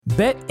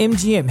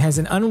BetMGM has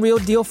an unreal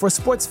deal for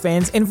sports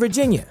fans in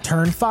Virginia.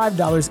 Turn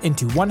 $5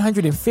 into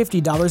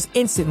 $150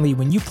 instantly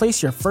when you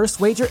place your first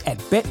wager at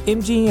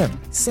BetMGM.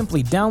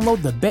 Simply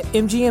download the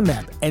BetMGM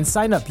app and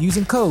sign up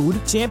using code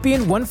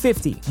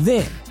Champion150.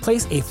 Then,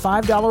 place a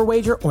 $5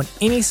 wager on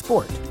any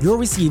sport. You'll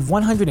receive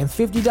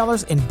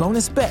 $150 in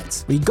bonus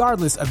bets,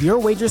 regardless of your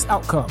wager's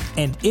outcome.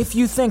 And if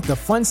you think the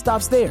fun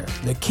stops there,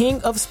 the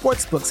King of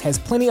Sportsbooks has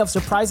plenty of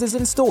surprises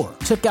in store.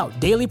 Check out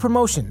daily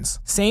promotions,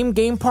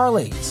 same-game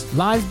parlays,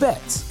 live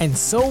bets, and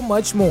so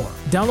much more.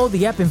 Download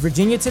the app in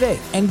Virginia today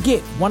and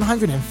get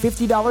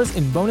 $150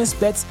 in bonus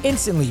bets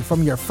instantly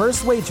from your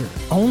first wager.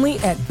 Only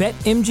at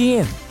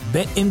BetMGM.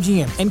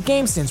 BetMGM and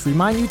GameSense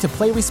remind you to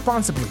play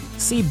responsibly.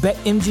 See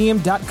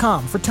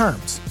BetMGM.com for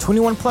terms.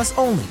 21 plus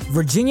only.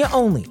 Virginia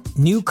only.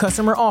 New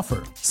customer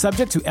offer.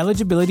 Subject to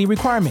eligibility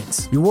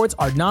requirements. Rewards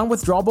are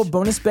non-withdrawable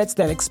bonus bets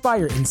that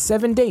expire in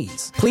 7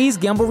 days. Please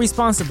gamble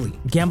responsibly.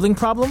 Gambling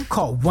problem?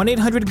 Call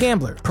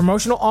 1-800-GAMBLER.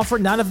 Promotional offer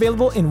not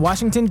available in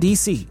Washington,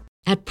 D.C.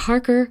 At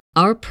Parker,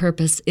 our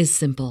purpose is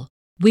simple.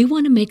 We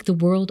want to make the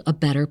world a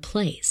better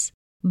place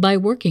by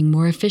working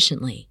more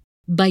efficiently,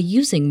 by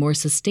using more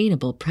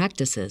sustainable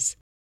practices,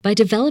 by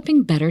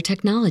developing better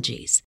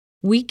technologies.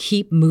 We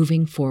keep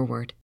moving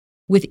forward.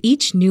 With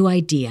each new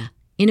idea,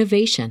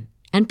 innovation,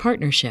 and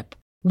partnership,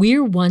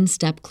 we're one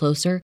step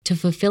closer to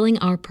fulfilling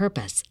our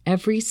purpose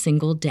every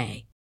single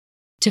day.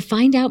 To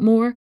find out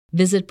more,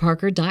 visit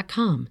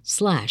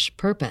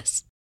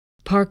parker.com/purpose.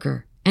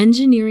 Parker,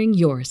 engineering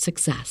your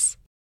success.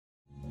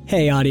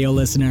 Hey, audio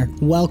listener.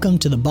 Welcome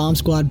to the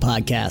BombSquad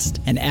podcast,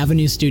 an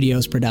Avenue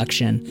Studios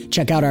production.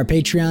 Check out our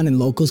Patreon and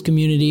Locals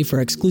community for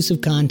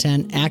exclusive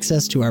content,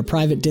 access to our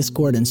private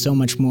Discord, and so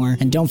much more.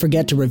 And don't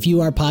forget to review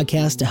our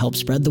podcast to help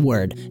spread the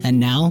word. And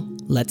now,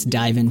 let's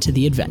dive into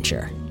the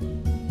adventure.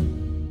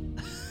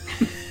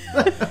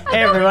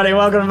 Hey, everybody.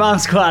 Welcome to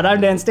BombSquad. I'm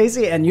Dan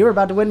Stacy, and you're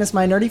about to witness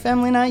my nerdy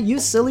family and I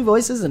use silly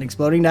voices and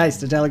exploding dice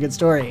to tell a good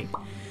story.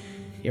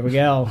 Here we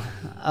go.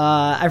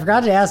 I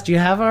forgot to ask, do you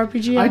have an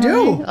RPG? I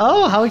do.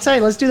 Oh, how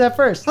exciting. Let's do that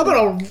first. How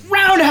about a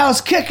roundhouse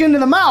kick into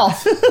the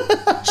mouth?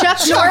 Chuck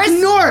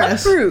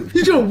Norris. Approved.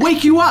 He's going to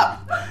wake you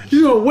up.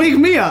 He's going to wake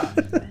me up.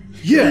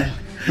 Yeah.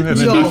 And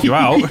then knock you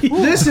out.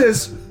 This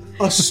is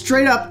a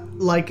straight up,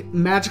 like,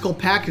 magical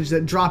package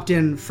that dropped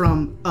in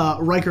from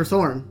Riker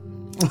Thorne.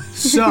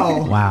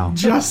 So, Wow.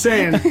 Just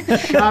saying.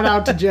 Shout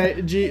out to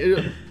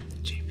JP.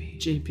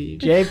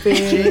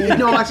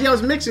 No, actually, I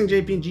was mixing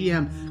JP and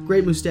GM.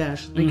 Great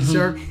mustache. Thank you,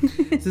 sir.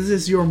 This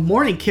is your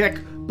morning kick,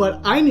 but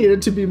I need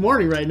it to be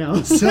morning right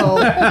now. So,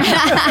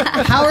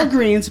 Power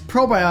Greens,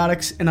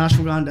 probiotics, and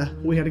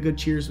ashwagandha. We had a good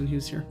cheers when he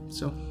was here.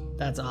 So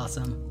That's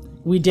awesome.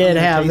 We did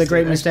have the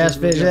great mustache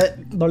visit.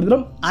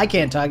 I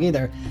can't talk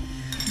either.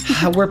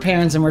 We're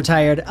parents and we're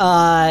tired.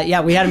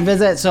 Yeah, we had him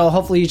visit, so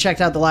hopefully you checked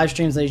out the live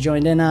streams that he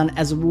joined in on,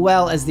 as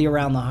well as the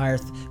Around the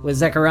Hearth with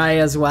Zechariah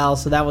as well,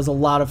 so that was a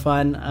lot of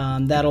fun.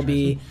 That'll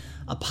be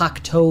a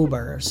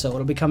Poctober, so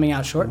it'll be coming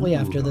out shortly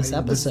after this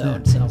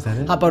episode. So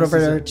hop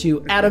over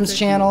to Adam's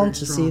channel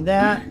to see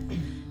that.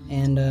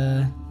 And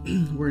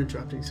we're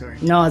interrupting, sorry.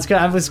 no, it's good.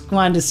 I was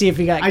wanting to see if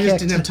you got I kicked. just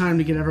didn't have time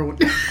to get everyone.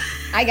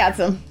 I got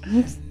some.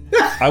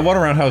 I want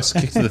a roundhouse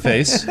kick to the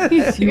face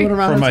You want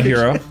around from my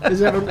hero. Is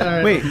that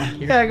Wait,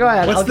 Yeah, go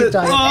ahead. I'll keep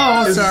talking.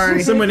 Oh,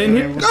 sorry. someone in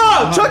here?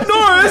 Oh, Chuck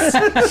Norris!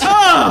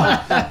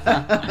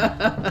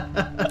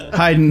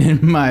 Hiding in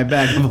my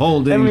bag of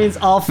holding. That means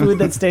all food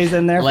that stays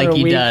in there Like for a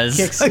he week does.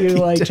 kicks you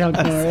like Chuck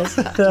Norris.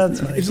 That's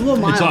funny. It's a little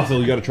mild. It's awful.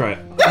 You got to try it.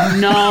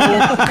 No,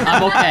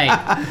 I'm okay.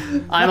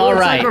 I'm all It's like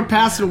right. we're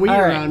passing weed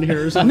All right. around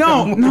here or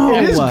something. no.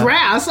 It is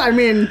grass. I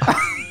mean,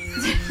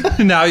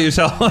 Now you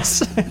tell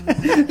us.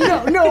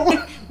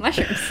 no.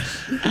 Mushrooms.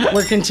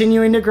 We're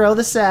continuing to grow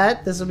the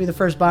set. This will be the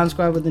first Bomb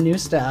Squad with the new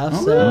stuff.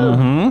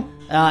 So,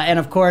 and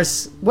of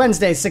course,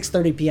 Wednesday,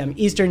 6:30 p.m.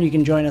 Eastern, you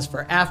can join us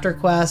for After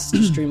Quest,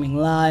 streaming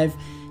live.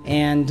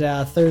 And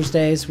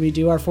Thursdays, we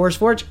do our Force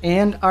Forge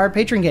and our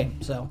patron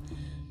game. So,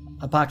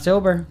 up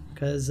October,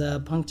 because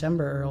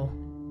Punktember will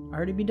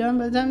already be done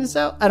by the time this is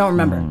out. I don't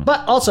remember.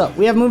 But also,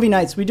 we have movie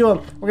nights. We do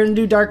them. We're going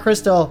to do Dark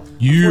Crystal.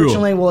 Yeah.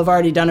 Unfortunately, we'll have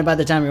already done it by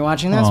the time you're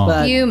watching this.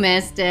 But You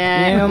missed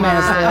it. you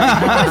missed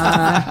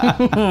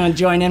it.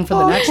 Join in for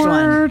the next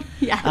one.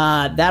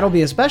 Yeah. That'll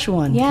be a special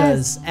one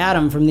Yes. because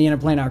Adam from the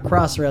Interplanar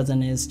Crossroads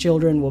and his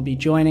children will be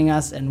joining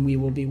us, and we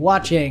will be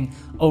watching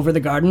Over the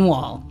Garden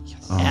Wall,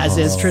 as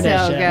is tradition.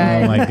 So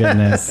good. Oh my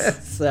goodness.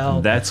 So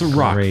That's a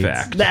rock Great.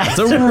 fact. that's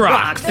It's a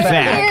rock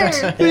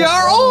fact. We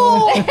are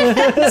old!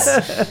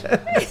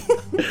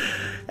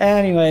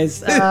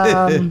 Anyways,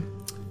 yeah,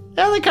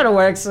 that kind of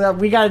works.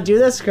 We got to do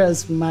this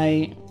because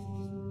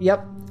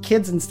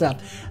kids and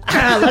stuff.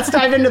 Let's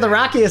dive into the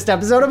rockiest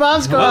episode of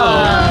Bomb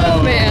Squad.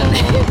 Oh, man.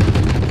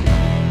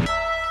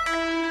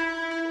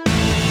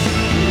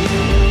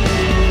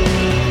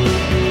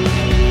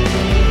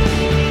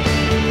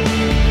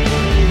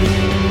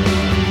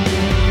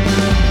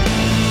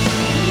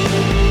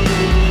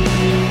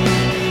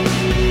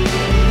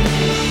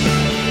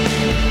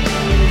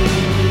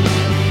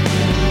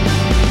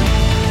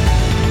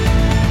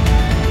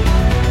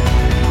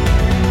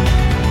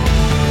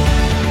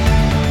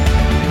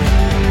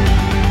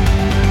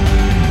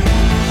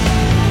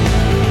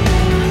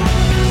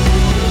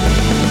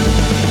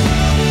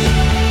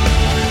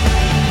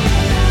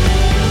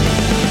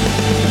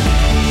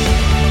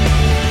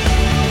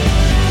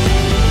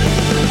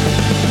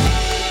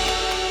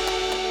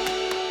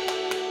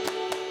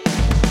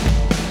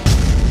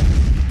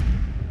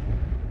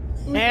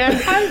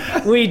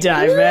 We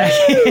dive back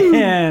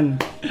in.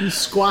 You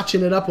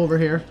squatching it up over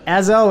here.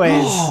 As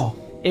always,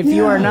 if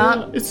you are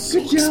not It's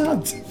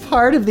so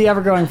part of the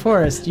ever-growing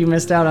forest, you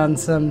missed out on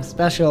some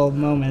special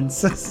moments.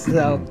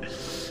 So,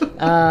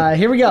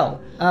 here we go.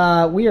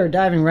 We are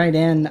diving right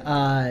in.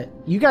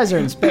 You guys are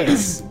in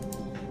space,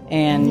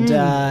 and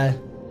I'm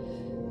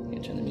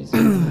gonna turn the music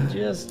down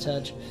just a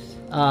touch.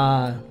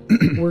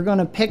 We're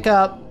gonna pick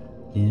up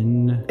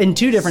in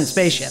two different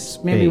spaceships.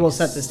 Maybe we'll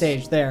set the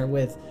stage there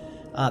with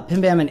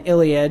Pim Bam and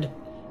Iliad.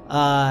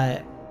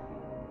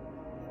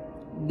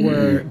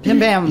 Where Pim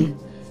Bam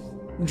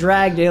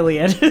dragged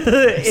Iliad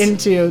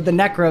into the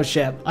Necro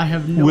ship. I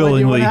have no idea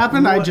Willingly. what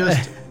happened. I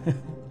just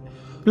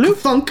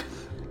thunk.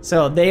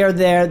 So they are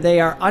there.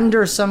 They are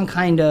under some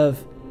kind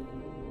of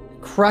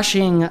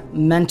crushing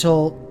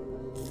mental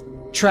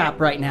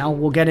trap right now.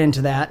 We'll get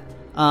into that.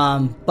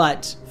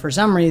 But for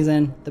some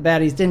reason, the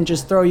baddies didn't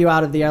just throw you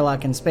out of the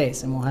airlock in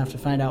space, and we'll have to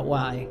find out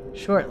why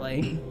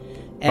shortly.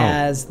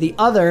 As the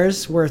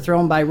others were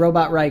thrown by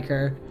Robot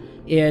Riker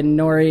in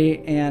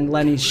Nori and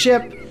Lenny's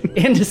ship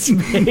into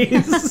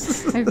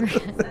space. I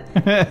forgot.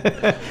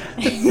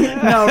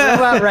 No,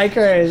 Robot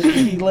Riker,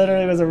 he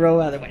literally was a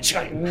robot that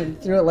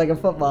went threw it like a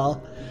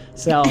football.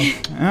 So,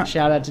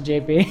 shout out to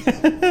JP.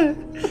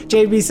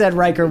 JP said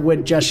Riker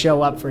would just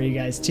show up for you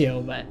guys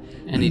too, but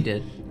And he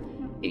did.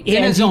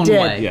 in his own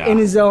way. Yeah. In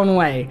his own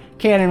way.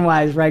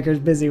 Canon-wise, Riker's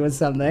busy with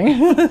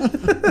something.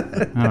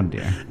 Oh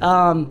dear.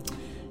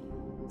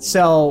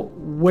 So,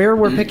 where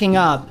we're picking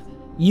up,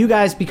 you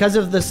guys, because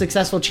of the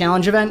successful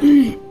challenge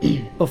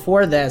event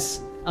before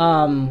this, sorry,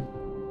 I'm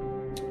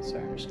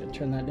just gonna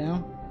turn that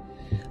down.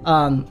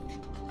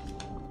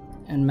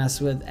 And mess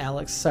with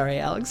Alex. Sorry,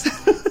 Alex.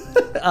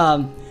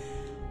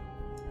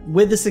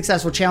 With the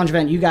successful challenge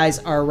event, you guys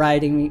are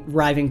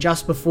arriving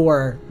just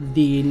before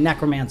the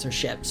Necromancer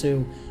ship.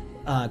 So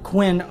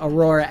Quinn,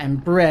 Aurora,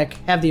 and Brick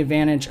have the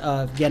advantage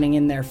of getting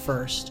in there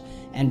first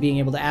and being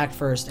able to act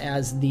first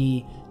as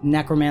the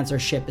Necromancer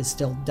ship is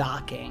still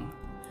docking.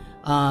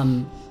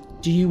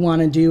 Do you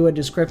want to do a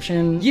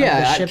description of the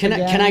Yeah, ship can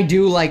again? I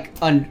do like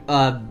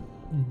a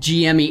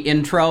GME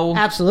intro?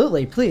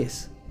 Absolutely,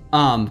 please.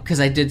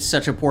 Because I did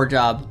such a poor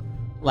job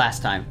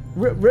last time.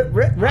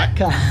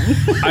 Retcon.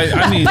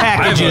 I mean,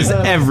 Packages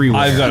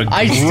everywhere. I've got a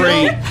I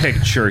great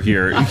picture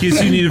here in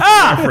case you need a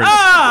reference.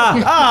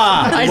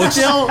 I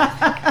still,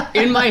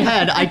 in my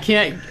head, I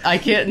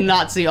can't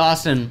not see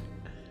Austin.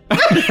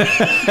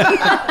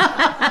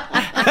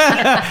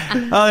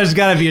 Oh, there's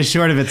got to be a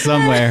short of it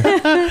somewhere.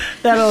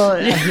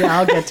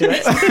 I'll get to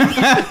it.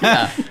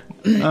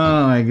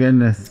 Oh my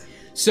goodness.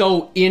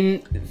 So,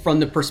 from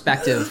the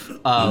perspective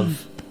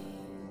of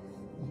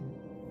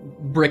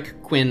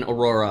Brick, Quinn,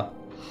 Aurora,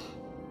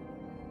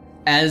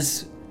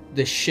 as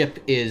the ship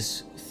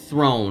is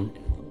thrown,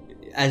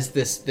 as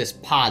this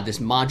pod, this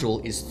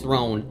module is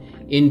thrown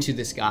into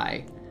the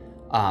sky,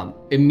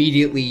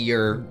 immediately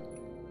you're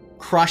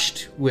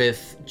crushed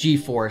with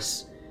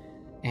G-force,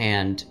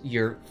 and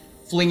you're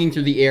flinging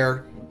through the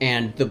air,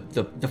 and the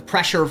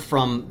pressure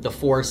from the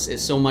force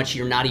is so much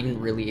you're not even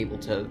really able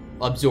to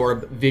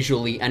absorb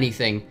visually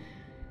anything.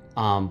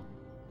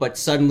 But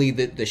suddenly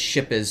the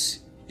ship is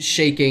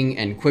shaking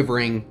and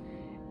quivering,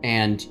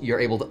 and you're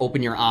able to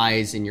open your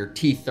eyes, and your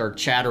teeth are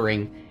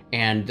chattering,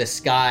 and the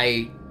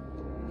sky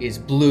is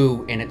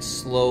blue, and it's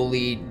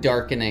slowly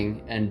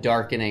darkening and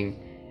darkening,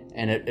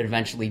 and it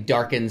eventually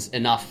darkens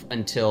enough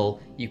until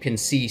you can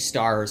see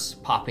stars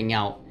popping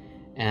out.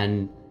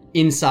 And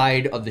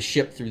inside of the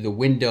ship, through the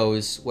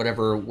windows,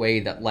 whatever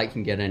way that light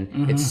can get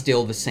in, it's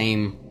still the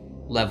same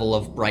level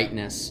of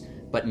brightness,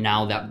 but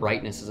now that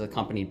brightness is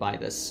accompanied by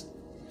this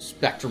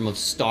spectrum of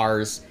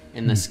stars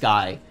in the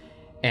sky.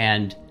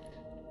 And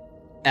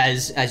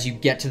as you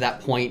get to that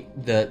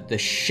point, the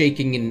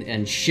shaking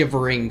and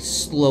shivering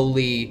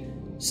slowly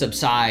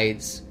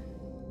subsides,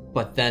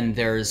 but then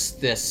there's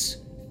this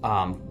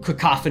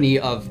cacophony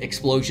of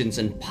explosions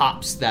and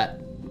pops that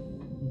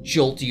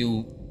jolt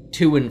you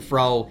to and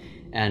fro,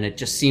 and it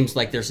just seems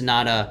like there's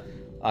not a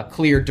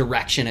clear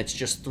direction. It's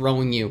just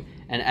throwing you,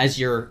 and as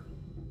you're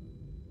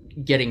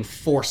getting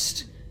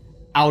forced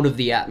out of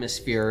the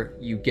atmosphere,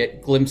 you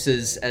get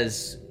glimpses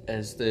as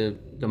the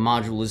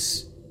module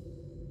is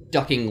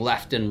ducking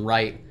left and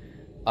right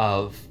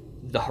of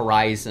the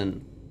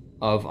horizon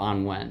of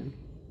Anwen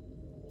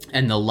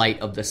and the light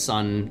of the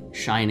sun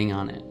shining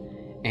on it.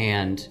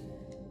 And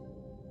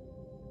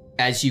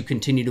as you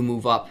continue to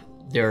move up,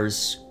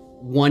 there's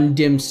one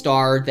dim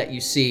star that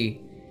you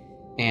see,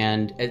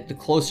 and the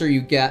closer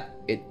you get,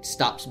 it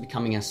stops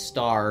becoming a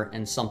star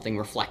and something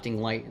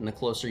reflecting light, and the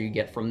closer you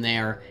get from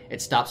there,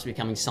 it stops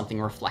becoming something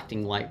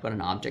reflecting light but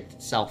an object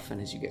itself. And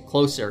as you get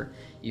closer,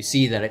 you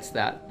see that it's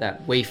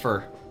that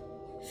wafer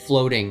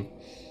floating,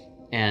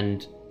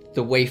 and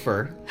the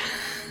wafer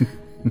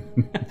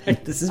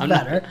This is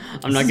better.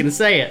 I'm not gonna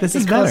say it. This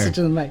is better. closer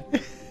to the mic.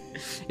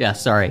 Yeah,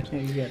 sorry. Yeah,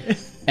 you get it.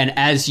 And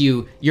as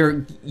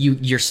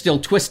you're still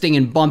twisting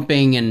and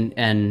bumping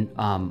and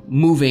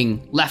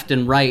moving left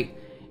and right,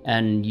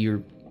 and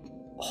you're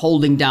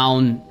holding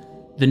down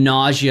the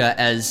nausea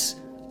as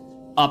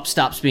up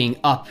stops being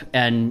up,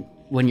 and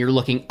when you're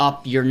looking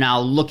up, you're now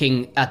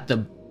looking at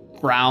the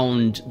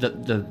ground,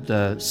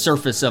 the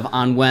surface of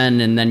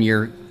Anwen, and then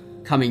you're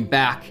coming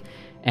back,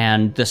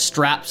 and the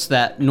straps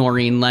that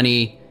Noreen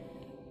Lenny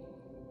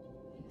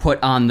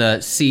put on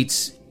the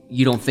seats,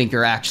 you don't think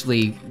are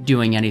actually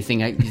doing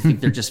anything. You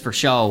think they're just for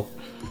show.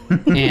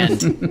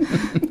 And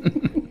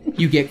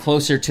you get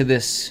closer to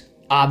this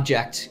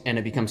object, and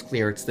it becomes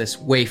clear it's this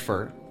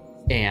wafer,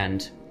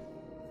 and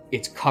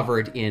it's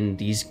covered in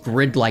these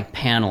grid-like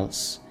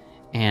panels,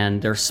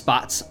 and there are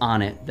spots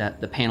on it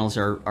that the panels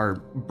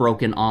are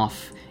broken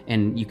off,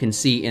 and you can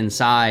see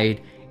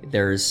inside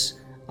there's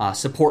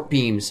support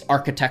beams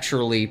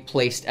architecturally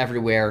placed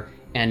everywhere,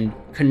 and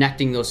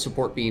connecting those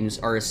support beams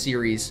are a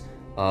series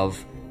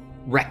of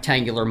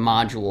rectangular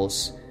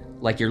modules,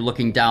 like you're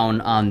looking down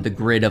on the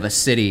grid of a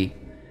city,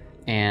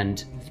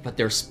 but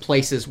there's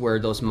places where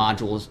those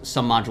modules,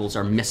 some modules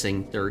are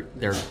missing,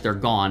 they're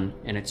gone,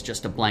 and it's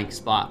just a blank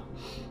spot.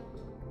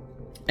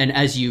 And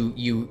as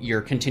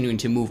you're continuing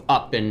to move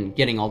up and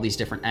getting all these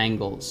different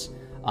angles,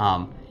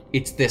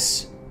 the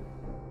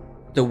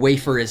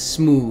wafer is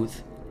smooth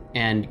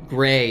and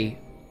gray.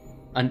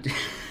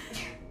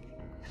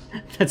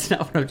 That's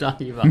not what I'm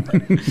talking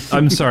about.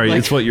 I'm sorry,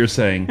 it's what you're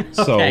saying.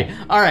 So Okay,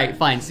 all right,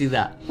 fine. See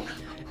that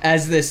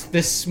as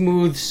this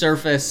smooth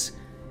surface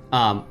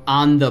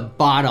on the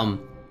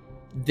bottom,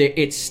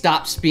 it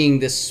stops being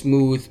this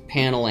smooth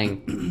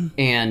paneling,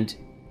 and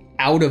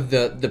out of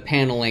the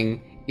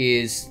paneling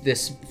is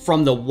this,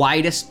 from the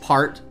widest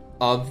part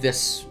of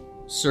this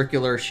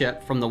circular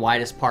ship, from the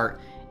widest part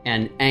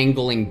and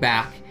angling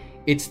back,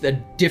 it's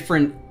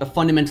a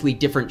fundamentally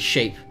different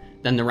shape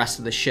than the rest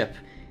of the ship,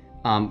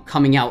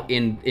 coming out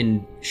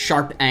in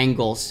sharp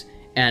angles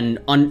and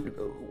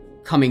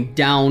coming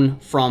down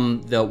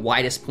from the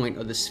widest point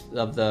of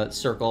the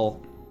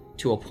circle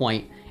to a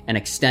point and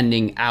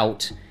extending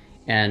out,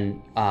 and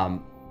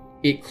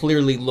it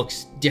clearly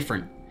looks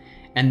different.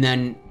 And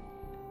then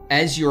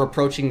as you're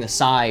approaching the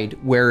side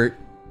where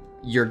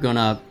we're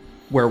gonna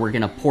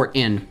port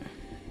in,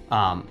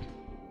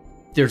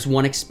 there's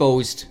one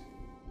exposed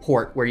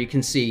port where you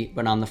can see,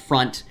 but on the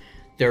front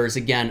there's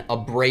again a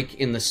break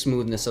in the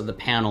smoothness of the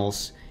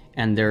panels,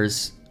 and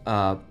there's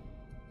a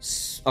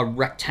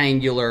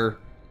rectangular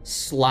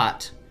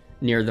slot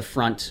near the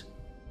front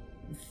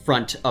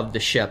of the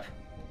ship,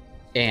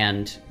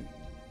 and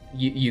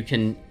you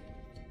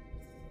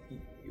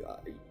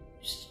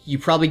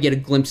probably get a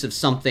glimpse of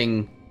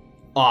something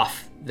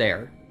off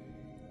there,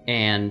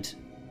 and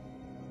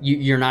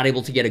you're not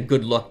able to get a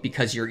good look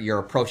because you're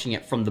approaching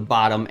it from the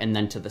bottom and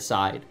then to the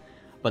side,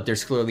 but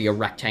there's clearly a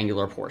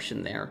rectangular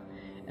portion there.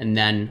 And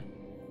then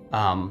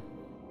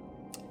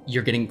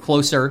you're getting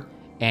closer,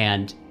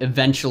 and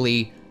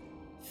eventually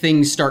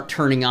things start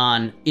turning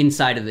on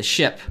inside of the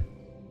ship,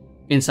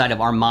 inside of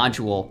our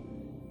module,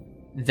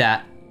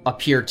 that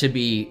appear to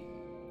be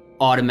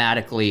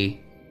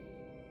automatically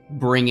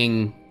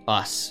bringing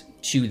us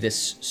to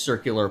this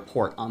circular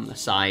port on the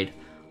side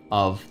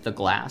of the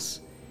GLAAS.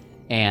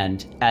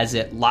 And as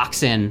it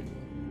locks in,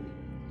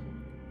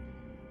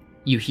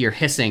 you hear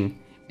hissing,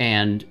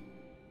 and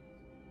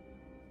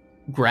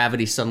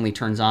gravity suddenly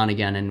turns on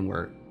again, and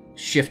we're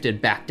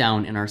shifted back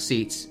down in our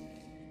seats.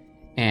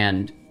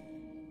 And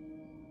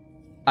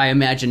I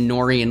imagine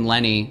Nori and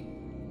Lenny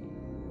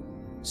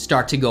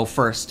start to go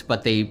first,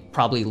 but they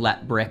probably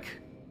let Brick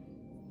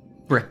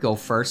go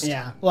first.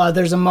 Yeah. Well,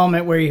 there's a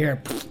moment where you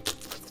hear,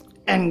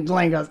 and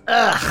Glenn goes,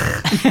 ugh.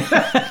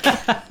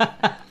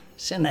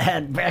 Shouldn't have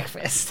had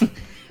breakfast.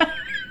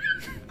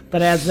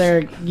 But as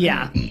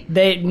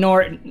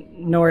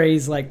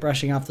Nori's like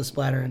brushing off the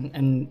splatter,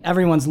 and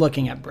everyone's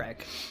looking at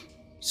Brick.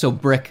 So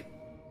Brick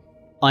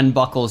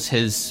unbuckles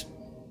his,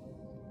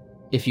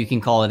 if you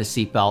can call it a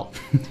seatbelt,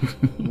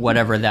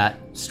 whatever that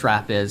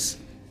strap is,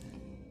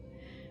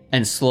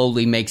 and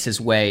slowly makes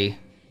his way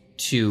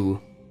to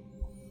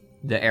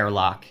the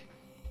airlock.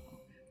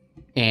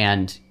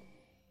 And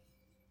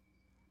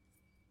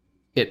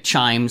it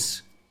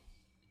chimes,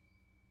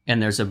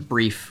 and there's a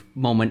brief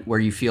moment where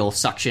you feel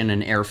suction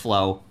and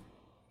airflow,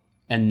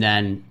 and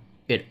then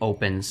it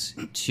opens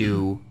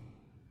to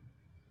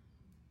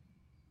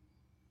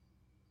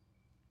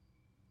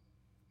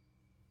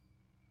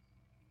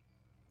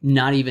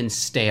not even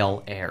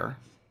stale air.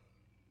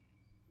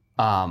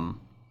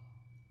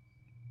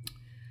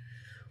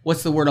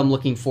 What's the word I'm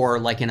looking for,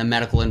 like in a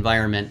medical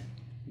environment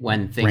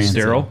when things...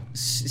 Sterile?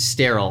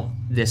 Sterile.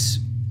 This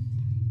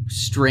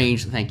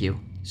strange, thank you,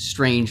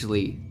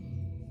 strangely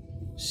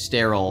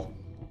sterile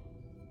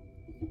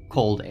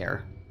cold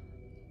air.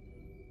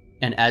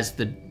 And as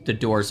the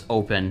doors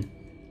open,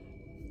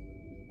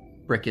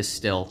 Brick is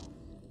still,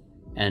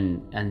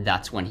 and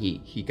that's when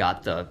he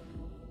got the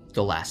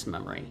last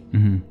memory.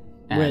 Mm-hmm.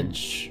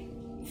 Which,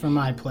 for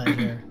my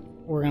pleasure,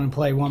 we're going to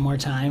play one more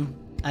time.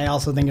 I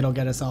also think it'll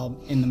get us all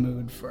in the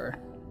mood for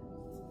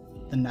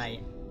the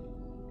night.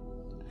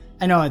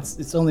 I know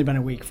it's only been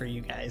a week for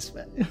you guys,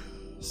 but...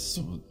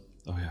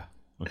 Oh, yeah.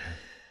 Okay.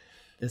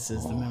 This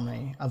is the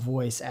memory, a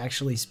voice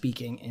actually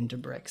speaking into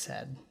Brick's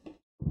head.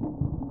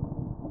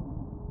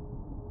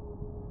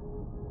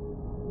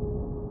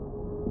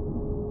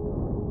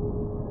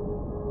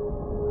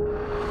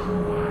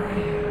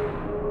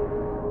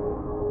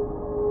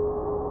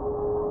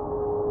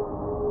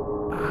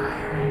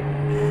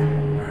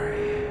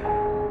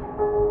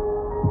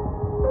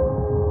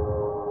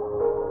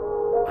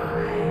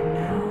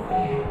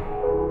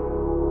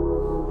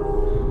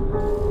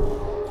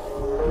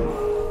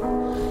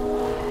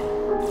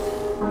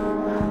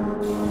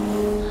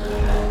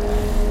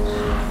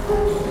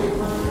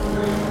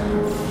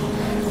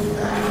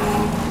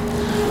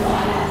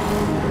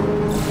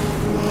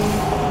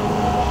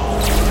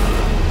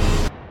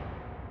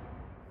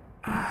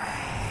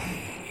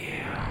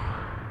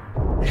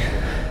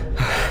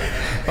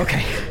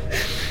 Okay.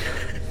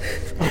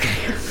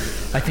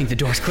 I think the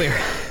door's clear.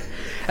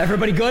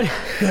 Everybody good?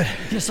 Good.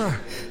 Yes, sir.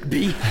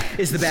 B,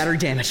 is the battery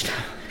damaged?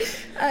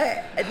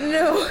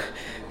 No.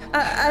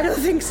 I don't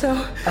think so.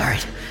 All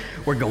right,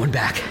 we're going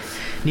back.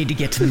 Need to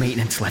get to the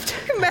maintenance lift.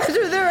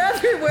 Commander, they're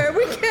everywhere.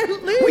 We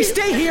can't leave. We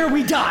stay here,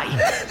 we die.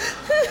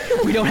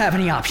 We don't have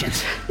any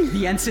options.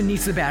 The ensign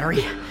needs the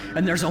battery,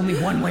 and there's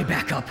only one way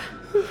back up.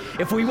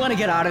 If we want to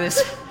get out of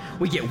this,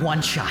 we get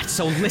one shot,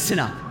 so listen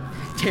up.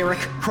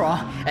 Tarek,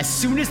 Craw, as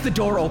soon as the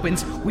door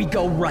opens, we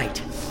go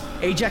right.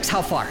 Ajax,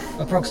 how far?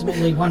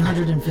 Approximately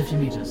 150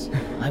 meters.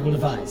 I will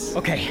advise.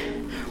 Okay,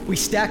 we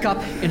stack up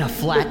in a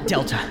flat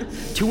delta.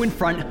 2 in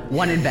front,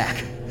 1 in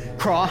back.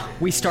 Craw,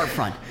 we start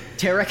front.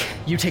 Tarek,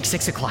 you take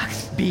 6 o'clock.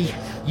 B,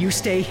 you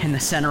stay in the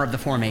center of the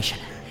formation.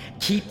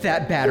 Keep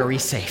that battery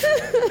safe.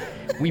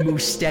 We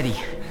move steady.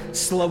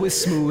 Slow is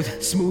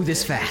smooth, smooth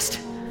is fast.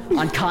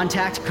 On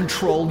contact,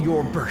 control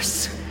your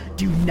bursts.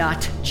 Do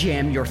not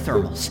jam your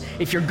thermals.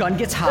 If your gun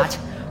gets hot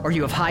or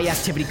you have high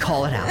activity,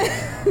 call it out.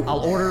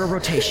 I'll order a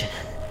rotation.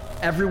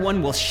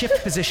 Everyone will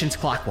shift positions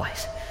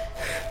clockwise.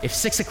 If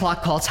 6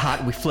 o'clock calls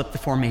hot, we flip the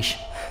formation.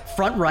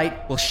 Front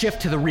right will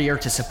shift to the rear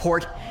to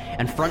support,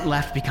 and front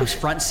left becomes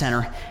front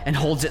center and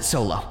holds it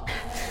solo.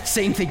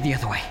 Same thing the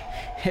other way.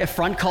 If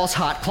front calls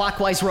hot,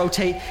 clockwise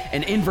rotate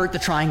and invert the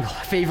triangle,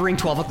 favoring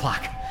 12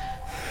 o'clock.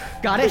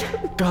 Got it?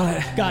 Got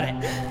it. Got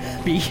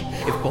it. B,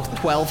 if both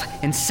 12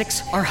 and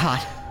 6 are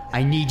hot,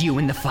 I need you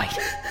in the fight.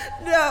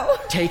 No.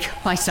 Take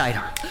my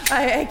sidearm.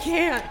 I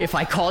can't. If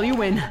I call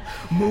you in,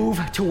 move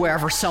to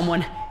wherever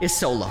someone is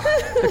solo.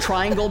 The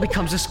triangle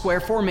becomes a square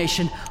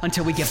formation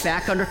until we get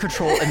back under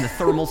control and the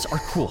thermals are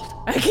cooled.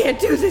 I can't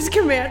do this,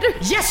 Commander.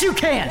 Yes, you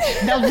can!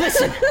 Now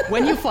listen,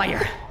 when you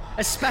fire,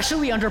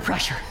 especially under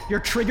pressure,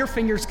 your trigger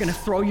finger's gonna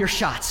throw your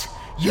shots.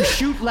 You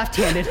shoot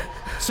left-handed,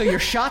 so your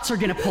shots are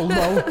gonna pull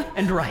low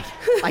and right.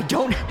 I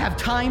don't have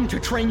time to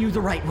train you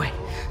the right way,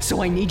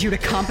 so I need you to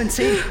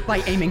compensate by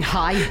aiming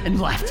high and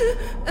left.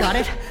 Got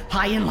it?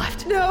 High and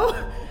left. No,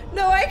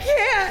 I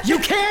can't. You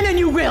can and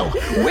you will!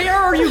 Where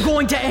are you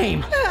going to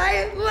aim?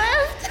 I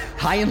left.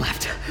 High and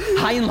left.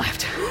 High and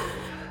left.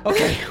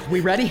 Okay,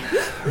 we ready?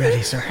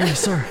 Ready, sir. Yes,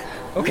 sir.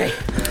 Okay,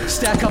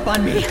 stack up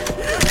on me.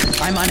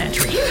 I'm on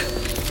entry.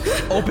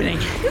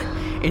 Opening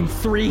in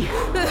 3,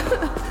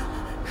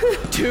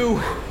 2,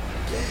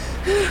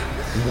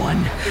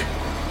 1.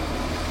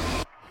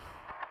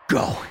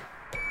 Go.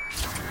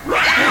 Go!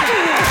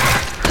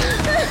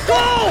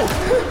 Go!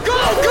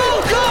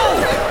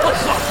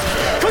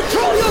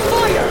 Control your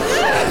fire!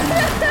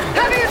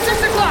 Heavy at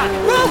 6 o'clock!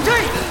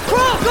 Rotate!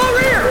 Crawl! Go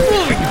rear!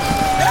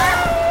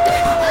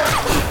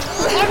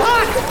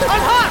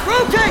 I'm hot!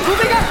 Rotate!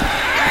 Moving up!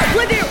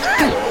 With you!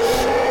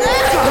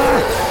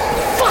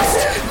 Bust!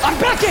 I'm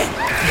back in!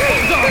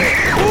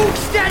 Move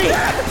steady!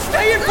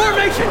 Stay in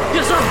formation!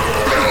 Yes, sir!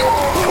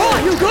 Oh,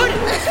 you good?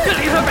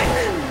 You heard me!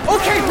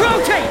 Okay,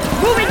 rotate!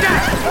 Moving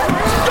back!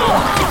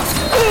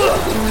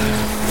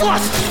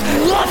 Bust!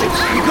 Love it!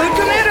 You good,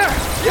 Commander?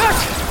 Yes!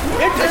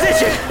 In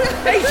position!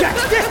 Ajax,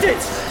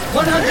 distance!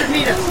 100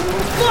 meters!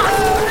 Bust!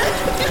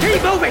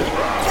 Keep moving!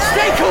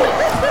 Stay cool!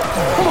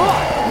 Come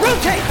on!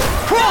 Rotate!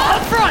 Crawl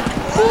up front!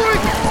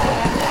 Forward!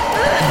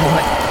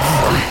 What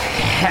the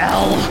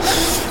hell?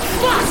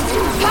 Bust!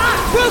 Hot!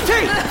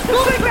 Rotate!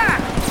 Moving back!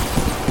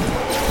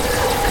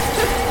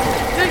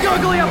 Get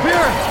goggly up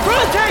here!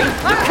 Rotate!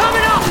 I'm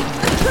coming up!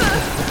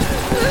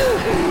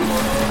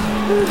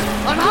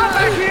 I'm hot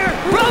back here!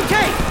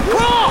 Rotate!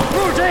 Crawl!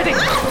 Rotating!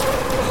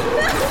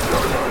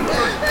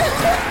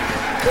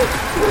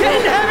 Get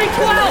into heavy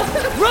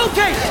 12!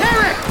 Rotate!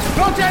 Tarek!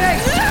 Rotating!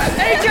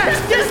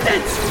 Ajax!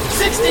 Distance!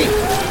 60!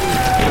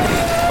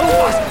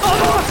 Almost!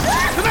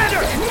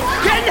 Commander!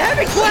 Get into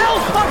heavy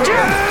 12! Up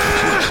here!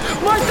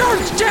 My third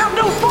jam,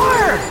 no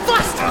fire!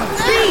 Bust!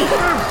 B!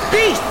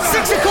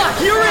 6 o'clock,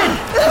 you're in!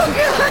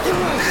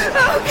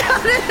 Oh,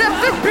 God!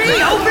 B,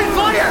 open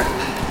fire!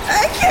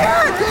 I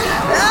can't!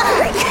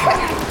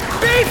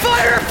 B,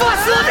 fire!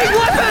 Bust loading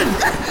weapon!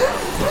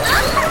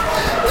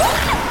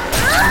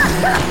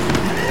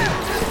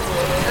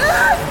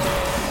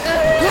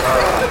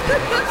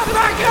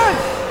 Back in!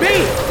 B,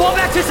 fall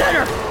back to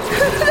center!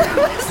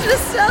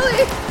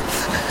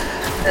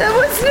 That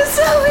was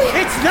Naselli!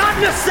 It's not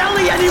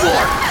Naselli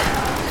anymore!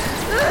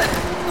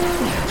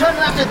 Turn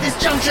left at this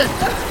junction.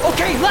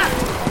 Okay, left!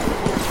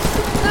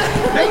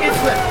 Maintenance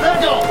lift,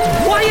 third door.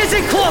 Why is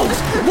it closed?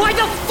 Why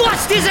the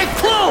fuck is it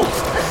closed?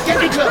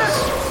 Get me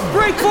close.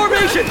 Break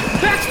formation!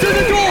 Backs to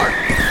the door!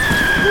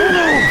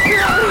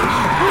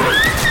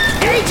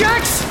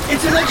 Ajax!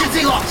 It's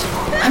emergency locked.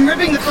 I'm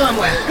ripping the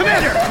firmware.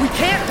 Commander, we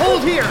can't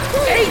hold here!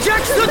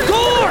 Ajax, the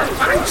door!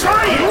 I'm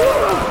trying!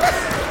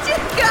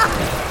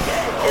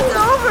 It's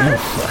over!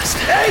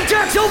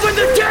 Ajax, open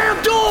the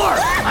damn door!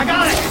 I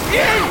got it!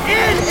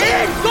 In!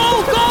 Go!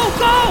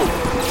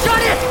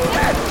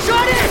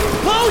 Shut it!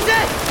 Close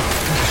it!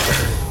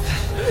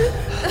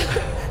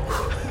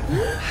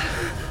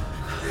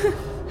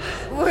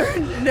 We're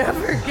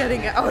never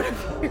getting out of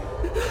here.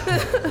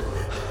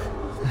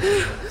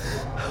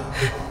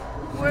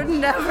 We're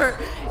never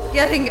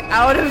getting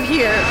out of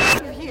here.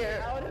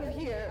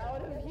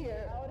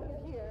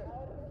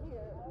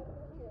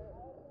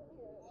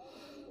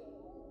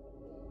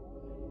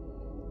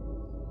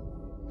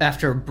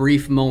 After a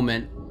brief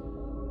moment,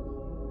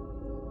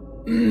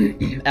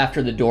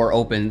 after the door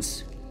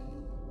opens,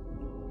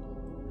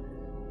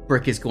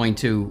 Brick is going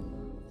to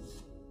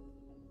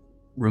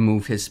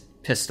remove his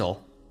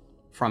pistol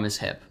from his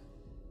hip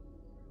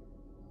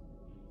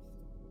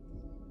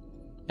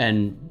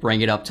and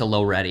bring it up to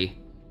low ready.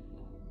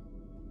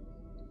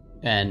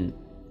 And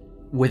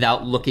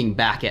without looking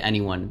back at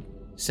anyone,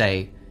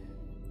 say,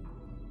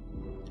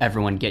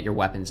 "Everyone get your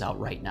weapons out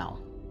right now."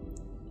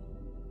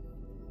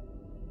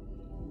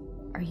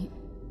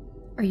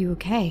 Are you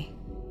okay?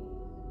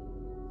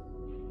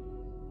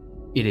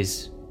 It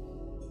is...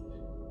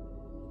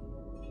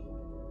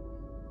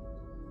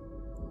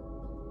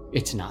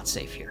 It's not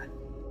safe here.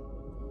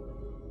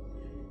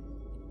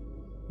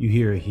 You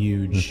hear a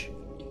huge,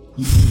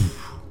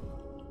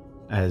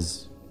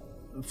 as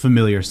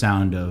familiar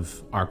sound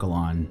of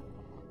Archelon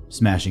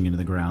smashing into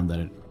the ground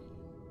that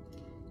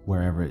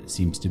wherever it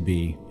seems to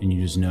be, and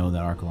you just know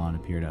that Archelon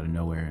appeared out of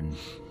nowhere and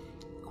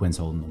Quinn's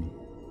holding them.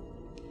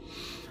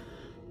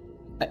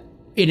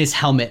 In his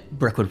helmet,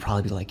 Brick would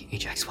probably be like,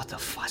 "Ajax, what the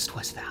fuss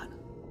was that?"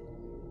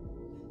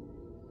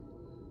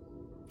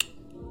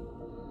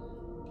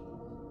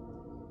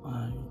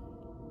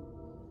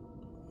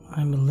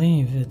 I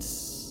believe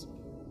it's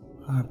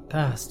our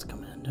past,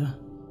 Commander.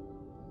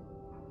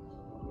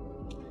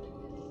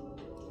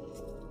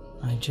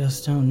 I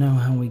just don't know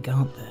how we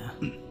got there.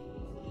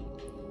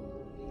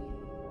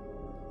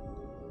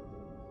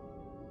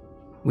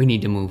 We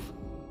need to move.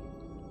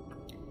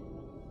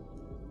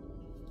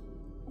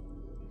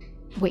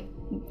 Wait,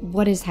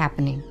 what is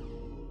happening?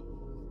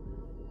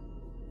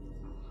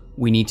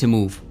 We need to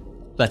move.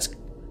 Let's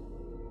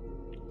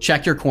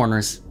check your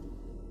corners.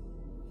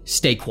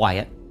 Stay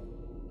quiet.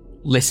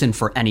 Listen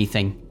for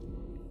anything.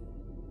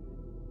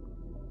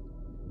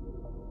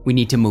 We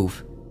need to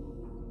move.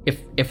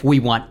 If we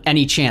want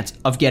any chance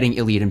of getting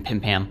Iliad and Pim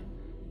Pam,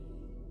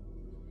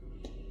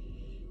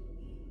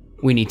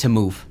 we need to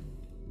move.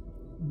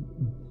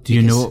 Do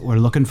you know what we're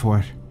looking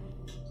for?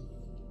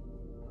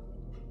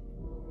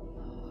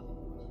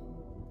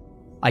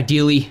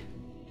 Ideally,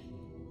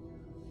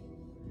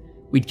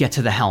 we'd get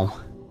to the helm,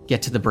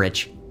 get to the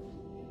bridge.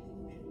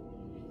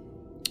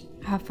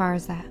 How far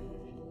is that?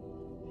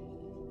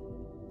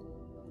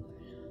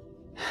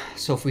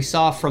 So if we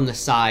saw from the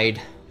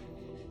side,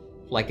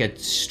 like a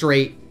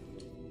straight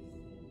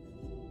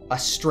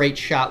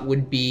shot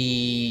would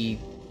be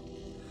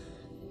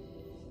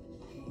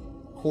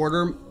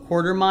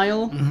quarter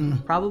mile,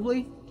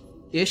 probably,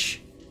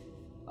 ish.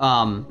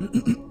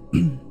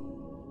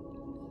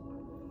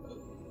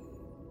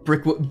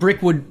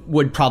 Brick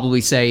would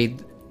probably say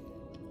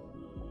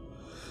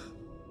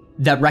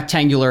that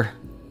rectangular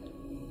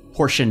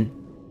portion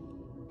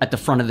at the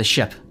front of the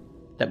ship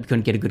that we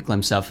couldn't get a good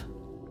glimpse of.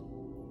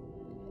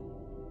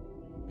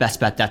 Best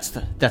bet, that's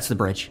the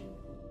bridge.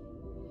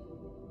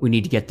 We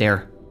need to get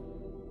there.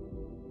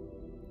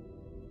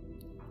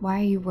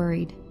 Why are you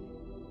worried?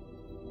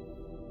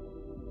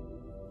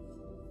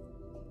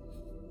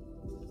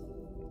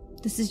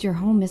 This is your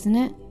home, isn't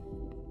it?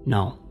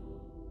 No,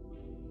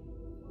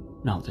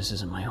 this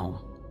isn't my home.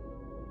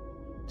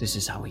 This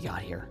is how we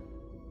got here.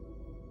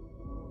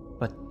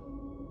 But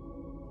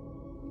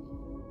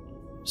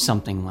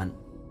something went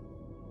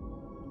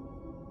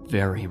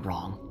very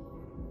wrong,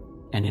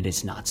 and it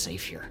is not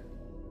safe here.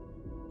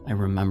 I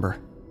remember.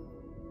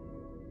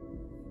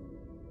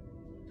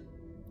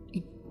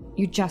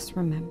 You just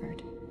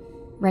remembered.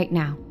 Right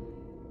now.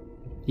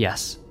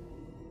 Yes.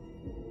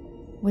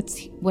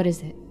 What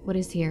is it? What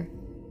is here?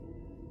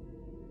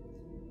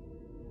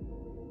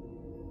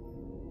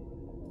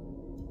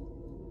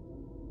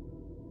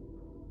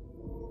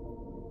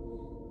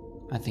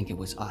 I think it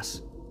was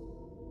us.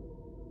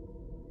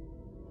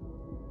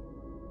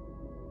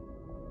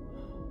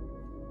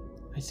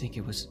 I think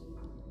it was...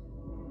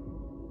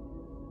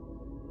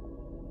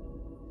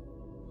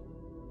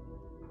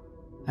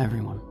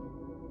 Everyone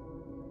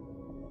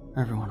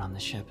on the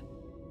ship.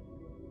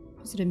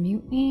 Was it a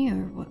mutiny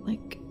or what,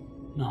 like...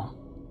 No,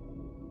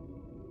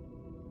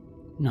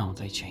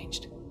 they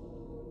changed.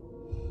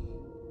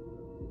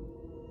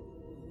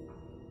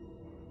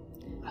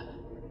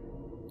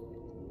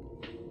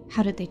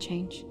 How did they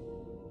change?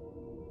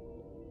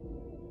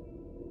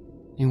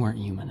 They weren't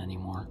human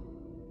anymore.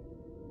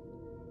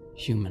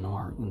 Human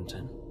or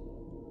Unten.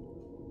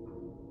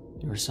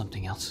 There was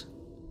something else.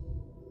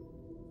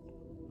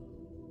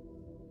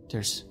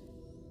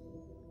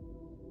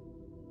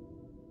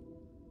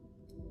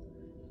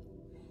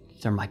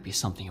 There might be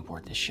something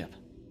aboard this ship.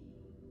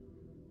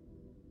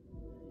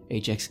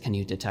 Ajax, can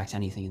you detect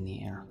anything in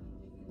the air?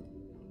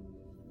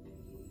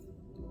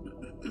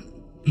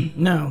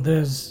 No,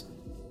 there's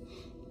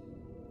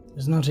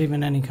not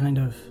even any kind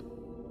of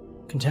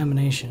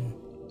contamination.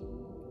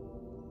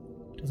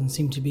 Doesn't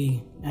seem to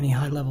be any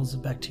high levels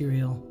of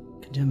bacterial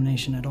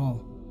contamination at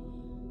all.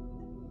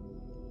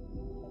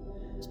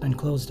 It's been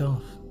closed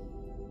off.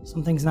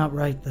 Something's not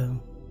right, though.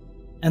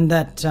 And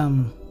that,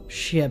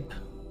 ship,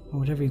 or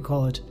whatever you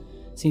call it,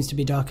 seems to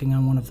be docking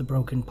on one of the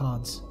broken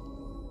pods.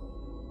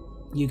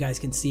 You guys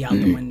can see out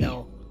the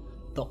window.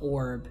 The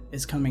orb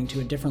is coming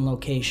to a different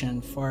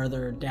location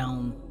farther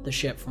down the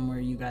ship from where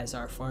you guys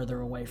are,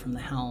 farther away from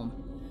the helm.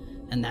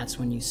 And that's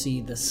when you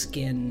see the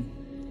skin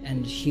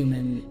and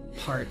human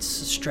parts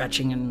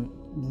stretching and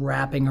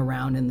wrapping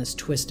around in this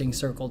twisting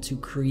circle to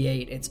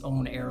create its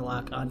own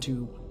airlock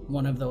onto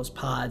one of those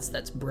pods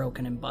that's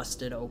broken and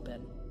busted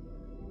open.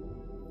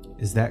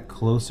 Is that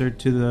closer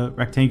to the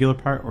rectangular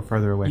part or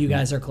further away? You from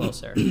guys it? are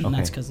closer, and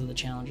that's because of the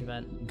challenge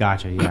event.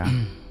 Gotcha,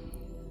 yeah.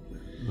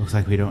 Looks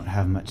like we don't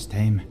have much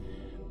time.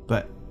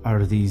 But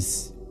are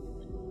these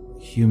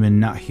human,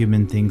 not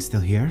human things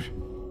still here?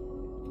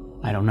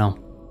 I don't know.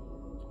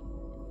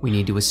 We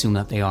need to assume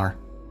that they are.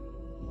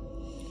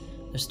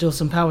 There's still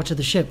some power to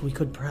the ship. We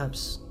could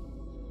perhaps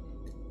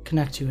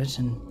connect to it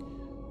and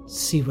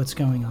see what's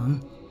going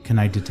on. Can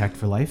I detect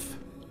for life?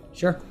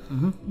 Sure.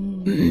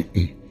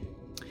 Mm-hmm.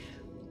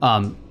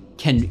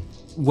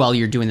 While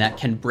you're doing that,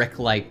 can Brick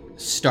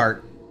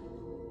start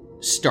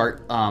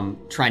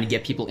trying to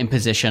get people in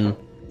position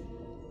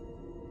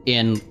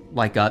in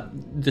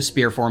the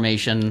spear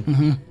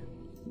formation,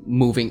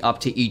 moving up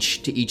to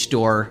each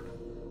door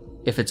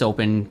if it's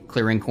open,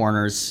 clearing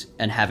corners,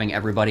 and having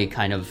everybody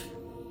kind of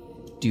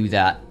do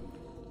that.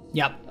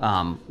 Yep.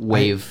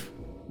 Wave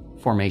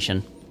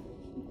formation.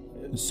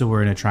 So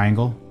we're in a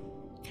triangle?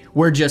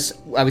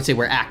 I would say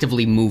we're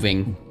actively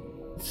moving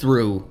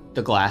through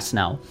the glass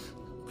now.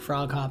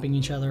 Frog hopping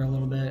each other a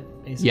little bit,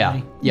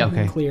 basically. Yeah.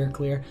 Okay.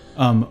 Clear.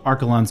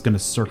 Archelon's gonna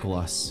circle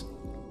us.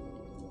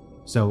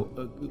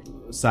 So,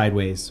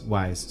 sideways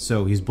wise.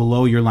 So he's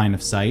below your line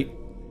of sight,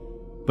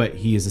 but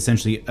he is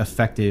essentially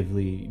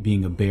effectively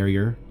being a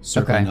barrier,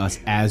 circling us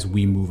as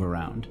we move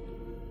around.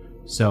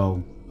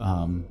 So,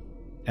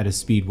 at a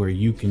speed where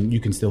you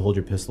can still hold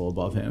your pistol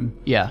above him.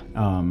 Yeah.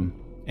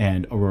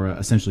 And Aurora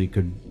essentially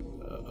could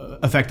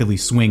effectively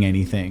swing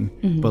anything,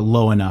 but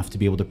low enough to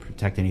be able to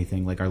protect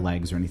anything like our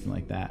legs or anything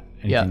like that.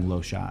 Anything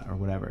low shot or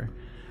whatever.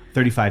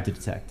 35 to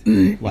detect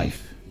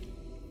life.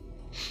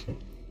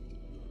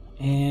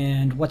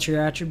 And what's your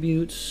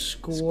attribute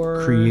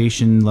score?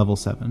 Creation level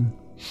 7.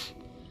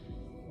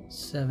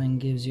 7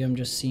 gives you, I'm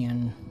just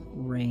seeing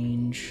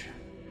range.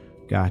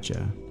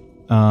 Gotcha.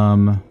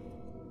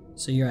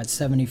 So you're at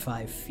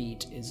 75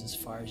 feet is as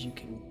far as you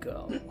can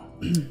go.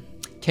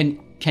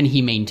 Can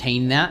he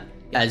maintain that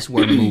as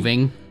we're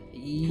moving?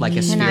 Like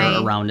a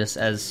sphere around us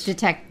as...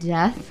 Detect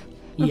death?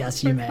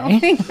 Yes, you may.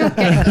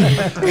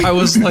 I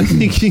was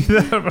thinking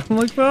that. I'm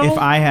like, well... If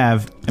I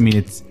have...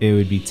 it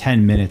would be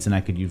 10 minutes and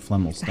I could use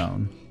Flemel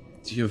Stone.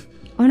 Do you have...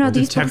 Oh, no,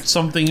 detect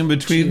something in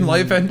between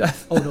life and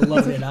death? To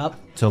load it up?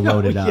 To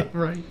load it up. Yeah,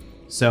 right.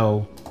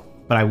 So...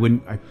 But I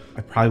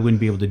probably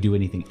wouldn't be able to do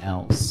anything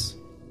else.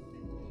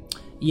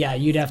 Yeah,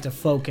 you'd have to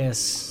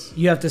focus.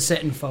 You have to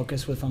sit and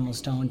focus with Flemel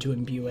Stone to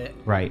imbue it.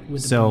 Right.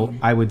 With the So beam.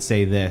 I would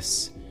say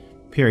this.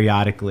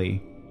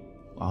 Periodically,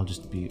 I'll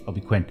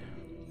be Quinn.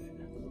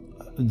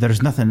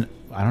 There's nothing.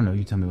 I don't know.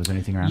 You tell me. Was there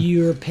anything around?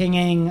 You're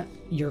pinging.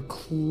 You're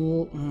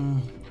cool.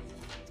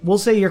 We'll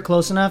say you're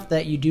close enough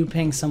that you do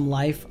ping some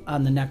life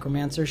on the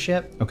necromancer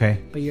ship.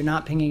 Okay. But you're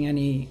not pinging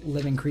any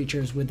living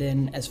creatures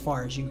within as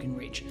far as you can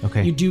reach.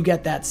 Okay. You do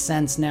get that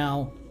sense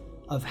now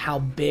of how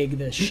big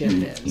this ship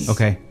is.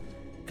 Okay.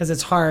 Because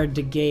it's hard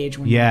to gauge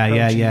when you're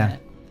approaching it.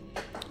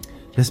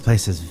 This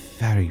place is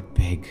very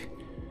big.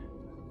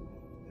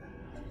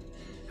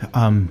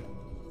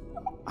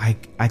 I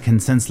can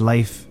sense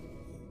life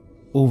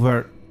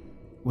over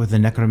where the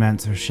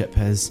necromancer ship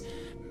is.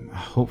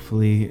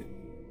 Hopefully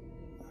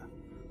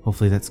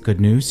that's good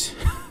news.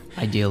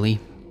 Ideally.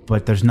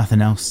 But there's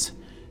nothing else.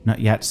 Not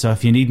yet. So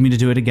if you need me to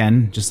do it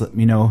again, just let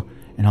me know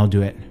and I'll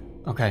do it.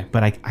 Okay.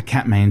 But I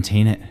can't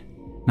maintain it.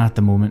 Not at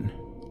the moment.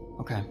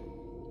 Okay.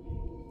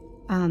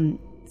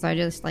 So I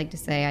just like to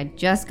say I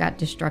just got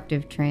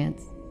destructive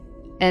trance.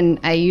 And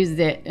I used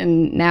it,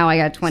 and now I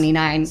got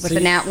 29 with a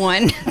nat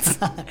 1.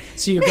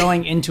 So you're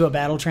going into a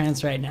battle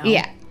trance right now?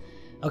 Yeah.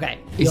 Okay.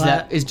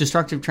 Is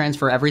destructive trance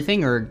for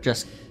everything, or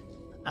just...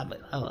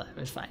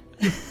 It's fine.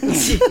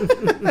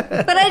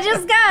 But I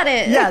just got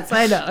it. Yes,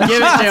 I know.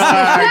 Give it to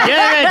her. Give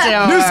it to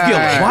her. New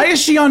skill. Why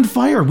is she on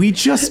fire? We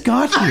just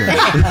got here.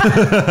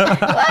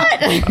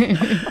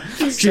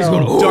 She's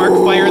going dark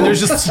fire and there's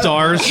just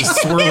stars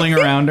just swirling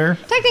around her.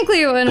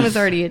 Technically, one was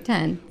already a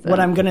 10. So. What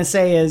I'm going to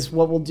say is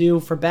what we'll do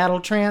for battle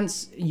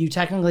trance, you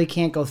technically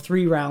can't go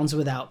 3 rounds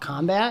without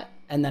combat,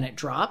 and then it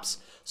drops.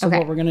 So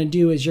what we're going to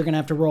do is you're going to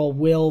have to roll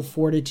will,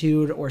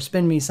 fortitude, or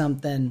spin me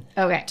something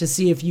to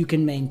see if you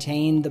can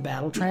maintain the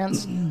battle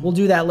trance. We'll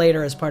do that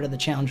later as part of the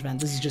challenge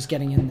event. This is just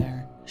getting in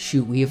there.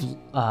 Shoot, we have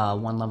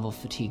 1 level of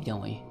fatigue,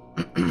 don't we?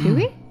 Do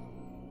we?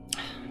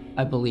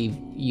 I believe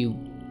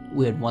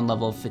we had 1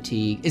 level of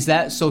fatigue. Is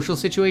that social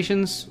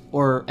situations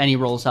or any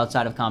rolls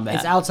outside of combat?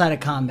 It's outside of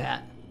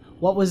combat.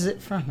 What was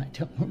it from? I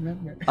don't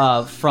remember.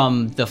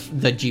 From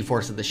the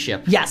G-force of the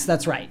ship. Yes,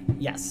 that's right.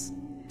 Yes.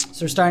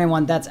 So starting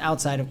 1, that's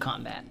outside of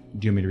combat.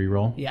 Do you want me to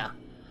reroll? Yeah.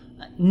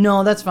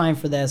 No, that's fine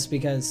for this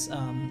because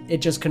it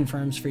just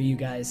confirms for you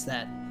guys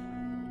that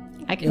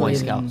I can Boy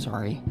Scout,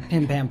 sorry.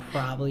 Pim Pam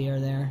probably are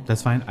there.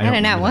 That's fine. I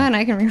don't know one.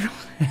 I can reroll.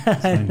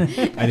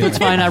 It's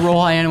fine. I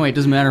roll high anyway. It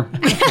doesn't matter.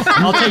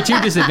 I'll take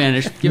 2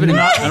 disadvantage. Give it a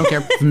I don't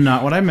care.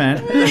 Not what I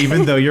meant,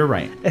 even though you're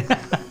right.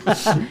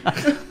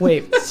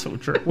 Wait, So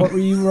true. what were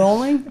you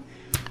rolling?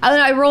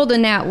 I rolled a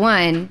nat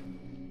 1.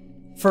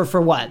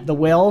 For what? The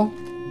will?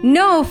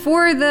 No,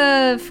 for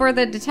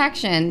the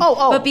detection.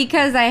 Oh. But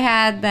because I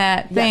had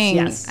that thing,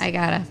 yes. I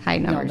got a high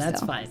number. No, that's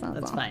still. fine. So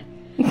That's all. fine.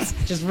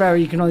 Just remember,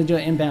 you can only do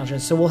it in battle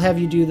trance. So we'll have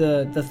you do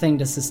the thing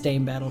to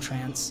sustain battle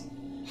trance.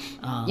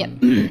 Yep.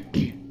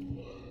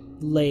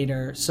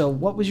 Later. So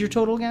what was your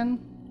total again?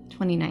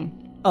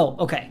 29. Oh,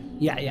 okay.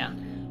 Yeah.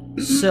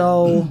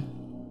 So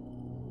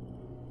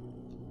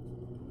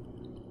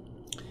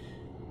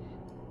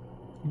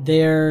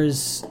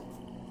there's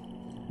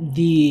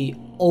the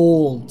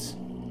old,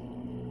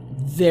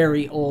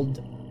 very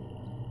old,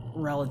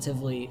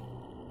 relatively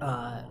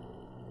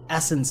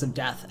essence of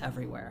death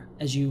everywhere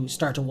as you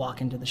start to walk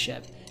into the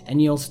ship,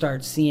 and you'll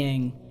start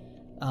seeing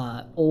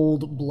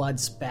old blood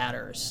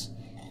spatters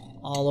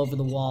all over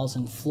the walls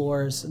and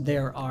floors.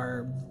 There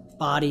are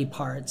body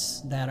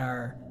parts that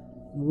are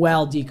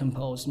well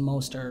decomposed.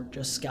 Most are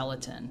just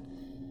skeleton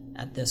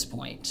at this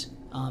point.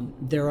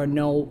 There are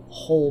no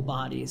whole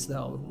bodies,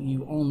 though.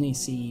 You only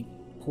see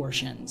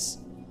portions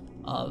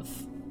of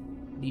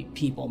the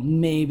people,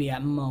 maybe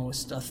at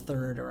most a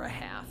third or a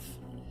half.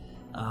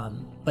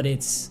 But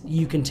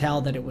you can tell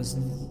that it was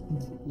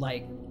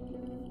like,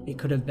 it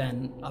could have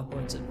been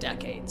upwards of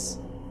decades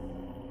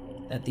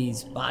that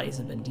these bodies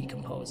have been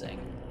decomposing.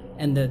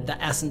 And the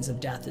essence of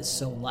death is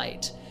so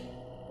light.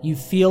 You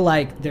feel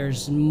like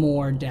there's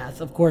more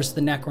death. Of course,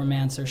 the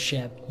necromancer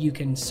ship, you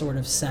can sort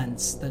of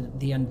sense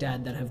the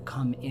undead that have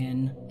come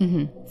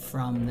in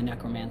from the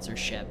necromancer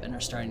ship and are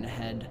starting to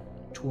head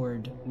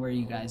toward where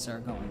you guys are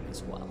going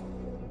as well.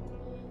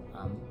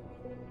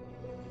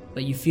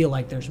 But you feel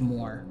like there's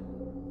more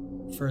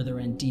further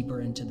in,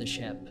 deeper into the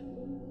ship.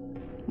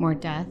 More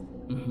death?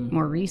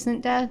 More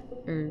recent death?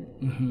 Or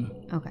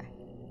okay.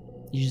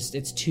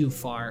 It's too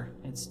far.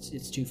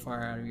 It's too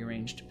far out of your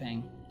range to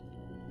ping.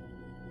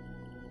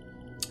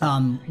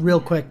 Real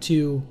quick,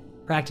 too,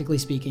 practically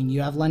speaking,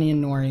 you have Lenny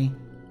and Nori.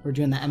 We're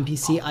doing the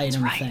NPC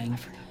item thing.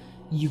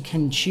 You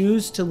can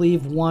choose to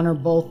leave one or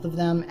both of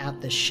them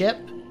at the ship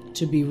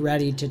to be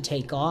ready to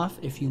take off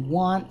if you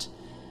want,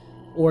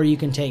 or you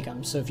can take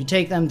them. So if you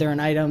take them, they're an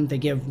item. They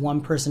give one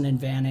person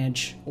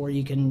advantage, or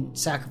you can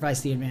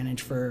sacrifice the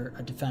advantage for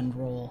a defend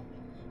roll.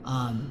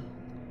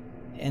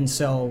 And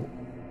so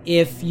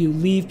if you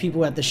leave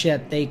people at the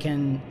ship, they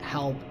can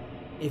help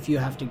if you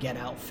have to get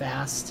out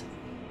fast.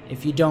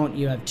 If you don't,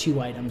 you have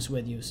 2 items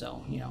with you,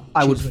 so,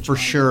 I would choose which for one.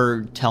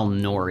 sure tell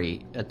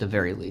Nori, at the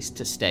very least,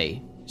 to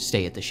stay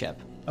at the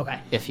ship. Okay.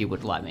 If he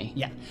would let me.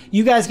 Yeah.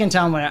 You guys can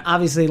tell him what.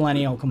 Obviously,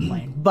 Lenny will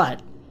complain,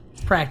 but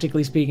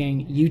practically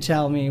speaking, you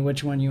tell me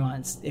which one you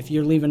want. If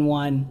you're leaving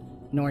one,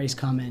 Nori's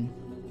coming.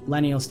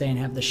 Lenny will stay and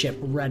have the ship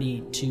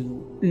ready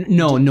to...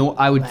 No,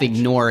 I would think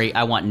Nori,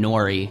 I want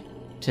Nori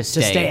to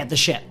stay. To stay at the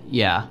ship.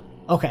 Yeah.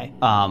 Okay.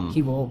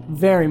 He will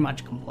very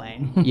much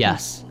complain.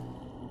 Yes.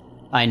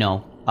 I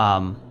know.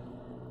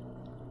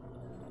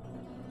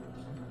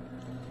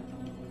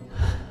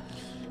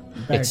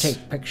 Better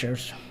take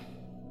pictures.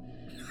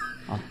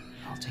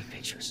 I'll take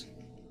pictures.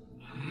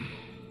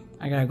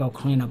 I gotta go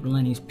clean up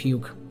Lenny's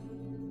puke.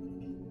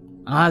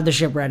 I'll have the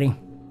ship ready.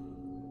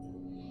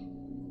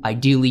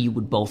 Ideally, you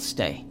would both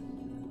stay.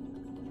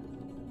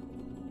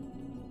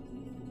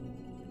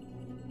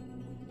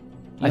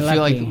 I feel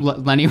like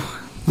Lenny...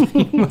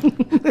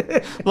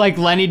 like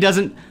Lenny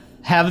doesn't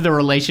have the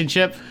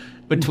relationship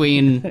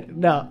between...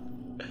 No.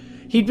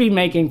 He'd be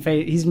making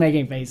he's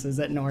making faces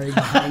at Nori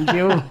behind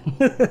you.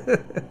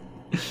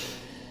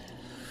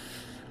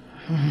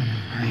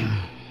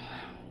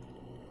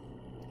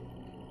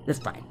 It's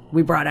fine.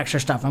 We brought extra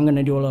stuff. I'm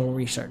gonna do a little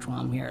research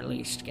while I'm here, at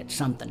least get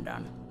something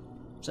done.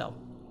 So.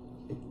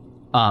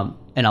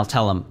 And I'll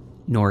tell him,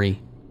 Nori,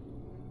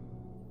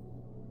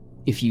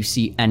 if you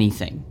see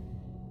anything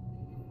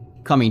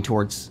coming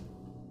towards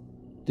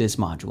this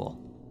module,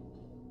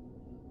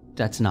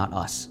 that's not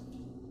us.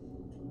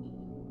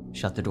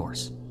 Shut the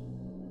doors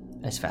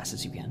as fast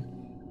as you can.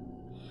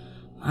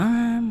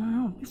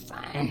 I'll be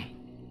fine.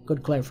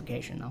 Good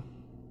clarification, though.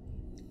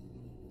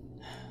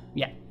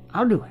 Yeah,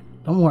 I'll do it.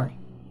 Don't worry.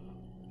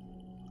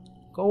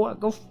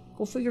 Go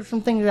figure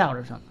some things out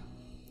or something.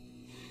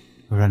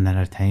 We're running out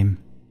of time.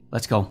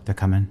 Let's go. They're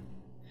coming.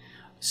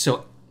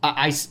 So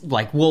I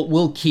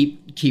we'll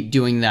keep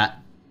doing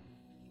that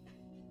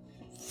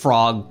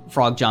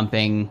frog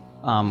jumping,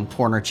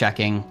 corner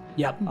checking.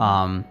 Yep.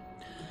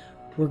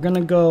 We're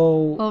gonna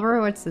go.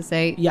 Over, what's to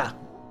say? Yeah.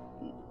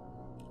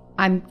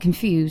 I'm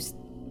confused.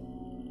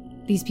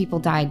 These people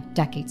died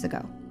decades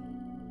ago.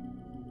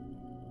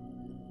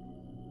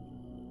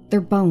 They're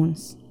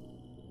bones.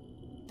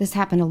 This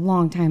happened a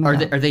long time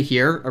ago. Are they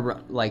here? Or,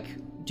 like,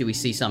 do we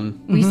see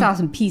some? We saw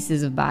some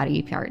pieces of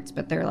body parts,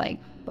 but they're like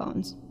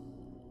bones.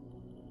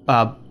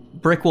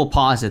 Brick will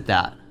pause at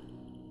that.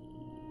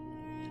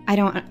 I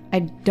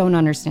don't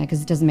understand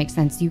because it doesn't make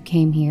sense. You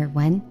came here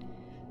when?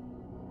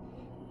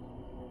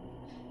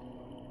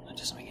 That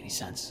doesn't make any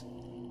sense.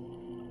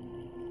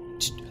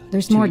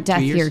 There's more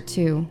death here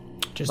too.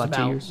 Just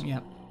about 2 years.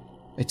 Yep.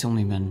 It's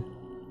only been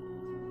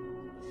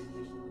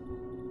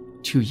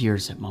 2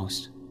 years at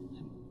most.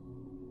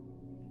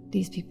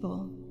 These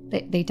people,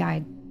 they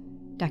died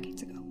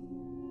decades ago.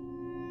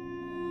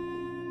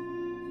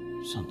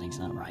 Something's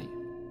not right.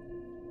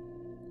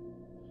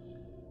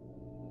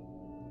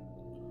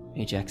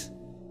 Ajax.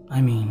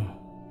 I mean,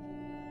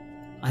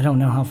 I don't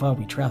know how far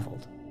we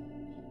traveled.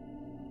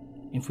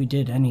 If we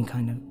did any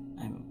kind of...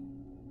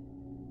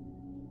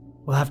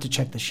 we'll have to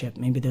check the ship.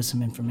 Maybe there's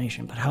some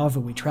information. But however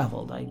we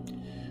traveled, I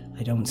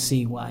don't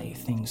see why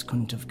things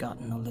couldn't have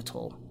gotten a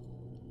little...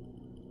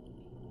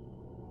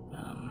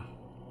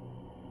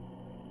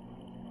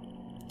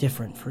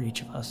 different for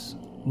each of us.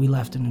 We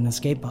left in an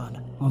escape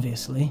pod,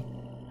 obviously.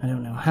 I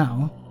don't know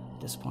how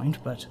at this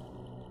point, but...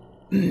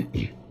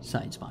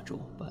 Science module,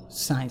 but...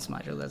 Science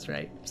module, that's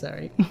right.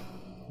 Sorry.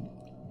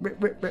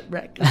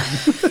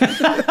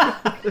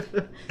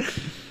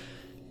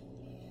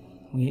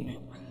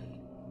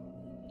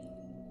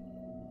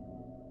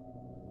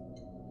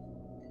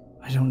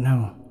 I don't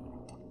know.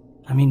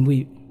 I mean, do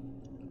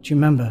you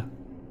remember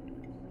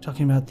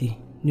talking about the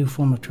new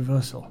form of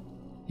traversal?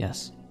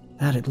 Yes.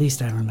 That at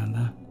least I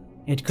remember.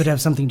 It could have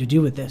something to do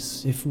with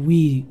this. If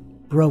we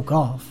broke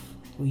off,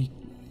 we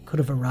could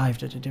have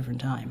arrived at a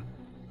different time.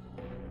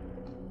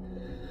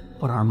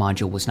 But our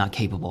module was not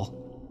capable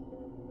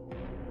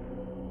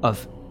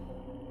of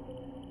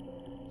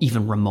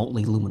even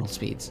remotely luminal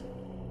speeds.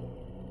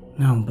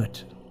 No,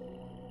 but...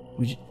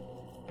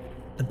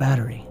 the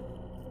battery.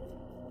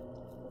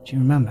 Do you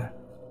remember?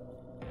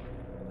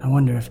 I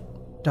wonder if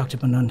Dr.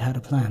 Benund had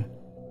a plan.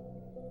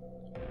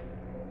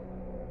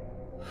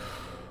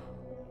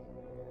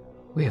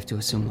 We have to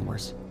assume the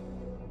worst.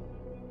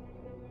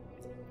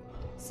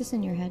 Is this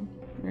in your head,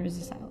 or is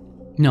this out?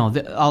 No,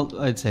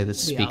 I'd say the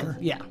speaker.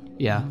 Yeah.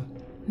 Yeah.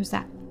 Who's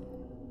that?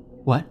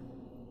 What?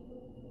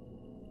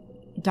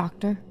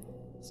 Doctor?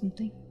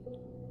 Something?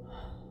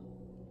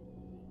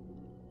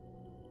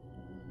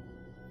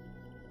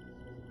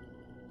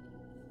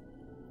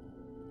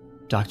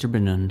 Dr.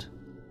 Benund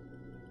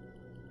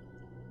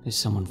is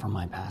someone from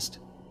my past.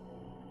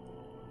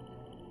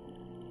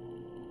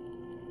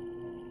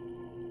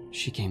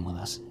 She came with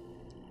us.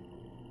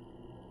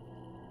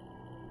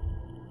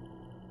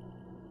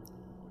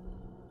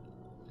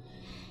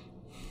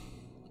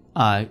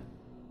 I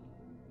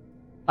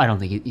don't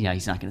think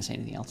he's not going to say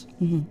anything else.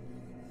 Mm-hmm.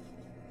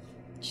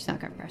 She's not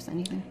going to press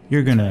anything.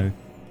 You're going to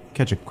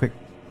catch a quick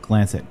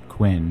glance at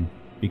Quinn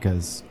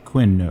because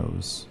Quinn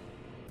knows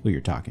who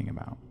you're talking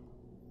about.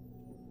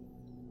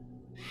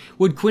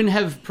 Would Quinn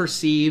have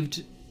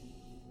perceived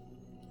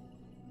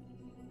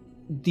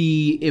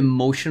the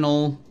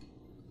emotional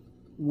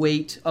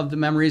weight of the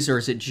memories, or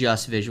is it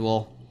just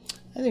visual?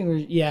 I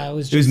think it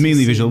was. It was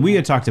mainly visual. We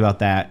had talked about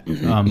that.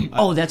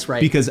 Oh, that's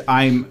right. Because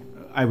I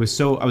was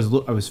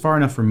far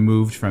enough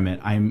removed from it.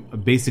 I'm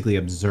basically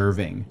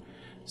observing,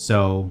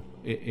 so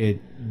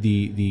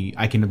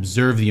I can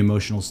observe the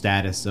emotional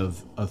status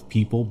of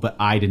people, but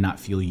I did not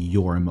feel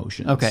your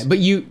emotions. Okay, but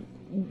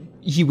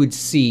he would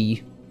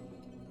see.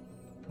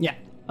 Yeah.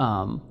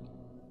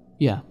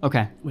 Yeah.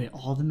 Okay. Wait,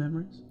 all the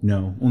memories?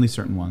 No, only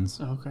certain ones.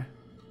 Oh, okay.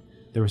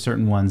 There were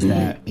certain ones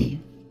that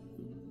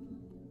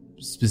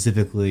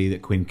specifically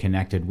that Quinn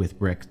connected with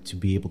Brick to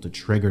be able to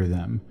trigger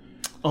them.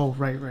 Oh,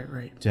 right.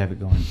 To have it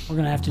going. We're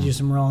gonna have to do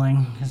some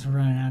rolling because we're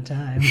running out of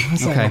time.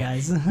 Sorry,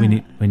 guys. we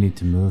need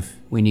to move.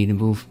 We need to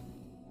move.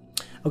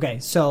 Okay,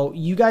 so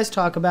you guys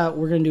talk about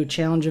we're gonna do a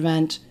challenge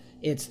event.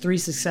 It's 3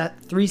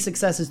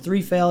 successes,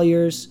 3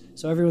 failures.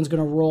 So everyone's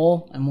gonna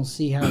roll, and we'll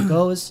see how it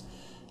goes,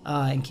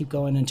 and keep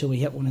going until we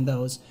hit one of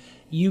those.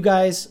 You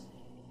guys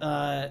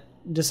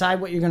decide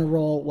what you're gonna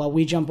roll while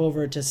we jump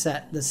over to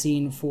set the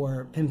scene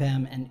for Pim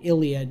Pam and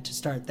Iliad to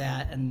start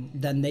that, and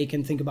then they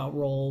can think about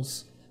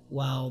rolls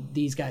while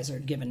these guys are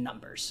given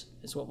numbers.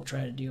 Is what we'll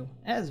try to do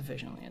as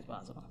efficiently as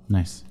possible.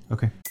 Nice.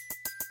 Okay.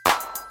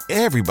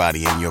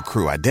 Everybody in your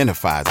crew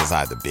identifies as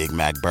either Big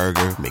Mac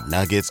Burger,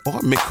 McNuggets, or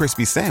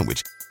McCrispy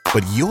Sandwich.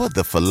 But you're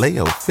the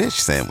Filet-O-Fish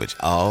Sandwich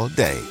all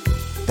day.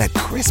 That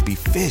crispy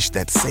fish,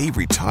 that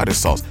savory tartar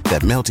sauce,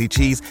 that melty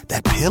cheese,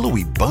 that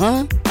pillowy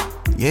bun.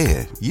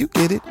 Yeah, you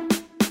get it.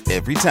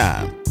 Every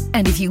time.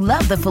 And if you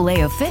love the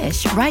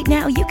Filet-O-Fish, right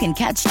now you can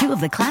catch 2 of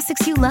the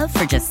classics you love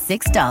for just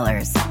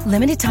 $6.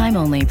 Limited time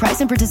only.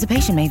 Price and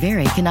participation may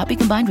vary. Cannot be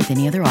combined with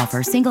any other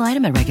offer. Single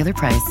item at regular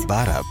price.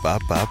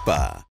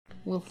 Ba-da-ba-ba-ba.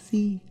 We'll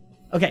see.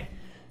 Okay,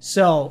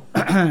 so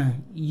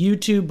you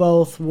two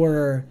both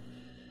were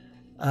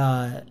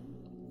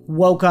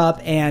woke up,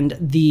 and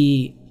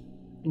the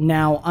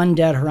now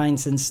undead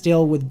Horinsson,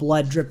 still with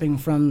blood dripping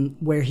from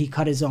where he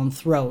cut his own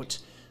throat.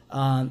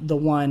 The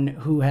one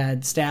who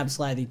had stabbed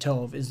Slathy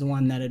Tove is the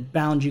one that had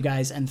bound you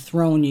guys and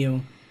thrown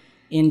you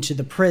into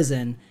the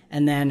prison.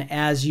 And then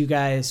as you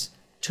guys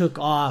took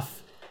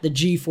off, the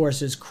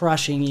G-forces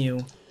crushing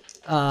you,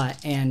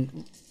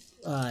 and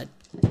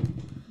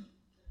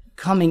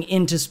coming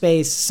into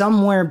space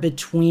somewhere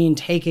between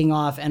taking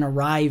off and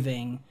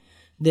arriving,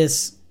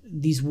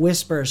 these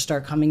whispers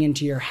start coming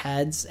into your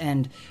heads,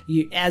 and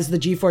as the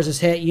G-forces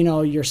hit,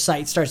 your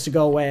sight starts to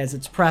go away as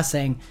it's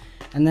pressing,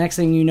 and the next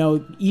thing you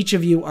know, each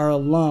of you are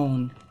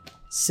alone,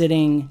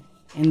 sitting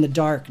in the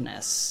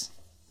darkness.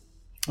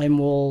 And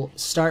we'll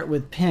start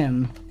with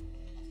Pim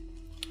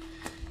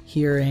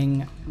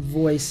hearing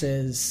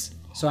voices.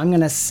 So I'm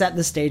going to set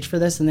the stage for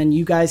this, and then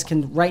you guys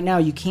can, right now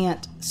you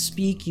can't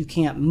speak, you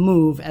can't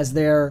move as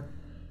they're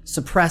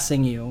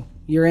suppressing you.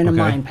 You're in a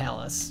mind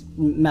palace,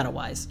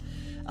 meta-wise.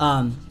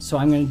 So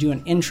I'm going to do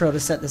an intro to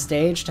set the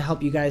stage to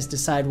help you guys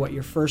decide what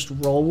your first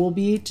role will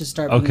be to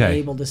start being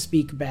able to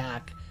speak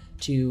back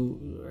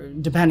to,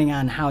 depending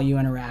on how you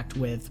interact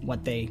with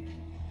what they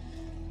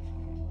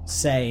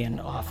say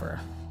and offer.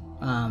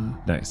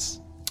 Nice.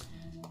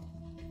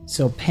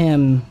 So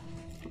Pim,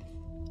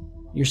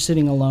 you're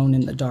sitting alone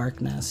in the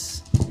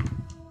darkness.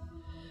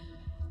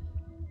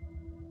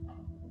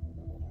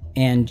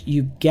 And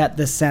you get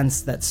the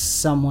sense that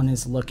someone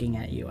is looking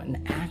at you.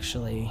 And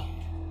actually,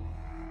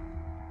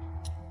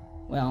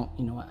 well,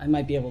 you know what? I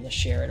might be able to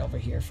share it over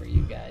here for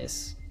you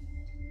guys.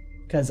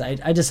 Because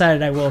I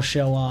decided I will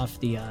show off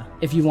the...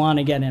 if you want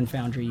to get in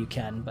Foundry, you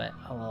can. But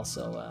I'll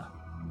also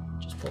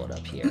just pull it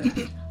up here.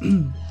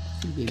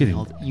 You gave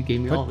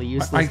me all the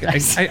useless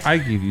dice. I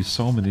gave you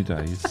so many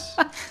dice.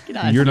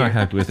 You're not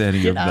happy with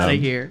any of them. Get out of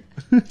here.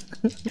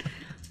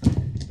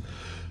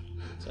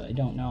 So I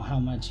don't know how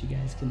much you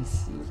guys can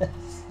see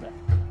this. But...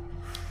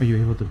 Are you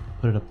able to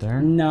put it up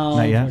there? No,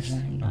 not yet.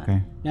 Unfortunately not.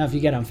 Okay. Now, if you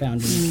get on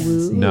Foundry, you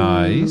can see.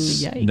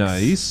 Nice. Yikes.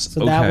 Nice.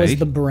 So that was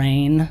the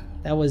brain.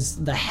 That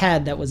was the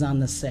head that was on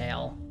the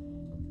sail.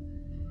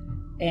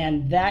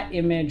 And that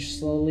image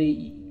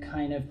slowly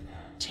kind of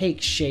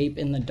takes shape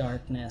in the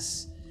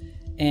darkness.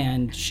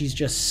 And she's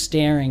just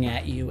staring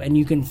at you, and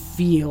you can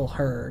feel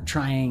her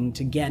trying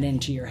to get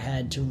into your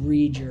head to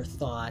read your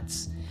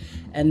thoughts.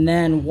 And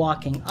then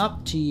walking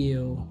up to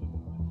you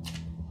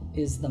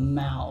is the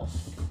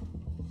mouth.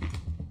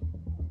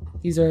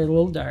 These are a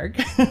little dark,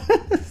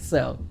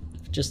 so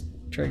just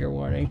trigger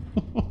warning.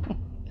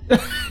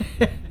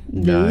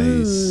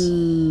 Nice.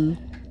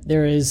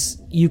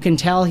 You can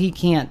tell he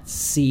can't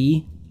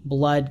see.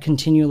 Blood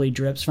continually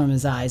drips from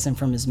his eyes and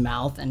from his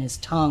mouth, and his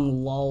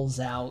tongue lolls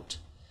out.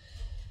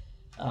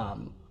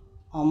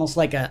 Almost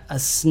like a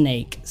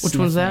snake. Which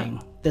one's that?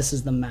 This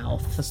is the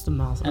mouth. That's the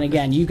mouth. And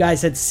again, you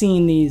guys had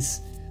seen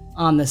these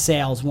on the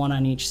sails, one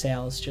on each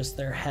sail. It's just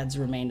their heads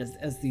remained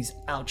as these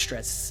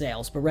outstretched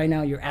sails. But right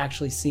now, you're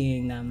actually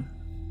seeing them.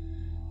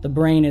 The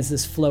brain is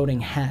this floating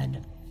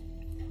head.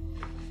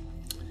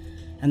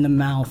 And the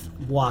mouth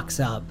walks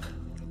up.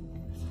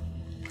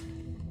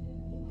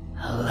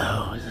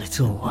 Hello,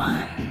 little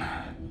one.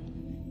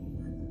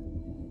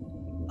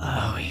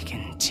 Oh, you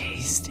can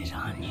taste it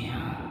on you.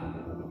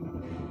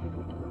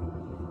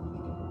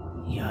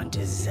 Your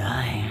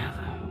desire.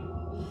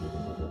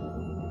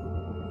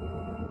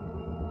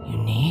 You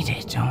need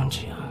it,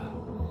 don't you?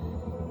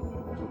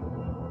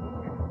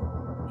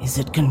 Is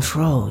it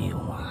control you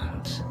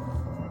want?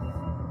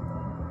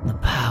 The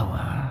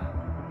power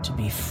to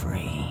be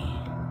free.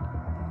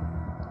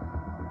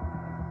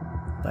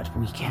 But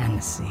we can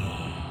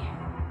see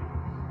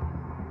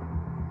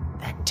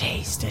that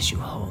taste as you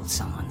hold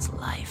someone's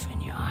life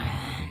in your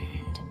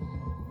hand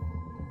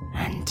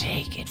and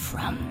take it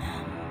from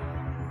them.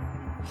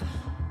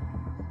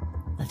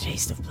 The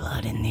taste of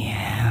blood in the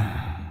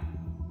air,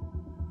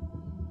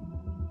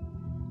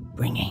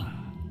 bringing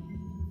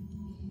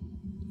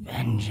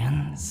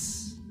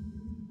vengeance,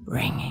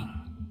 bringing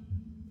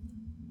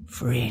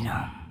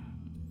freedom.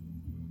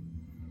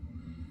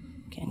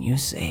 Can you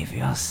save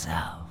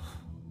yourself?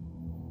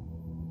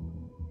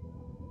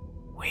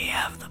 We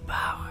have the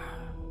power.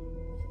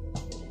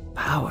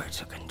 Power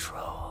to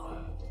control.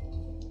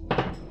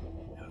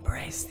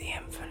 Embrace the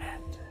infinite.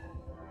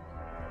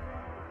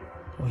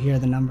 We'll hear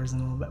the numbers in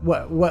a little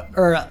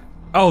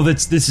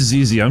bit. This is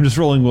easy. I'm just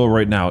rolling will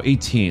right now.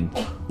 18.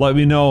 Let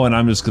me know, and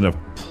I'm just gonna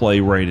play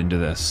right into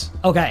this.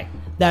 Okay,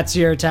 that's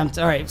your attempt.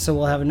 All right, so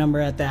we'll have a number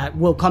at that.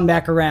 We'll come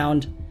back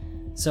around,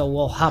 so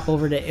we'll hop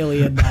over to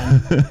Iliad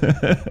then.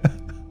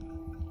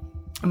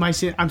 I'm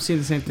seeing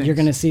the same thing. You're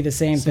gonna see the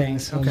same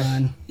things. Hold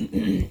on.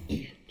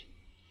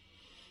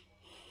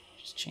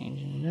 Just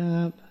changing it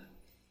up.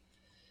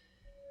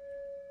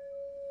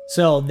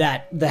 So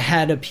that the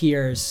head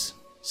appears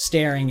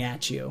staring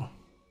at you,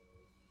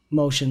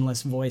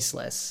 motionless,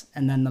 voiceless,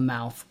 and then the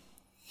mouth,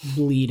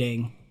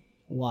 bleeding,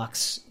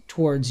 walks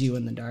towards you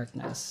in the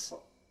darkness.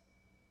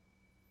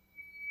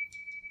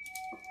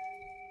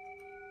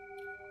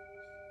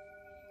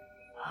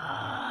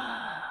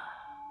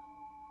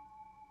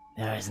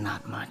 There is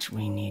not much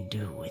we need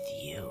do with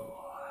you.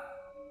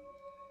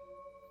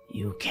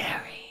 You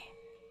carry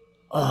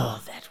all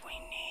that we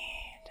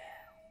need.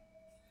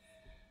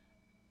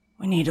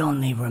 We need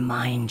only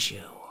remind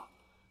you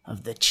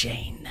of the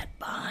chain that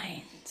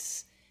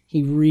binds.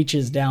 He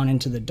reaches down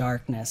into the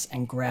darkness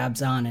and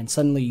grabs on, and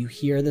suddenly you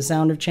hear the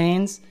sound of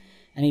chains,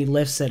 and he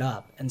lifts it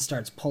up and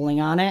starts pulling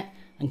on it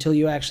until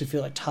you actually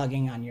feel it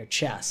tugging on your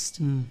chest.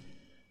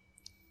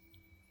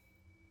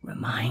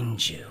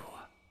 Remind you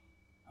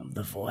of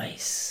the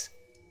voice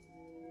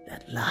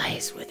that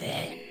lies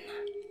within.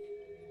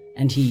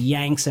 And he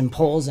yanks and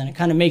pulls, and it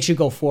kind of makes you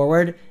go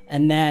forward,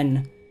 and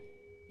then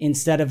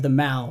instead of the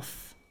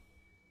mouth,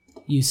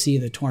 you see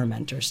the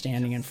tormentor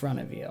standing in front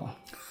of you.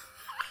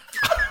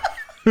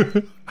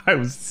 I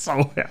was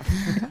so happy.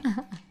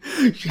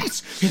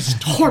 Yes, it's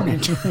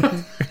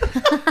tormentor.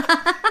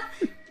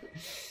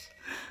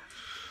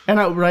 And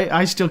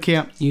I still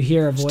can't. You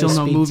hear a voice. Still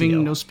no speak moving, to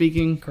you. no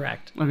speaking.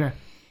 Correct. Okay.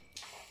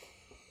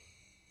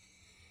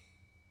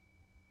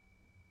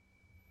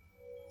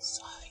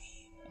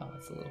 Oh,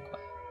 it's a little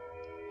quiet.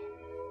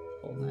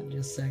 Hold on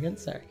just a second.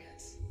 Sorry,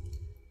 guys.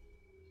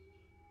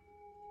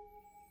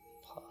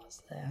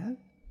 Pause that.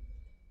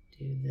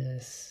 Do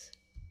this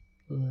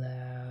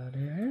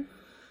louder.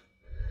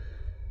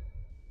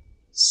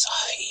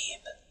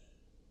 Sahib.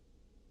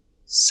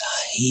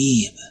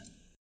 Sahib.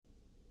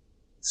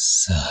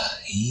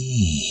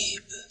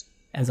 Sahib.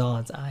 As all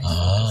its eyes focus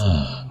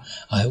on you.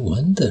 I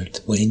wondered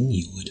when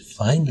you would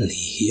finally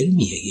hear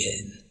me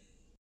again.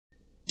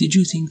 Did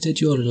you think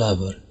that your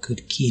lover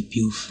could keep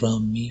you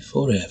from me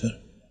forever?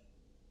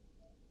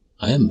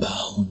 I am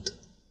bound.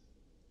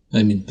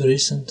 I'm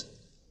imprisoned.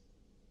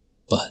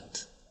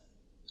 But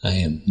I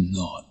am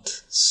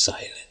not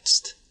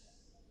silenced.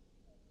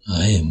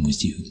 I am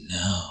with you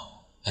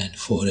now and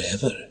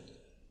forever,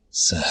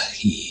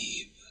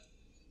 Sahib.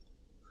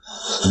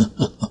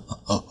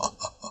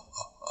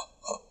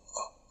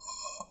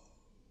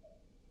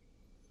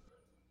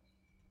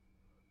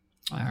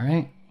 All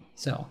right.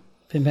 So,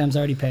 Pim Pam's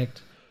already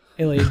picked.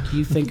 Illy,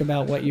 you think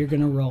about what you're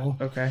going to roll.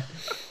 Okay.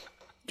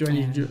 Do I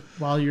need to do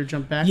while you're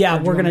jump back? Yeah, or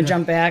do we're you going to want me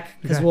jump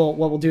back because Okay. what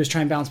we'll do is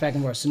try and bounce back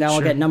and forth. So now I'll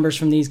Sure. get numbers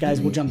from these guys.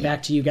 We'll jump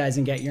back to you guys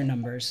and get your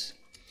numbers.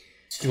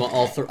 Do you want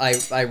all three?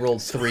 I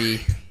rolled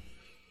 3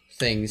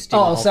 things. Do you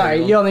want Oh, all sorry.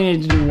 3 of You them? only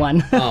need to do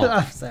one.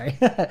 Oh. Sorry.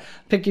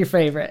 Pick your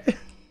favorite.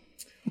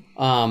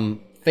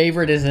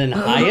 Favorite is in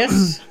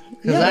highest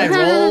because I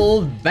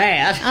rolled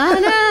bad.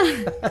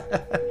 Oh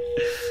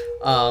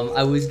no!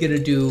 I was gonna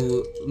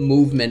do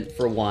movement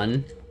for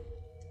 1.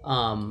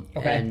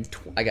 Okay. And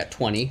I got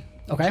 20.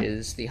 Okay. Which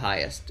is the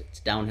highest. It's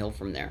downhill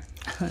from there.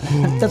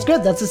 That's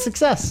good. That's a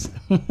success.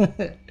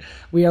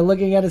 We are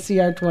looking at a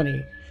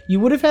CR20. You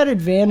would have had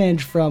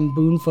advantage from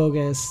Boon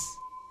Focus.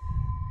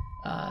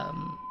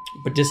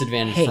 But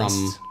disadvantage Haste.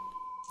 from.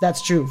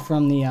 That's true.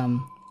 From the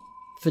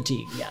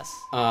fatigue, yes.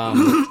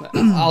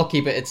 I'll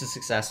keep it. It's a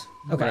success.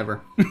 Okay.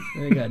 Whatever.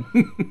 Very good.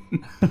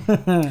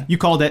 You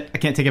called it. I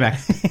can't take it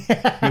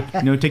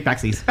back. No take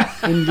backsies.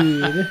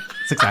 Indeed.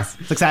 Success.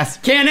 Success.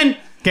 Cannon.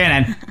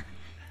 Cannon.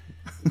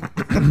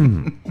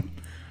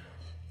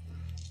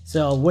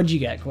 So, what'd you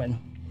get, Quinn?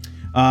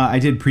 I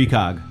did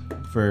precog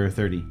for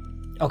 30.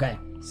 Okay.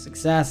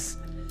 Success.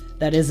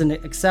 That isn't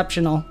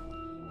exceptional.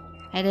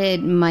 I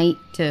did might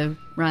to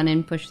run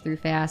and push through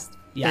fast.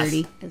 Yes.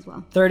 30 as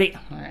well. 30.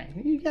 All right.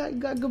 You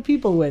got good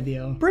people with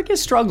you. Brick is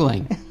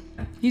struggling.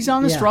 He's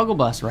on the Yeah. struggle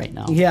bus right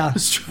now. Yeah.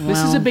 This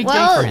is a big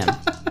day for him.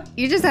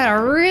 You just had a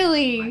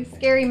really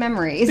scary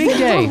memory. Big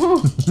day.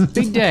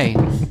 Big day.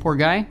 Poor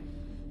guy.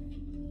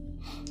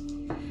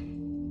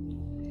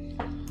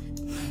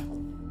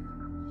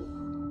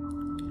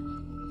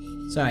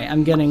 Sorry,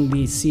 I'm getting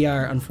the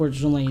CR.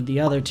 Unfortunately, the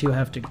other two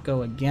have to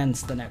go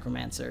against the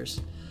necromancers.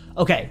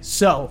 Okay,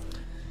 so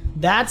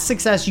that's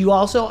success. You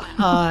also,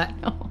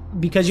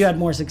 because you had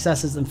more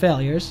successes than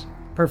failures,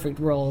 perfect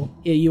roll,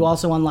 you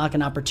also unlock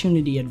an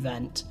opportunity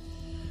event.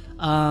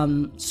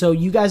 So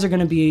you guys are going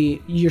to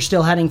be, you're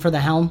still heading for the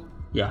helm?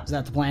 Yeah. Is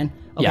that the plan?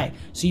 Okay, Yeah.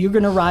 so you're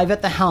going to arrive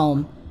at the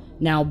helm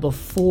now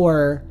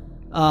before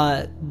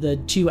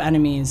the two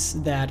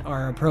enemies that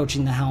are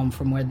approaching the helm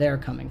from where they're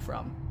coming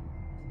from.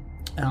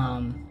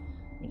 Let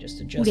me just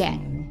adjust. Yeah.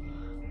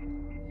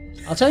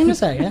 I'll tell you in a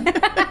second.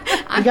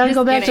 We gotta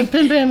go back to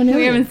Pim Pam and We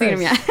Hilliard haven't seen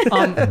him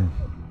first. yet.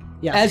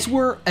 Yes.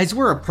 As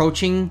we're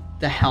approaching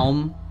the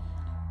helm,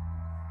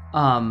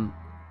 I'm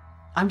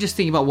just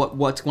thinking about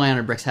what's going on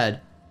in Brick's head.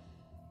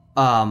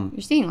 You're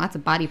seeing lots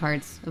of body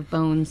parts of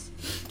bones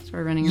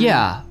sort of running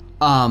around.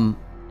 Yeah.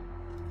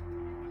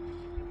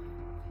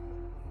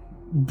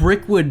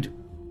 Brick would.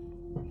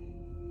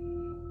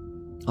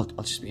 I'll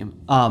just be him.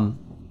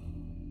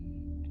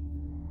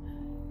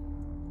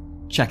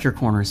 Check your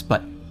corners,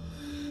 but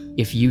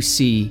if you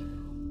see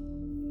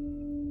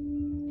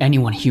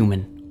anyone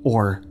human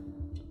or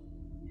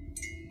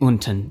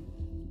Unten,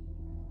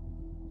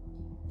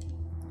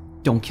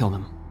 don't kill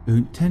them.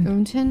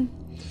 Unten?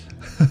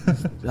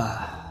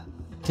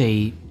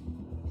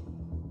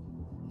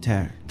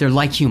 They're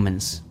like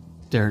humans.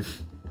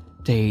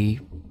 They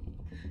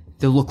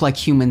look like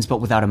humans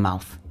but without a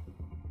mouth.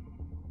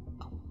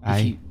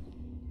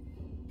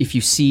 If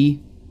you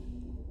see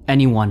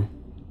anyone,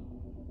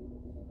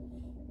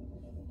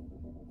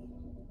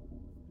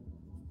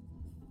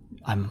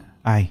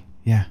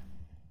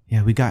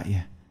 Yeah, we got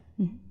you.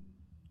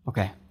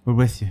 Okay. We're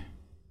with you.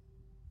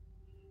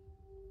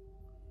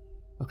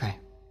 Okay.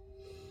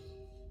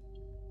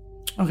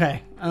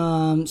 Okay.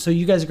 So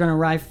you guys are going to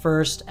arrive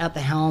first at the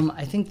helm.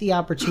 I think the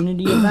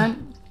opportunity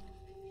event.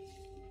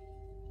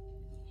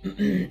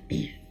 I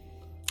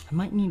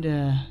might need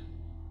to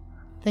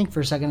think for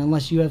a second,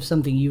 unless you have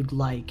something you'd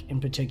like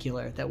in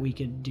particular that we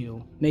could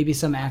do. Maybe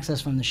some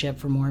access from the ship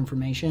for more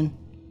information.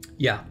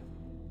 Yeah.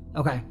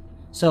 Okay.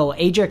 So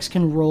Ajax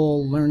can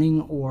roll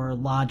learning or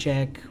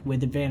logic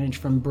with advantage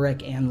from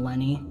Brick and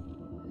Lenny.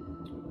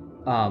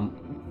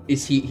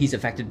 He's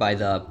affected by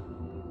the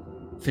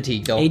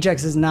fatigue though?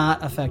 Ajax is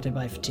not affected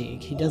by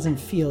fatigue. He doesn't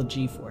feel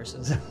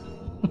G-forces.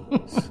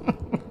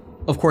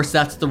 Of course,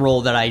 that's the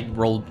roll that I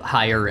rolled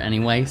higher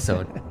anyway,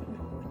 so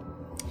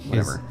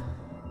whatever.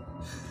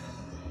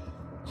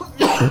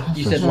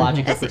 You said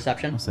logic or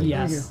perception?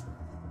 Yes.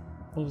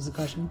 What was the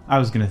question? I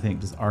was going to think,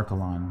 does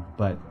Archelon,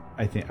 but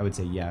I would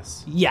say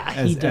yes. Yeah,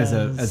 he does.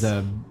 As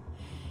a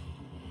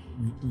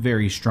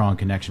very strong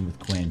connection with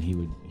Quinn, he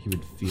would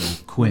feel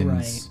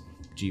Quinn's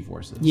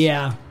G-forces.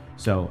 Yeah.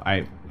 So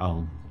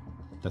I'll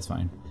that's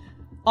fine.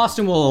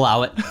 Austin will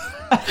allow it.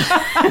 It's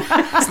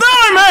not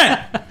what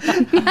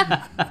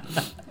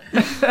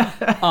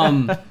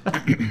I meant!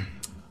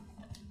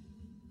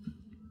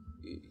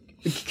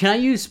 Can I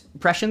use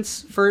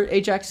prescience for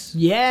Ajax?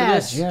 Yeah, for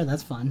this? sure,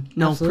 that's fun.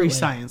 No, Absolutely.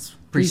 pre-science.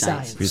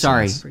 Pre-science.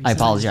 Sorry, I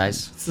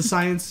apologize. It's the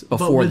science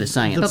before the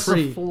science. The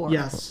pre, before.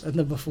 yes. And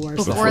the before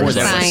Before Before the there was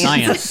science.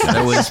 science,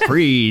 there was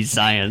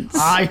pre-science.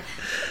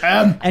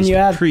 And you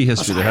have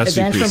Prehistory. There has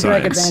to be advantage from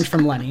Brick, pre-science. advantage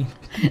from Lenny.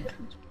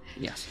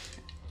 Yes.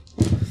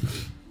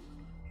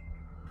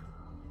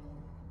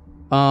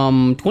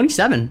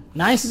 27.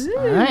 Nice.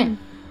 All right.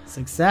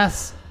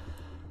 Success.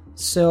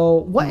 So,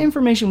 what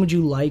information would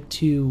you like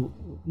to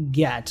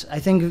get? I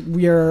think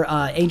your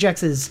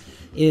Ajax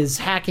is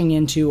hacking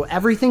into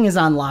everything is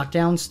on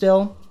lockdown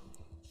still,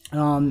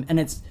 and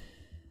it's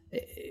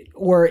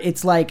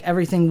like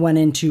everything went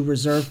into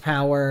reserve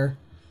power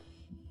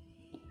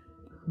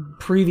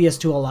previous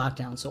to a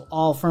lockdown. So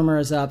all firmware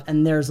is up,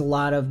 and there's a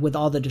lot of, with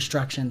all the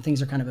destruction,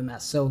 things are kind of a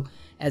mess. So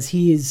as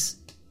he's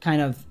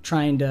kind of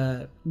trying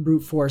to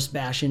brute force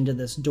bash into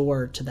this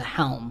door to the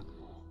helm,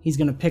 he's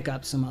going to pick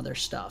up some other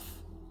stuff.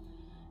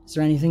 Is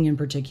there anything in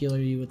particular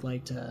you would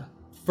like to...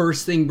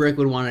 First thing Brick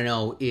would want to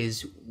know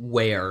is,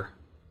 where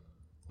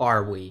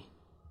are we?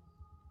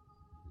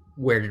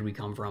 Where did we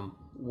come from?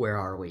 Where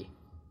are we?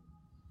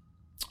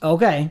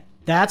 Okay,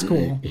 that's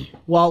cool.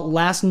 Well,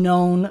 last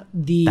known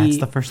That's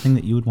the first thing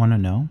that you would want to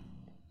know?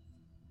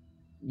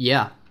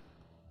 Yeah.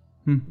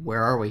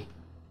 Where are we?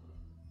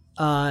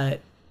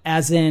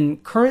 As in,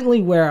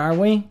 currently, where are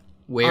we?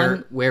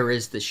 Where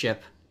is the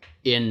ship?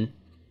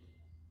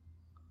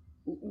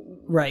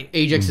 Right.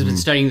 Ajax has been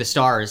studying the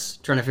stars,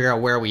 trying to figure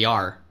out where we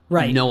are.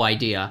 Right. No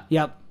idea.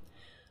 Yep.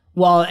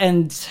 Well,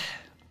 and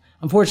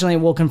unfortunately,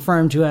 we'll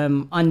confirm to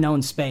him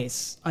unknown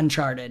space,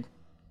 uncharted.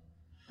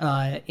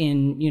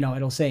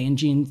 It'll say in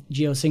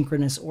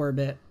geosynchronous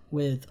orbit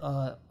with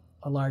a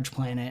large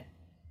planet,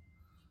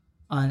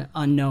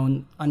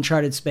 unknown,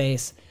 uncharted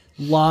space.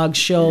 Logs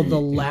show the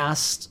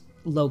last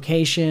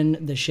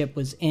location the ship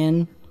was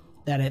in,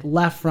 that it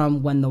left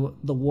from when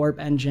the warp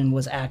engine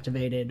was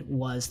activated,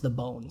 was the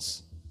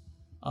bones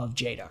of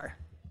Jadar.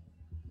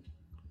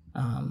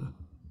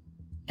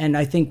 And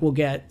I think we'll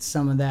get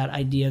some of that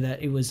idea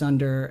that it was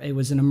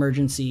an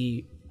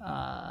emergency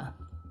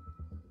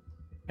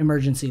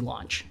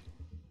launch.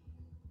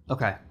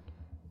 Okay.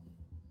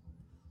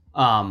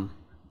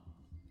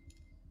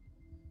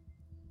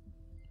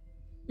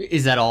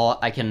 Is that all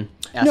I can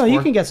ask No, for? you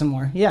can get some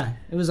more. Yeah,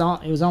 it was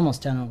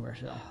almost 10 over.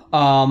 So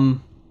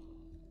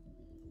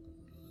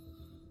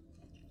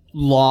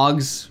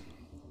logs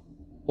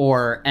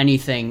or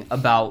anything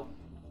about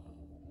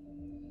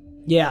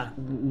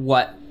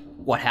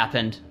what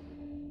happened.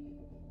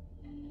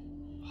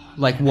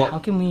 Like what? How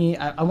can we?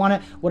 I want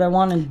to. What I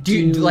want to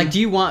do. Do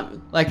you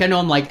want? Like I know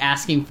I'm like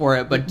asking for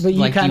it, but you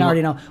like, kind of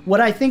already know. What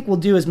I think we'll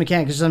do is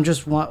mechanic, because I'm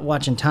just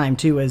watching time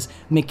too. Is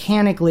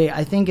mechanically,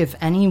 I think if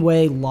any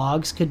way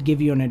logs could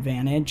give you an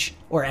advantage,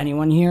 or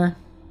anyone here,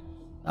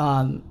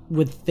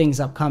 with things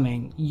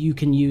upcoming, you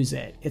can use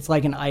it. It's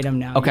like an item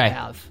now. Okay. You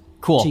have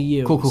Cool. to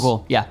use.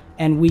 Cool. Yeah.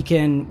 And we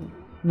can,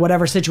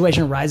 whatever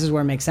situation arises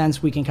where it makes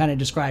sense, we can kind of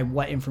describe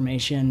what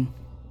information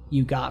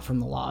you got from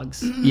the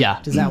logs. Yeah.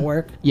 Does that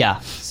work? Yeah.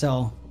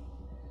 So,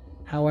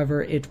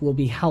 however, it will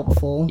be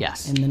helpful.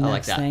 Yes, in the I like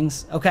next that.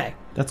 things. Okay.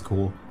 That's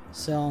cool.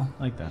 So.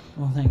 I like that.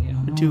 Well, thank you.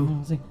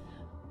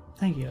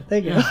 Thank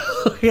you.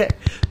 Okay.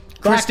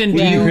 Kristen,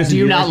 do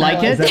you not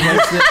like it?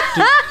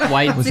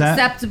 Why? It's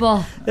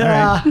acceptable.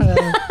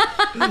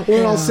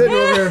 We're all sitting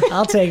over here.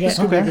 I'll take it.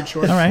 Make it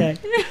short. All right.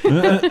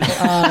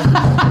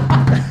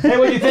 Hey,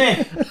 what do you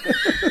think?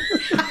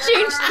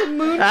 Change the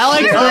mood.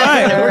 Alex, all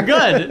right, we're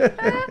good.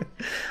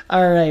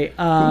 All right.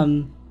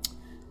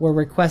 We're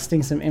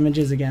requesting some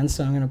images again,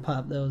 so I'm going to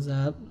pop those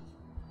up.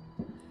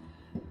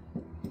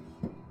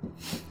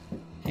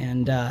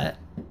 And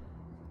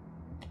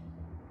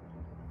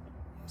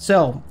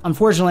so,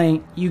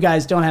 unfortunately, you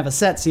guys don't have a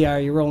set CR.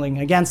 You're rolling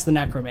against the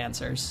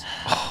necromancers.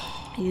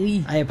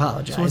 I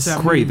apologize. So what's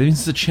that Great. mean? That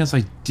means there's a chance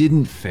I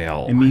didn't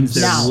fail. It means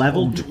they're Now,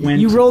 level 20.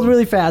 You rolled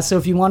really fast, so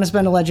if you want to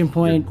spend a legend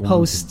point going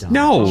post to die.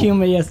 No.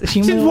 Human,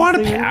 Didn't want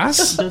to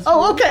pass.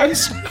 Oh, okay.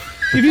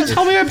 If you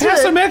tell me I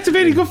passed, I'm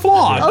activating a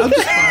flaw.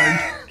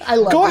 I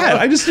love Go it. ahead.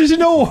 I just need to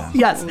know.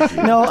 Yes.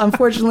 No,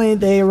 unfortunately,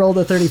 they rolled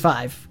a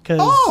 35 because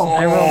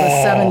I rolled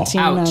a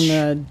 17 on Ouch.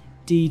 the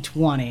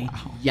D20.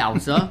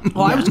 Yowza.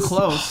 Oh, I was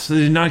close. So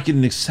they did not get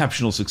an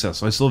exceptional success.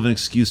 So I still have an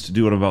excuse to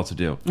do what I'm about to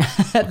do.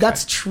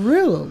 That's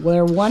true.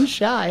 We're one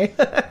shy.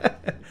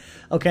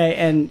 Okay,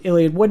 and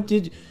Iliad, what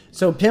did...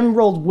 So Pim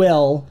rolled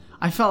Will.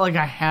 I felt like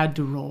I had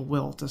to roll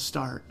Will to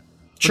start.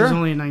 But Sure. It was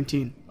only a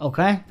 19.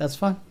 Okay, that's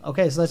fine.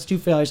 Okay, so that's 2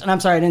 failures. And I'm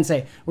sorry, I didn't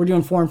say. We're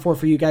doing 4 and 4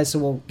 for you guys, so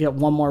we'll get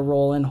one more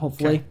roll in,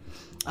 hopefully.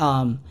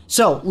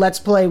 So let's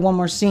play one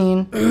more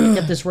scene,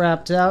 get this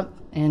wrapped up,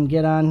 and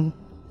get on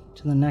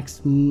to the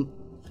next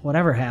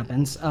whatever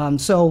happens.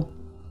 So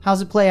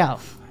how's it play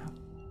out?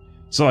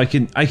 So I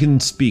can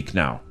speak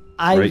now.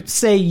 I right?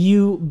 say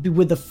you,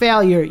 with the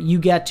failure, you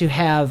get to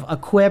have a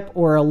quip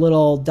or a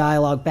little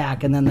dialogue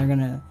back, and then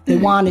they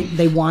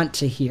want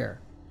to hear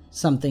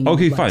something.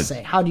 Okay, you'd like fine. to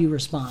say. How do you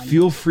respond?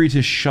 Feel free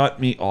to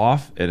shut me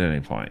off at any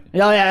point.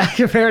 Oh yeah,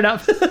 fair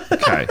enough.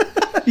 Okay.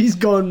 He's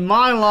going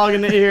monologue in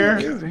the ear.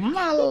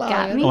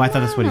 Got me. Oh, I thought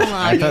that's what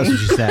you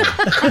said.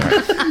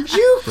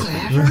 You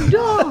clever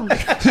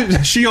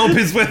dog. She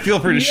opens with "Feel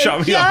free to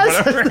shut me Yes.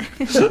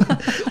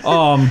 off."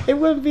 Whatever. It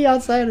wouldn't be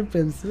outside of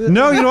Pim's.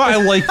 No, you know what? I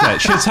like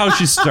that. That's how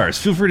she starts.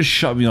 Feel free to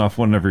shut me off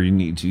whenever you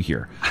need to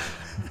here.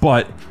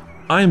 But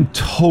I'm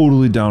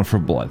totally down for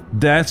blood.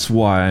 That's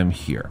why I'm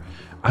here.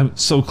 I'm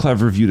so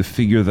clever of you to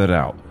figure that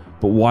out.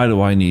 But why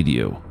do I need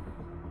you?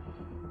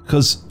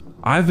 Because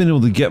I've been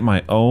able to get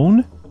my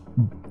own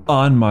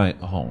on my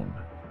own.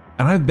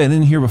 And I've been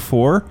in here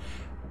before,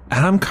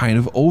 and I'm kind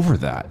of over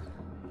that.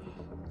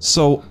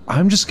 So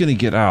I'm just going to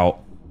get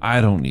out.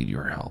 I don't need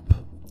your help.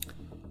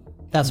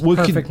 That's the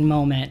perfect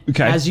moment.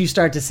 Okay. As you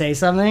start to say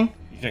something,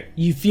 Okay.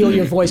 you feel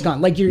your voice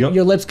gone. Like your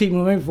Yep. lips keep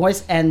moving,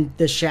 voice, and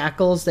the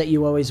shackles that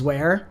you always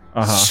wear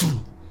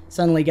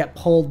suddenly get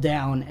pulled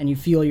down, and you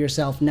feel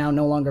yourself now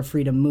no longer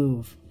free to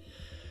move.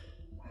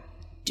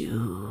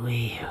 Do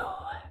you?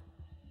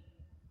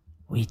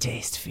 We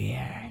taste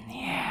fear in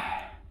the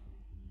air.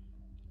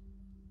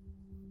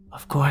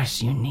 Of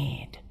course you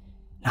need,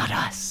 not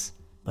us,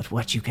 but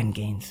what you can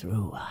gain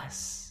through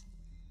us.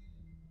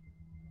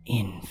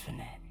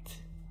 Infinite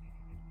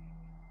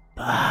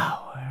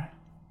power.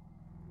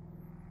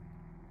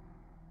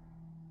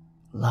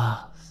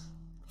 Love.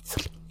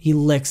 He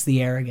licks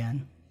the air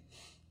again.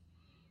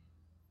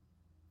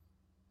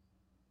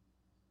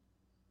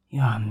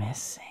 You're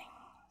missing.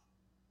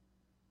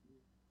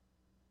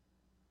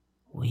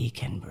 We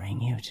can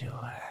bring you to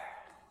her.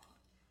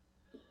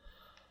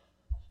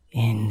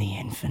 In the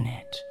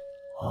infinite,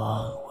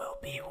 all will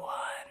be one.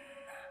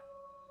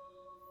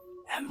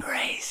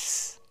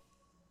 Embrace.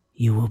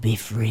 You will be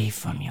free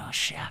from your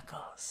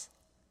shackles.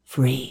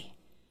 Free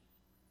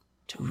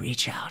to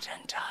reach out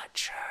and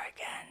touch her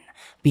again.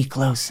 Be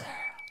closer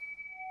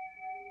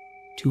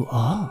to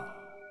all.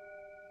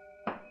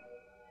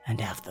 And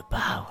have the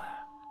power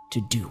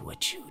to do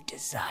what you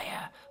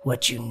desire,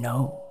 what you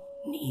know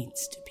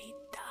needs to be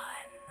done.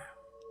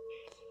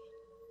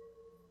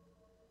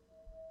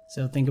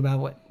 So think about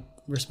what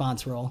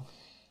response roll.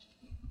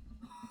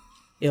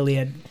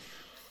 Iliad.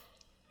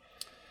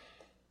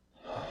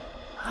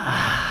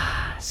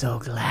 So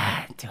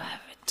glad to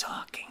have it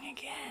talking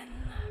again.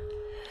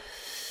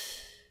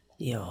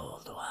 The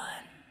old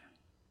one.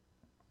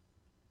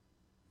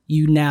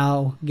 You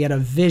now get a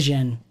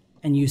vision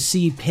and you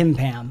see Pim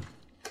Pam.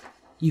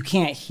 You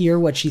can't hear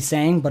what she's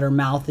saying, but her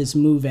mouth is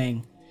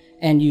moving.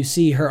 And you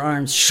see her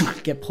arms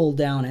get pulled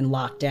down and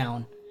locked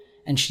down.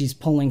 And she's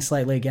pulling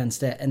slightly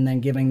against it and then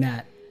giving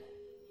that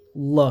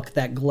look,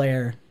 that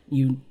glare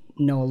you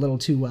know a little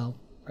too well,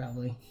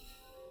 probably.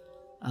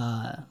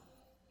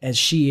 As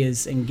she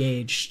is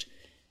engaged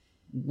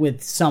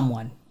with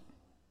someone.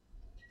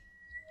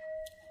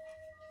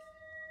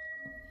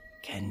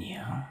 Can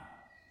you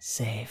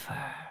save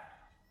her?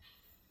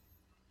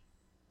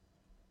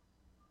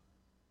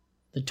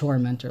 The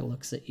tormentor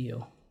looks at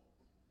you.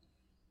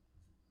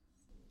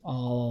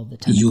 All the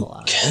tentacle You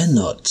eyes.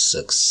 cannot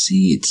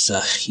succeed,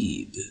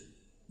 Sahib.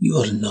 You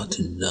are not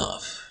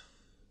enough.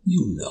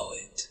 You know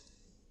it.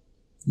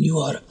 You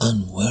are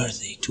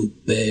unworthy to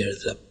bear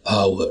the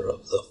power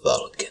of the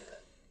Vulcan.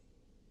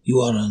 You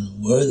are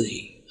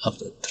unworthy of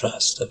the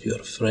trust of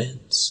your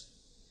friends.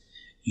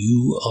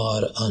 You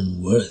are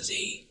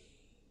unworthy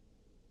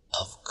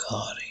of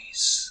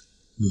Kari's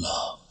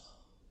love.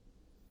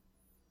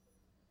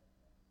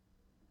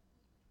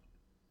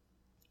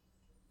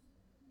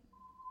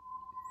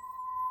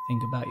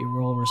 Think about your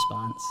roll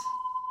response.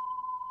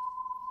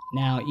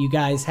 Now, you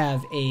guys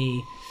have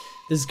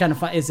this is kind of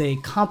fun, is a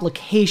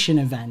complication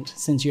event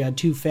since you had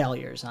 2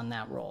 failures on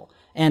that roll.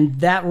 And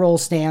that roll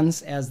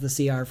stands as the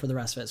CR for the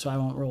rest of it, so I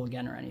won't roll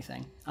again or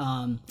anything.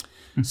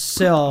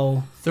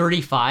 So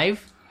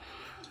 35?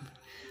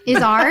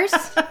 Is ours?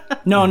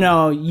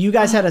 No. You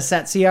guys had a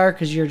set CR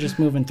because you're just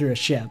moving through a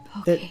ship.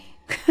 Okay.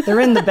 They're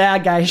in the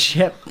bad guy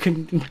ship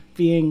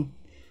being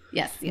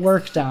yes.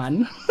 worked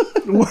on.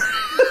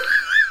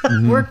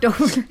 Worked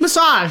over.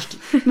 Massaged.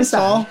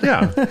 Massaged.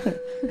 Yeah.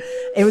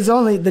 It was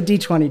only the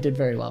D20 did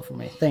very well for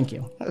me. Thank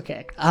you.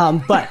 Okay.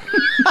 But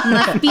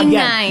Must be again,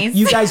 nice.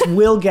 you guys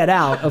will get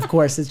out. Of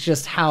course, it's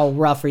just how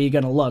rough are you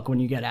going to look when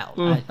you get out?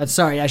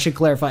 Sorry, I should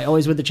clarify.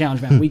 Always with the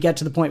challenge map, we get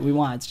to the point we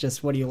want. It's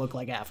just what do you look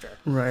like after?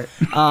 Right.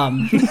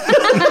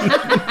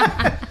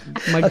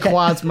 My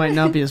quads might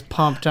not be as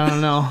pumped. I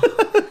don't know.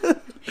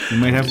 You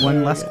might have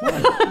one less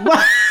quad.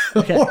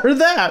 Okay. Or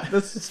that.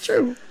 This is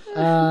true.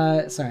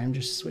 Sorry, I'm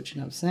just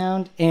switching up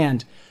sound.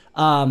 And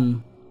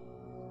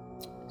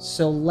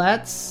so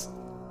let's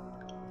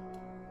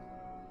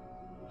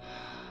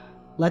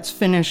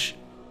finish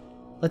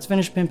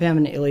Pim Pam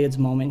and Iliad's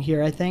moment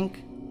here, I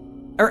think.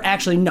 Or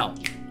actually, no.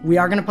 We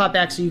are gonna pop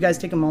back, so you guys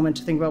take a moment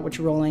to think about what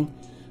you're rolling.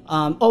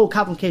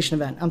 Complication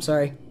event. I'm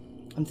sorry.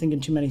 I'm thinking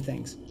too many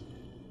things.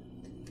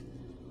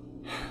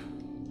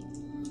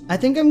 I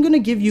think I'm gonna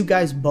give you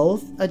guys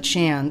both a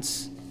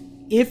chance,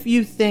 if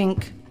you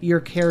think your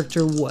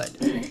character would.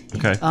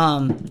 Okay.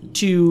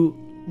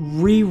 To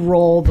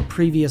re-roll the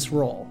previous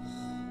roll.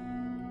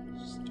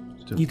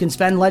 You can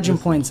spend legend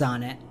points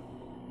on it,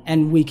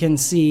 and we can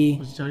see.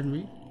 Was he talking to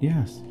me?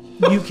 Yes.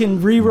 You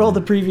can re-roll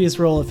the previous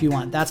roll if you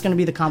want. That's going to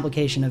be the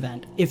complication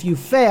event. If you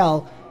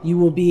fail, you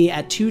will be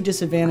at 2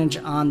 disadvantage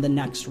on the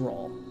next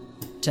roll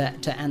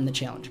to end the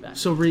challenge back.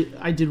 So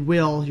I did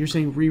will. You're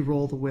saying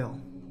re-roll the will.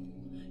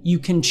 You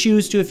can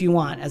choose to if you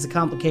want as a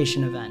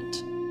complication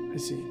event. I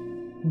see.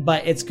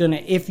 But it's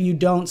gonna, if you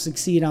don't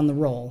succeed on the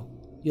roll,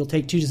 you'll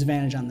take 2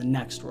 disadvantage on the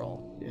next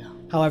roll. Yeah.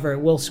 However, it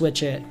will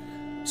switch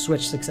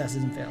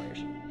successes and failures.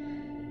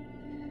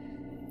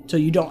 So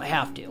you don't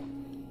have to.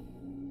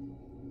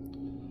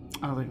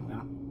 I don't think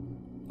that.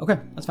 Okay,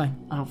 that's fine.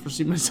 I don't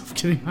foresee myself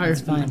getting higher.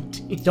 That's fine.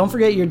 19. Don't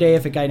forget your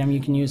deific item you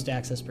can use to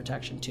access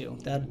protection too.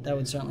 That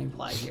would certainly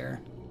apply here.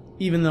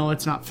 Even though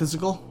it's not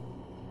physical?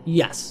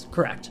 Yes,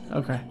 correct.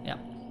 Okay. Yeah.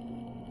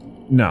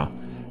 No.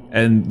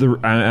 And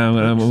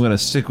I'm going to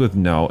stick with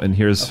no, and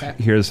here's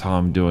how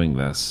I'm doing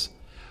this.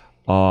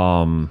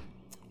 I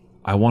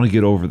want to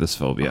get over this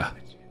phobia.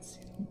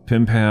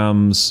 Pim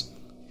Pam's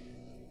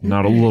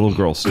not a little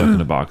girl stuck in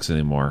a box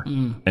anymore,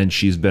 and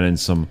she's been in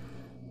some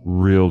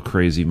real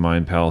crazy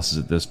mind palaces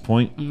at this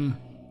point.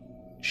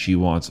 She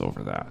wants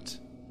over that,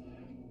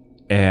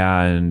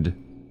 and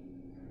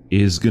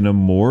is going to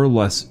more or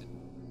less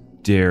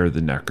dare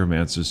the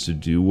necromancers to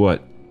do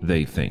what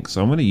they think.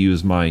 So I'm going to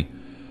use my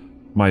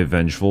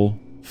vengeful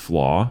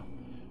flaw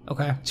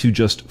to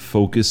just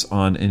focus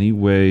on any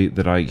way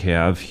that I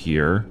have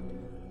here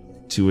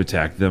to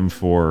attack them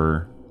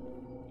for,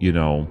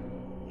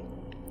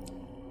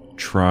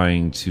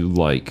 trying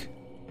to,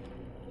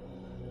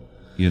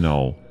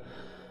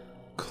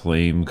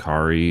 claim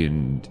Kari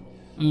and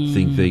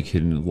think they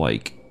can,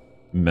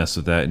 mess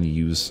with that and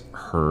use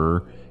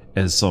her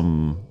as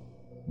some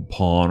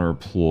pawn or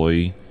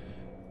ploy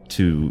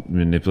to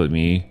manipulate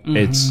me.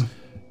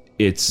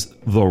 It's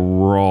the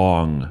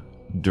wrong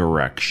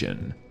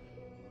direction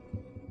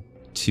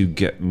to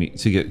get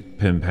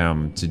Pim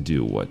Pam to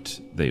do what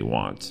they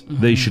want.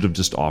 They should have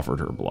just offered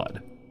her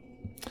blood.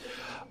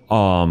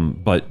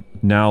 But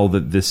now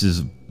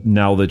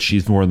that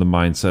she's more in the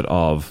mindset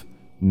of,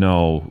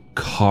 no,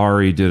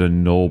 Kari did a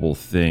noble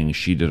thing.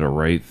 She did a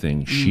right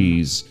thing.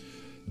 She's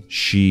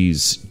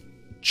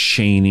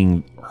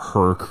chaining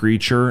her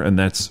creature, and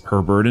that's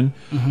her burden.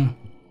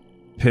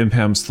 Pim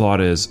Pam's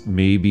thought is,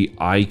 maybe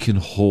I can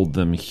hold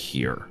them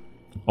here.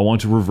 I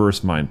want to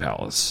reverse Mind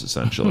Palace,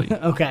 essentially.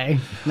 Okay,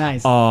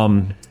 nice.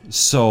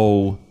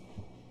 So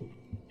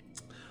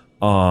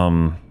I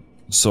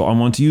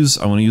want to use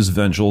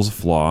Vengeful as a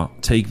flaw.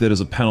 Take that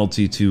as a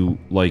penalty to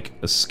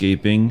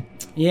escaping,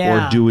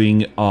 or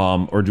doing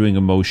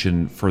a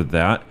motion for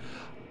that.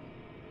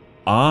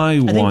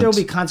 I think there will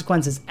be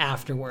consequences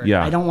afterward.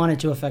 Yeah. I don't want it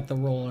to affect the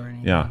roll or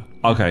anything. Yeah.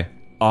 Okay.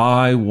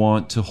 I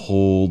want to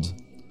hold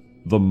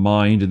the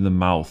mind and the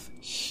mouth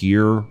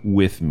here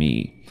with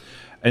me.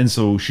 And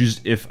so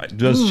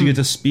does she get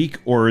to speak,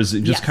 or is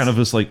it just kind of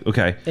just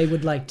okay? They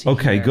would like to.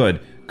 Okay, hear.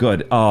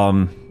 good.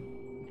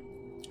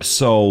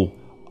 So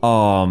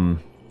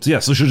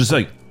she'll just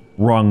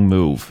wrong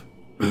move.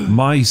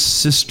 My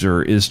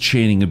sister is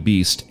chaining a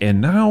beast,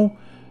 and now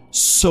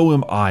so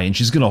am I. And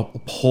she's gonna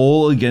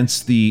pull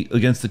against the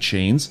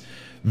chains,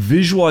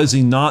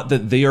 visualizing not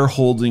that they are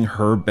holding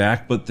her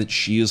back, but that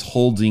she is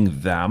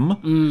holding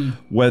them.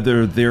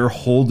 Whether they're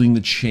holding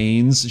the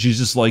chains, she's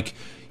just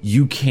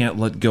you can't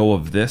let go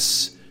of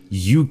this.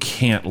 You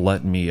can't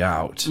let me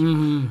out.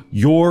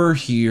 You're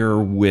here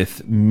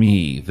with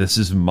me. This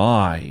is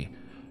my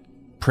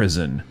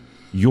prison.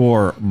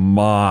 You're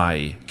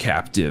my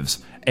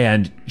captives.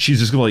 And she's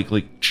just going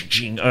to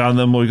ching on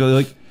them,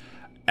 and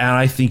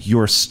I think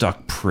you're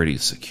stuck pretty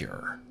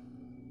secure.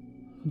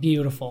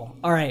 Beautiful.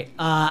 All right.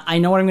 I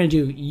know what I'm going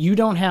to do. You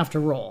don't have to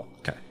roll.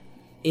 Okay.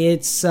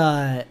 It's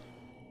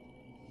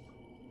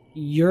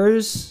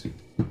yours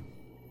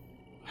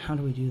how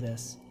do we do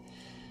this?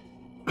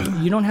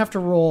 You don't have to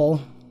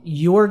roll.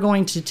 You're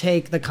going to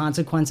take the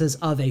consequences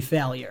of a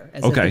failure,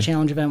 as if the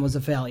challenge event was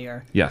a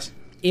failure. Yes.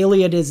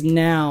 Iliad is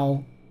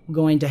now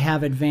going to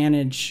have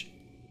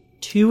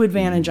two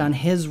advantage on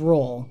his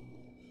roll.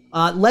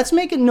 Let's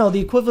make it, the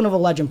equivalent of a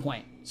legend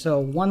point. So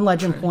 1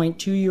 legend point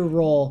to your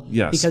roll.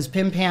 Yes. Because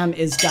Pim Pam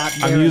is got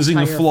their I'm using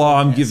a entire flaw.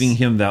 focus. I'm giving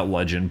him that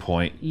legend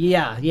point.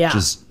 Yeah.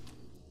 Just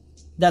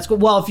That's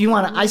good. Well, if you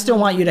want to, I still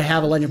want you to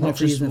have a legend point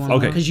for using the flaw.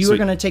 Okay, Because you sweet. are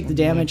going to take the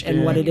damage,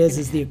 and what it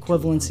is the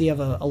equivalency of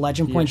a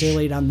legend point to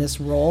Iliad on this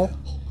roll.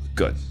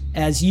 good.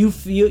 As you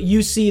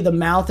see the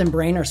mouth and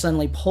brain are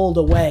suddenly pulled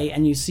away,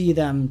 and you see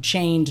them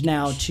chained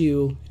now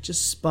to. It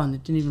just spun.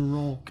 It didn't even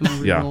roll. Can I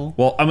re-roll? Yeah.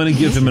 Well, I'm gonna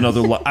give him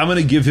another. I'm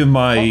gonna give him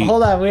my.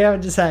 Hold on, we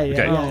haven't decided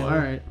yet. Okay. Oh, all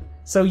right.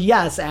 So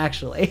yes,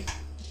 actually,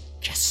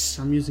 Yes,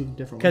 I'm using a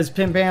different one. because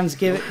Pim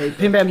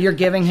Pam, you're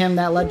giving him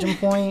that legend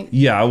point.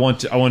 Yeah, I want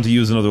to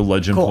use another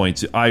legend Cool.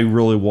 point. I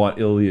really want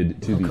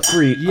Iliad to be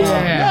free.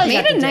 Yeah.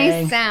 Made a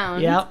nice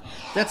sound. Yep.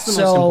 That's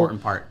the most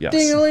important part. Yes.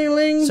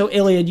 Ding-a-ling-ling. So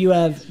Iliad, you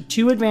have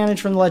 2 advantage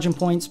from the legend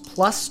points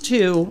plus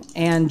 2,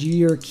 and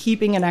you're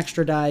keeping an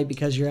extra die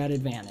because you're at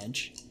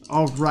advantage.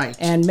 All right.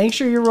 And make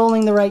sure you're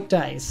rolling the right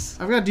dice.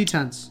 I've got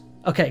D10s.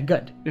 Okay,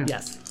 good. Yeah.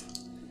 Yes.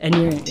 And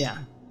you're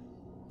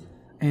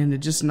And it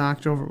just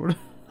knocked over. What?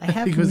 I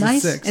have think it was a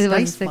nice 6. It was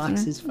dice 6,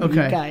 boxes for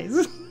Okay. you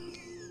guys.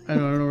 I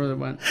don't know where that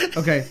went.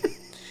 Okay.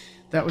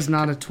 That was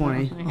not a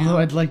 20. Although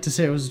I'd like to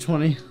say it was a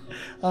 20.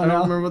 I don't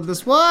remember what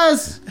this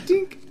was.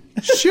 Dink.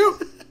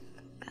 Shoot.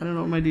 I don't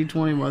know what my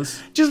D20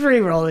 was. Just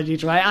re-roll the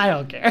d20. I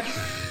don't care.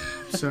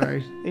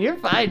 Sorry. You're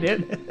fine,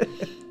 dude.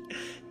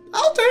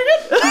 I'll take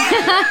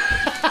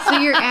it. So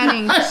you're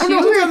adding 2 I don't know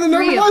what the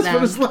or 3 number of was, but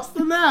them. it's less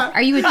than that.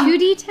 Are you a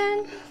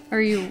 2d10 or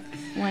are you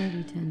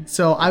 1d10?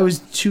 So I was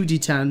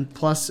 2d10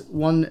 plus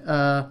 1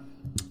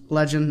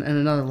 legend and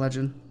another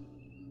legend.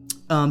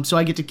 So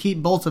I get to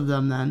keep both of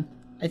them then.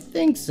 I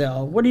think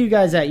so. What are you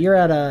guys at? You're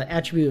at a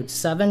attribute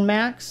 7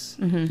 max?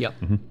 Mm-hmm. Yep.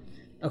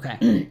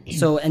 Okay.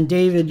 So, and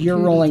David, you're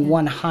rolling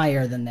 1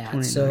 higher than that.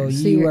 So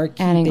So you you're are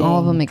keeping... adding all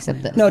of them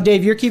except this. No,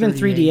 Dave, you're keeping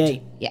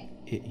 3d8. Yeah.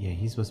 Yeah,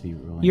 he's supposed to be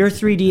rolling. You're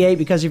 3d8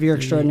 because of your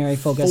extraordinary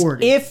focus.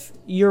 40. If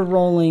you're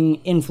rolling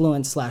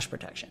influence /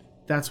 protection.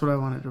 That's what I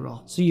wanted to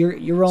roll. So you're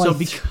rolling So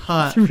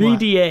because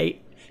 3d8.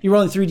 You're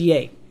rolling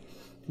 3d8.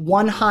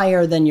 1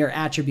 higher than your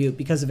attribute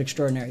because of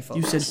extraordinary You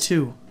focus. said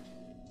 2.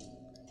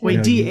 Wait,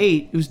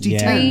 D8. It was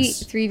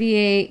D10s.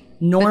 3d8.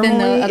 Normally but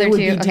then the other it would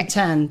two. be Okay.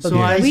 d10. But So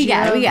I We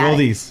got it. We got Roll it.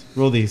 these.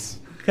 Roll these.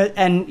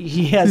 and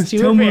he has 2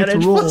 tell me what to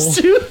advantage roll. plus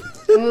 2.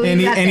 Ooh, And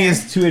he, got and he there.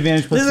 has 2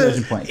 advantage plus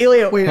legend points.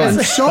 Ilya, Wait, Hold on.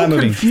 I'm so Stop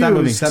moving. confused. Stop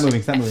moving. Stop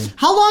moving. Stop moving.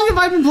 How long have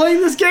I been playing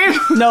this game?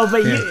 no,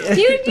 but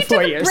You took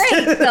 4 a years.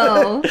 break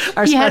though.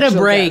 Our He had a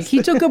special break. guest.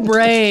 He took a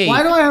break.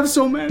 Why do I have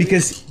so many?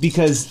 Because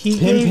He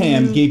Pim gave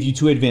Pam you- gave you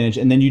 2 advantage,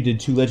 and then you did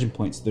 2 legend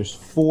points. There's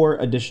 4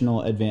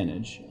 additional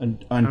advantage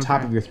on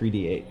top of your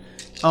 3d8.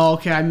 Oh,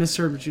 okay. I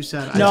misheard what you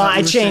said. No, thought you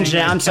I were changed it.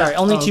 saying- I'm sorry.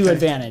 Only Oh, 2 okay.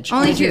 advantage.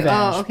 Only 2.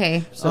 advantage. Oh,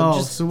 okay. Oh,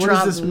 just so what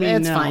drop, does this mean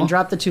It's now? fine.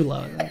 Drop the 2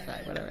 low. It's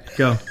fine, whatever.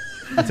 Go.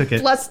 I took it.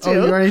 Plus 2. Oh, you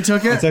already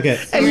took it? I took it.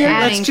 So you're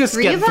adding Let's just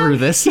 3 get of them? through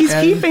this. He's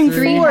Adding keeping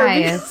 3 4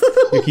 highest.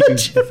 You're keeping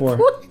the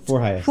 4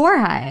 highest. 4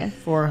 highest.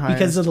 4 highest.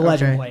 because of the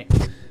legend Okay.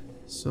 point.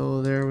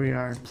 So there we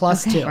are.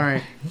 Plus 2. All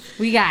right.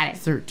 We got it.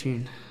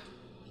 13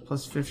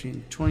 plus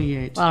 15.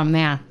 28. A lot of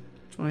math.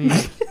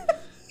 28.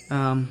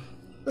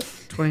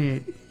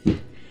 28.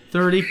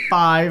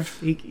 35.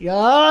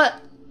 Yeah.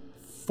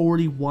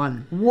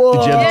 41. Whoa.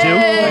 Did you have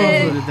I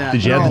included that.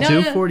 Did you have the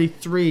No, 2?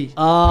 43.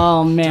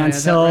 Oh, Did I man. have that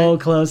So right?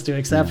 close to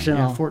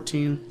exceptional. Yeah,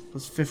 14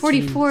 plus 15.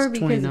 44 is because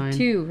 29, of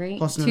 2, right?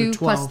 Plus another 2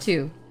 12. plus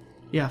 2.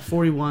 Yeah,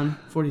 41,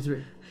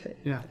 43.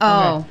 Yeah.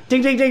 Oh.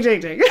 Ding, ding, ding, ding,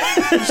 ding.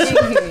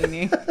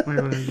 Okay.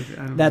 Wait, what did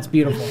I don't That's know.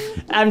 beautiful.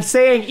 I'm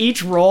saying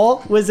each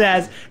roll was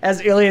as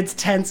Iliad's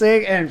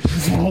tensing and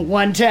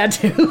 1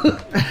 tattoo.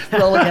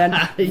 Roll again.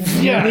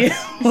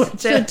 So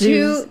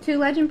Tattoos. 2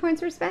 legend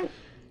points were spent?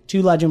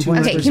 2 legend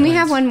points. Okay, were can we spent.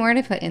 have one more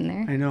to put in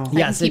there? I know. So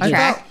Yes, I can it keep is.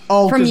 track.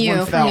 Oh, from 'cause you, one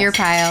from fell. your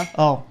pile.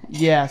 Oh,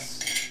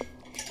 yes.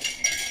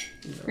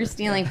 We're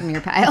stealing from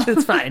your pile.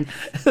 It's fine.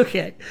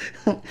 Okay.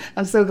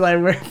 I'm so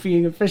glad we're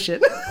being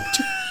efficient.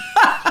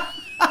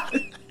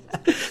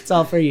 It's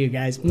all for you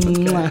guys.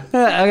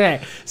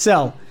 Okay.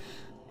 So,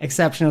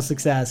 exceptional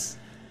success.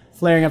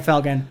 Flaring up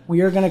Falcon.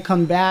 We are going to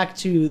come back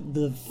to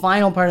the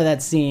final part of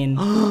that scene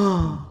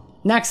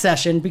next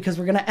session because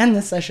we're going to end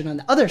this session on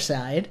the other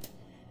side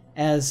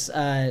as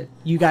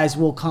you guys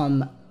will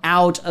come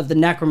out of the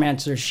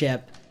Necromancer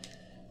ship.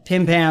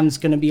 Pim Pam's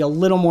going to be a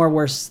little more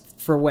worse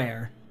for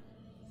wear.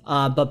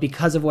 But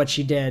because of what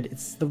she did,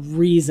 it's the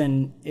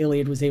reason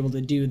Iliad was able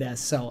to do this.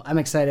 So I'm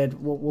excited.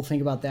 We'll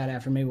think about that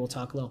after. Maybe we'll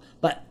talk a little.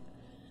 But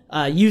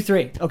you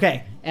three.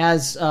 Okay.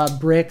 As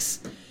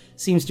Brix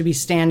seems to be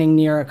standing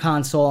near a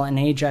console and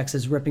Ajax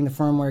is ripping the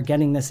firmware,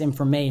 getting this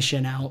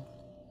information out,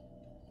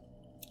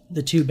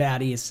 the 2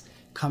 baddies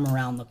come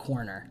around the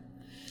corner.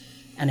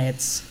 And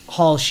it's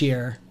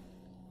Halshear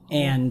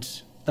and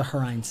the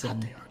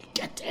Horineson.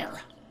 Get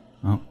there.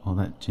 Oh, well,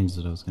 that changes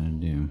what I was going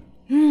to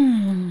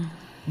do.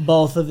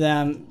 Both of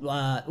them,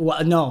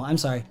 no, I'm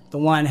sorry. The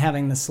one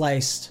having the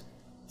sliced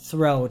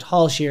throat,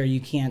 Halshear, you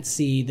can't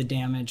see the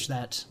damage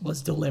that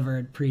was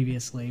delivered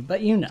previously,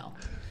 but you know.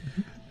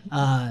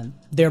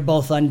 They're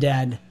both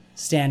undead,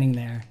 standing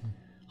there.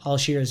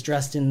 Halshear is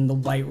dressed in the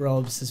white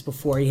robes as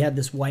before. He had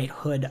this white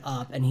hood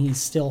up, and he's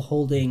still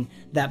holding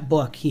that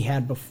book he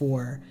had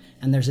before,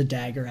 and there's a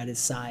dagger at his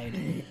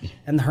side.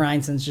 And the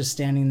Hreinson's just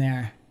standing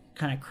there,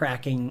 kind of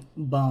cracking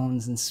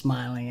bones and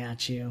smiling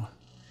at you,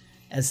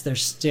 as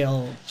there's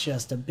still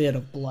just a bit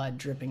of blood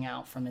dripping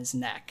out from his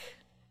neck.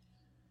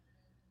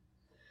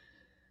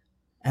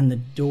 And the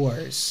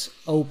doors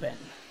open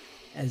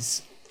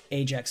as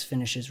Ajax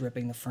finishes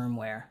ripping the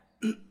firmware.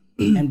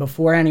 And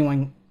before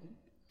anyone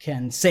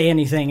can say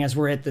anything, as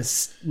we're at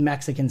this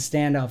Mexican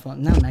standoff, well,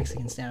 not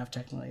Mexican standoff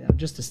technically, though,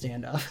 just a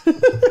standoff.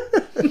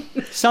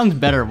 Sounds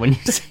better when you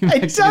say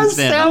Mexican It does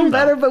standoff, sound though.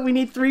 better, but we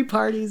need 3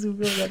 parties who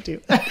feel that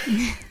too.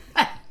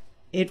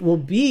 It will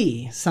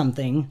be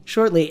something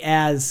shortly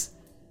as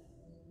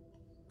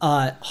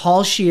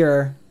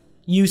Halshear,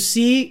 you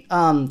see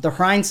the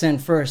Hreinson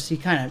first, he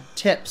kind of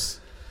tips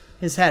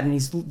his head,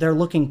 and they're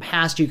looking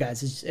past you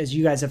guys as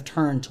you guys have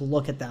turned to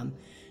look at them.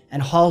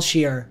 And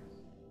Halshear,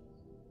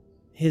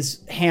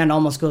 his hand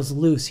almost goes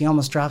loose. He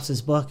almost drops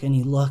his book, and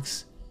he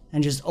looks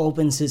and just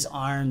opens his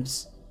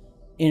arms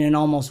in an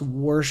almost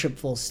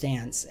worshipful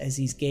stance as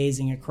he's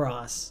gazing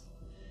across.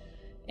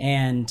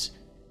 And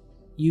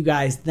you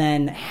guys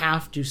then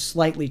have to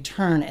slightly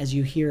turn as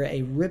you hear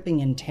a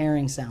ripping and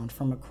tearing sound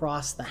from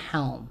across the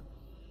helm,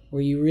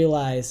 where you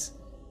realize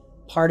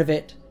part of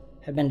it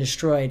had been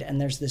destroyed, and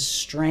there's this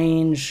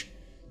strange,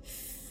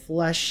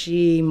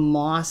 fleshy,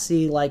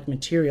 mossy-like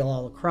material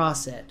all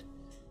across it.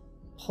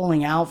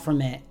 Pulling out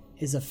from it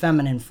is a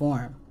feminine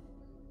form.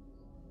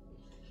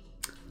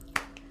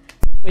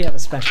 We have a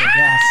special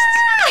guest.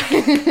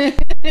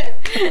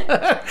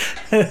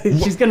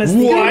 She's gonna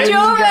sneak in,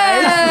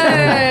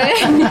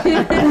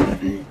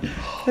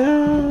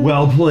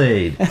 Well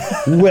played.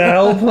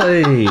 Well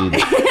played.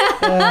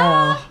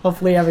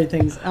 Hopefully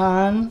everything's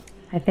on.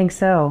 I think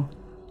so.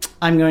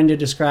 I'm going to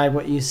describe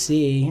what you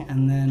see,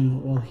 and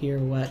then we'll hear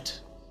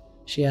what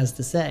she has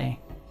to say.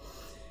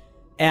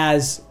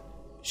 As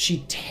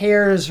she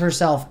tears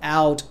herself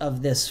out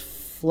of this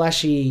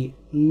fleshy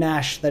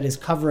mesh that is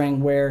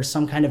covering where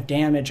some kind of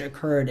damage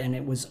occurred and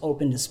it was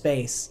open to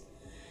space.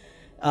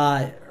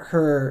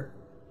 The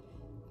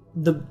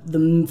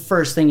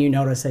first thing you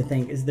notice, I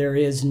think, is there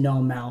is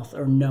no mouth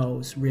or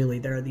nose, really.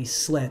 There are these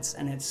slits,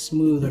 and it's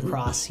smooth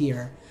across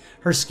here.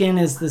 Her skin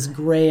is this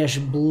grayish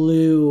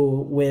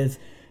blue with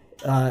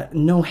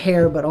no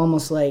hair, but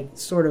almost like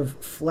sort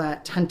of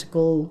flat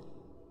tentacle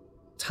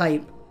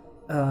type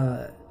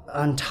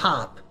on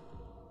top.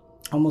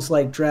 Almost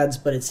like dreads,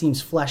 but it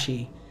seems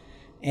fleshy.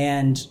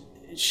 And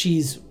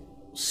she's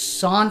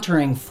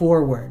sauntering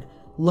forward,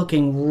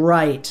 looking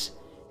right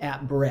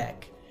at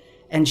Brick.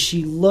 And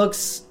she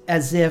looks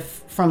as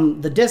if,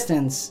 from the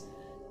distance,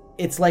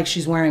 it's like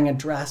she's wearing a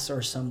dress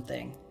or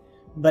something.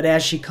 But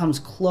as she comes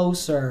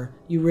closer,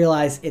 you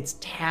realize it's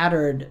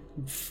tattered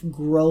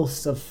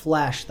growths of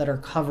flesh that are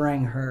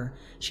covering her.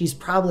 She's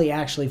probably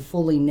actually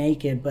fully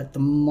naked, but the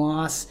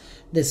moss,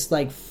 this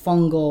like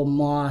fungal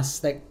moss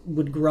that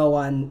would grow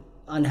on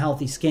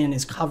unhealthy skin,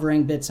 is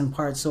covering bits and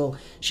parts. So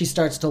she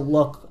starts to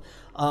look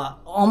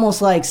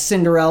almost like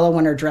Cinderella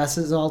when her dress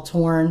is all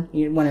torn,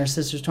 when her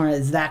sister's torn.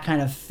 It's that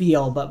kind of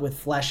feel, but with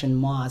flesh and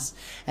moss.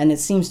 And it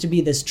seems to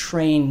be this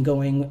train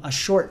going, a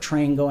short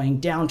train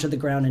going down to the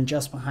ground and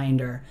just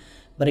behind her.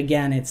 But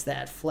again, it's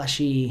that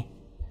fleshy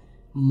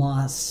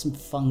moss,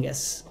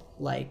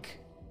 fungus-like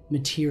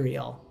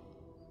material.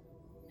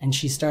 And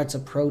she starts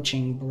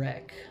approaching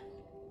Brick.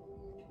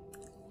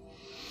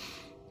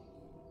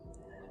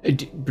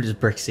 Does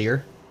Brick see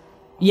her?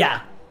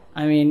 Yeah.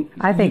 I mean,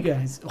 I think you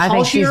guys. I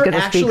think she's going to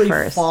speak actually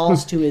first.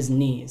 falls to his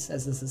knees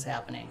as this is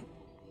happening,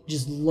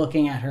 just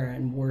looking at her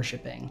and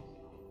worshiping.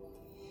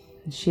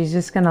 She's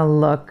just going to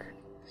look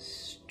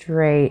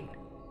straight.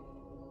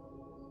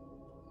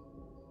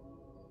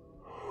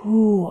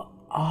 Who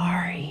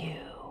are you?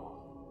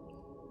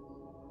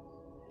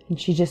 And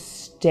she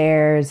just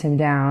stares him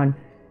down.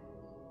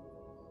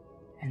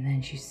 And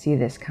then you see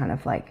this kind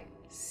of like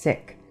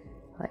sick,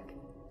 like,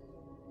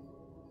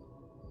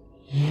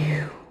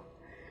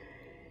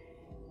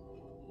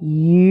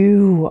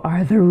 You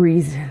are the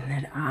reason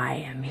that I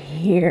am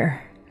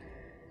here.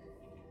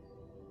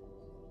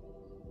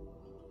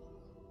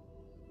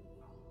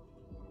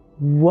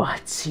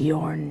 What's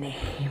your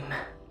name?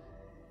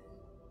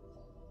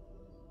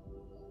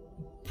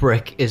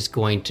 Brick is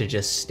going to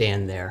just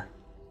stand there,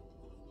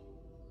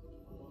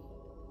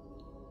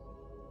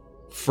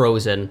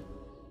 frozen.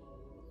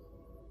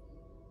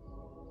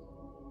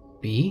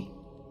 B?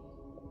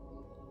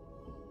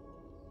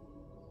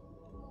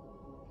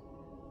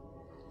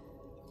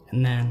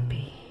 And then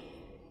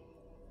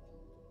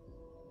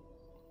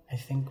I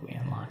think we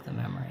unlock the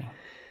memory.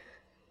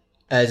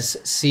 As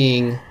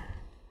seeing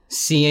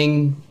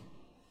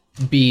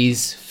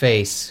B's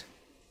face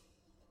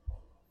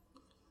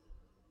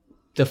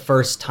the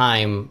first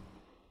time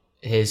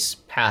his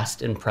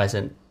past and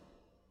present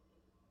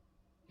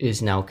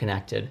is now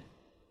connected.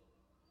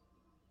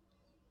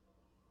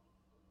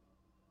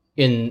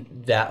 In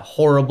that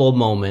horrible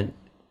moment,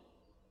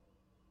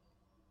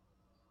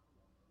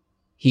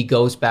 he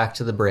goes back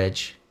to the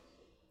bridge,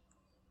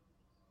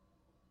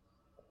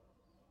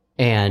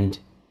 and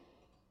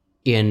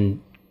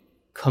in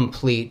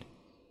complete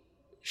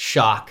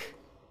shock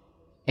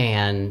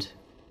and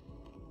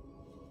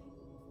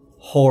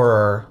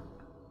horror,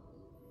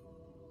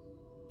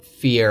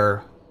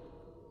 fear,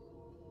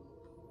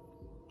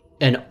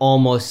 and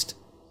almost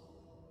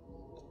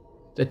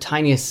the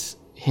tiniest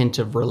hint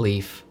of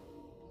relief,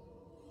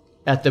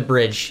 at the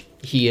bridge,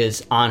 he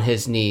is on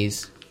his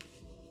knees,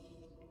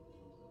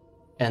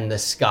 and the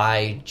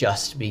sky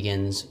just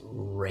begins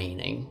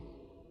raining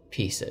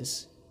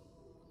pieces.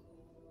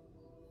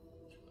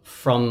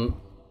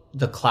 From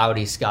the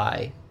cloudy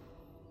sky,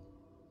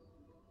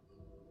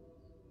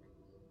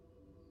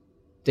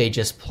 they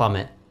just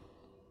plummet.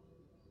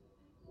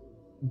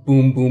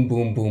 Boom, boom,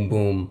 boom, boom,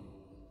 boom.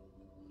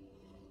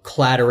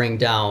 Clattering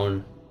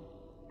down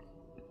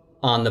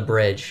on the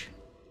bridge.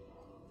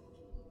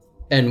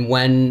 And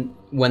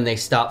when they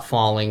stop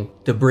falling,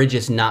 the bridge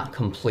is not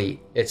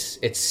complete.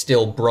 It's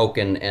still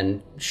broken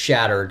and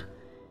shattered.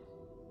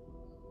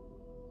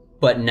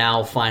 But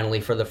now,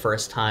 finally, for the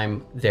first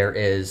time, there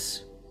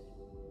is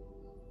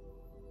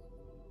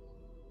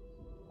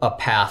a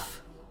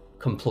path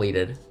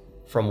completed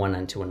from one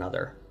end to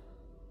another.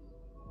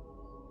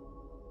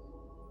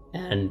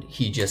 And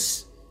he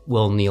just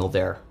will kneel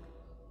there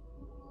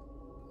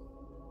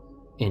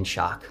in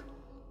shock.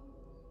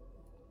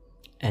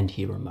 And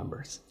he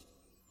remembers.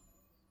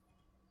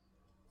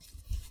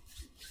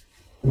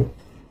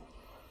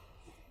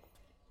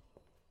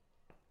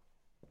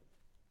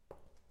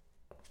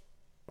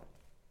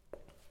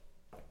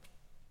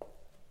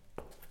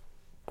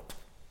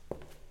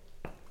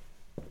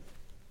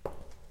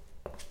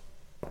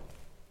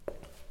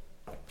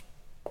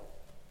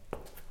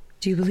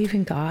 Do you believe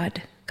in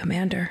God,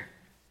 Commander?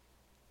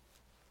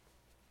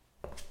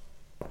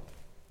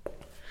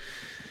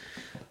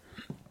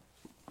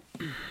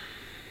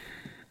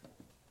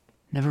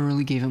 Never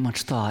really gave it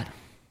much thought.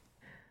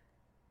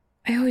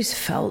 I always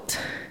felt,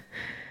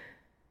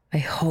 I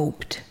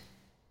hoped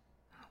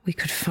we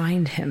could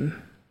find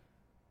him,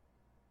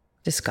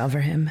 discover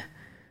him.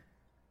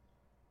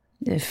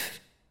 If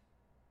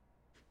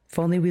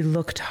only we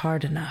looked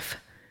hard enough.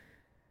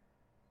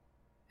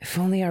 If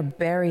only our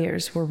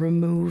barriers were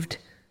removed.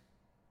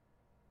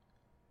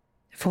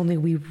 If only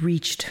we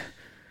reached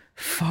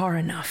far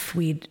enough,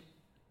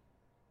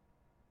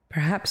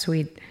 perhaps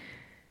we'd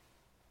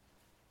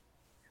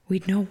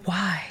know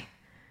why.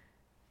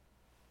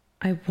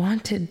 I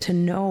wanted to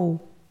know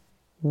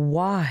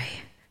why,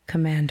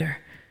 Commander.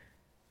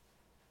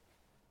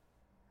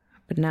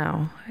 But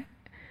now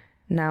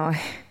I'm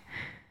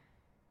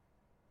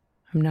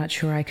not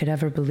sure I could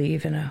ever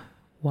believe in a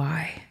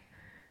why.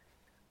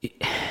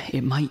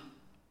 It might...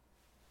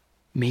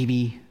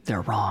 Maybe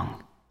they're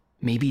wrong.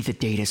 Maybe the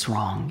data's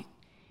wrong.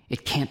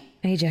 It can't...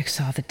 Ajax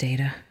saw the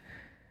data.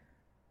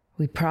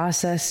 We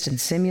processed and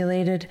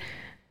simulated.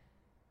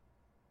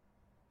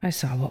 I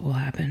saw what will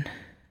happen.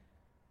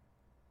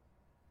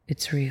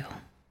 It's real.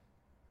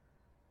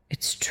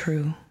 It's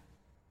true.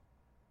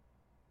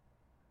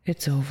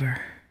 It's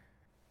over.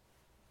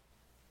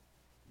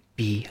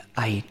 B,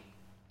 I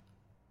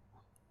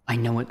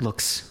know it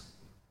looks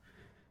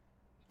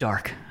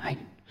dark.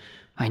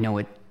 I know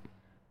it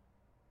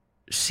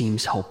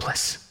seems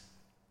hopeless.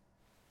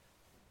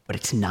 But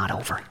it's not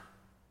over.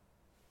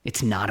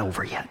 It's not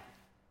over yet.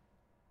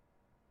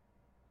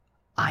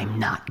 I'm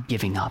not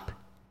giving up.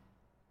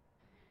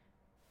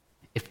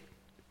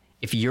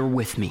 If you're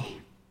with me,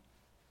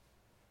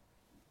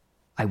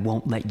 I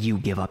won't let you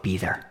give up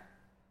either.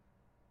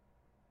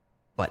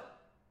 But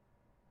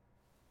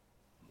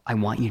I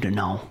want you to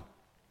know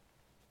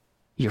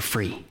you're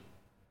free.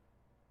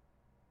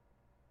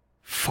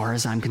 Far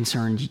as I'm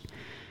concerned,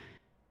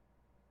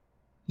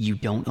 you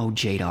don't owe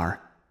Jadar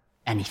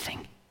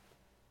anything.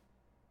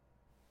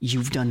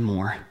 You've done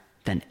more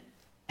than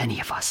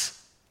any of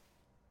us.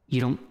 You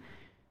don't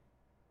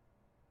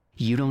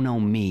owe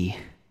me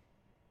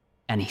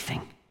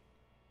anything.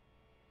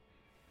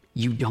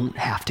 You don't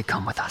have to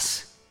come with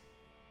us.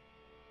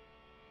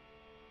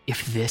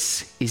 If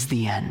this is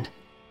the end,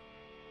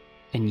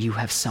 and you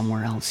have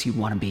somewhere else you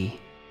want to be,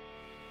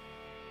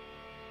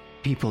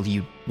 people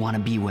you want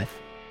to be with,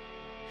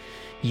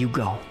 you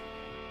go.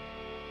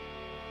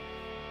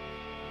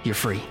 You're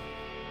free.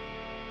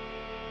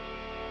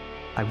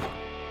 I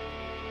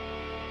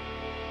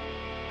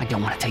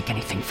don't want to take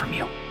anything from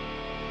you.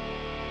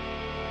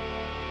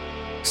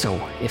 So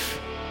if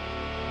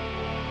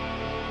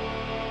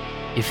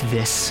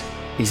this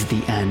is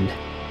the end,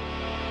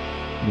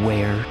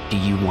 where do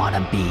you want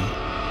to be?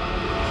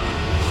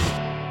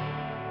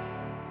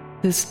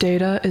 This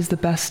data is the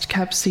best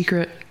kept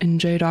secret in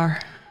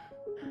Jadar.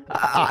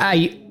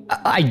 I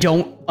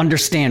don't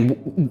understand.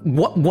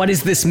 What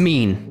does this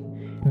mean?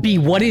 B,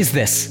 what is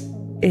this?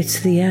 It's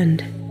the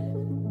end.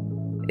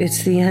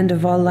 It's the end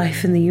of all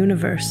life in the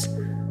universe.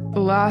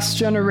 The last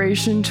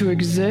generation to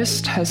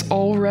exist has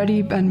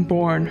already been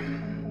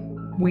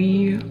born.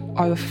 We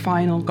are the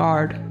final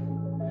guard.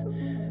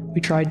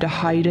 We tried to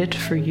hide it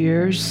for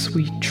years.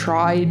 We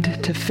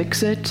tried to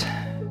fix it.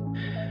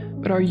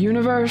 But our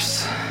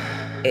universe...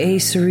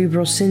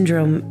 Acerebral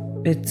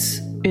syndrome, it's...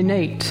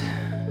 innate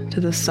to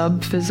the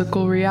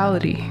sub-physical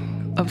reality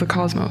of the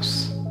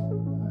cosmos.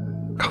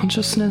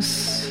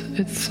 Consciousness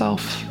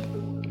itself.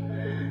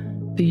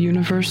 The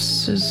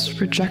universe is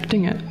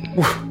rejecting it.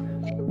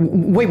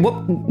 Wait,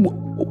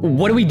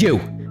 what do we do?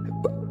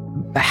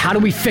 How do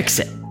we fix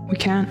it? We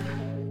can't.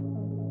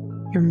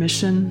 Your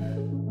mission,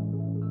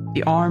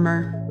 the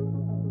armor,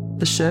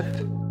 the ship,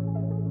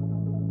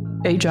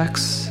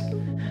 Ajax.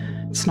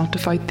 It's not to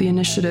fight the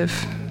initiative.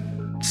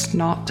 It's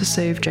not to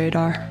save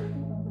Jadar.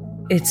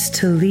 It's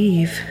to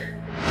leave.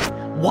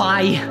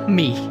 Why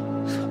me?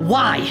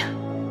 Why?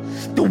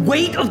 The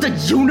weight of the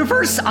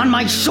universe on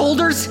my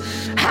shoulders?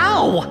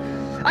 How?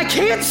 I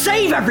can't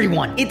save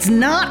everyone! It's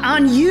not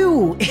on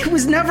you! It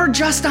was never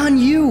just on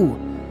you!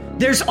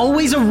 There's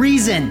always a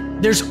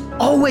reason. There's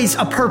always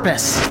a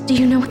purpose. Do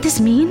you know what this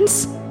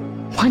means?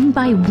 One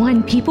by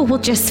one, people will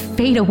just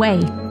fade away.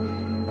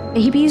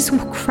 Babies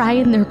will cry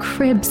in their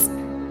cribs,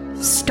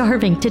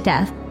 starving to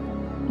death,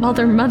 while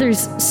their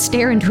mothers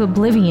stare into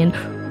oblivion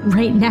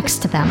right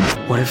next to them.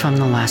 What if I'm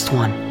the last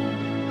one?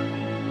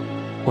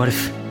 What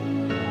if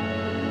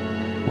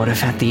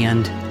at the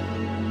end,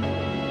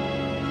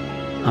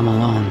 I'm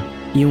alone?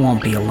 You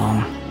won't be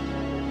alone.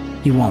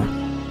 You won't.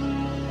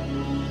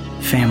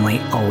 Family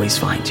always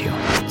finds you.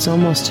 It's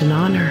almost an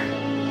honor,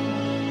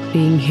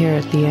 being here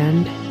at the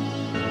end.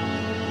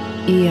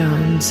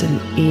 Eons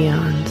and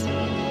eons.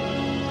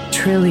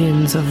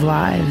 Trillions of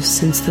lives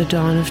since the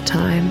dawn of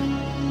time.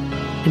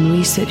 And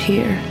we sit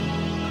here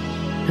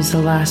as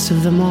the last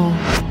of them all.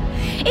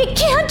 It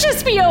can't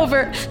just be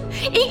over!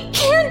 It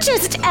can't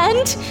just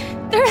end!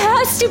 There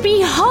has to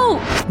be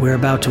hope! We're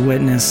about to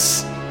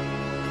witness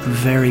the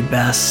very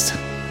best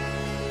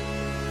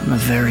and the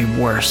very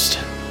worst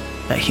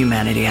that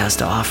humanity has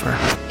to offer.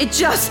 It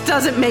just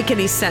doesn't make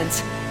any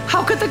sense.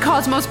 How could the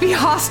cosmos be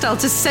hostile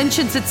to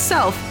sentience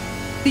itself?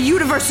 The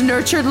universe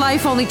nurtured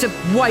life only to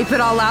wipe it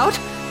all out?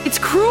 It's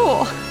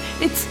cruel.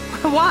 It's...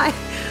 why?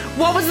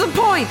 What was the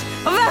point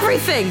of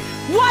everything?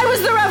 Why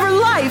was there ever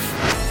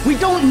life? We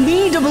don't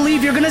need to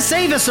believe you're gonna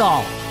save us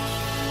all.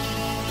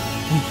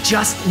 We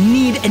just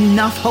need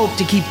enough hope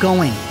to keep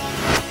going.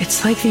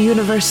 It's like the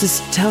universe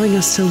is telling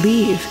us to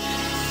leave.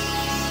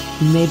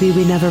 Maybe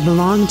we never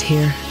belonged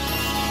here.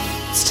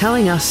 It's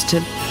telling us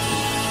to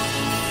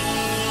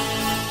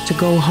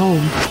go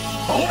home.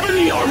 Open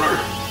the armor!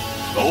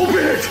 Open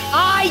it!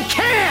 I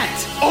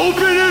can't!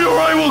 Open it or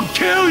I will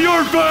kill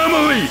your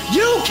family!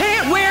 You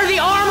can't wear the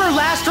armor,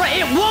 Lastra!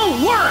 It won't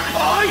work!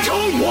 I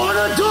don't want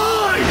to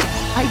die!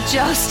 I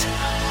just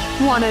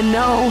want to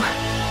know.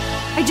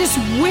 I just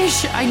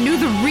wish I knew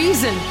the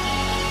reason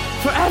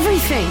for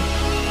everything.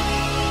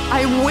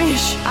 I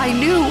wish I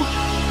knew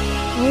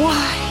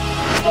why.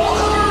 All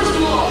cars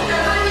below!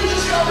 Everything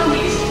just got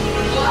released!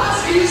 The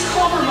glass is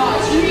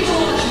compromised! You need to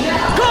launch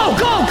now!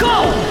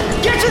 Go!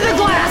 Get to the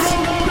glass!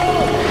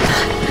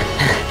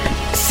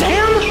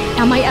 Sam?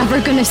 Am I ever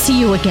gonna see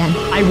you again?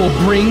 I will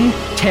bring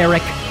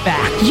Tarek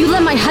back. You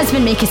let my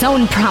husband make his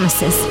own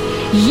promises.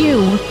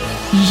 You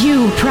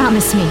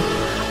promise me.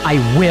 I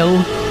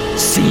will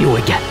see you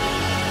again.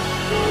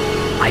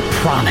 I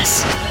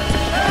promise.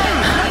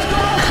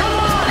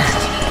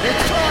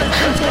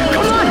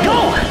 Come on, go!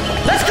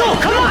 Let's go,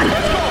 come on!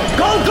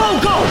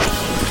 Go!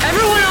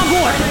 Everyone on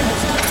board!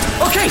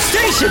 Okay,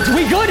 stations,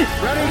 we good?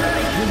 Ready.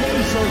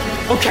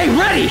 Okay,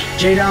 ready!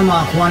 Jadar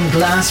Mach 1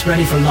 glass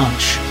ready for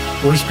launch.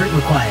 Voice print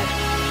required.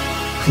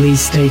 Please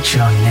state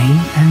your name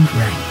and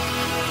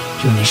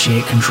rank to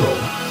initiate control.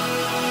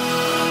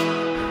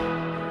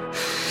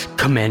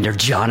 Commander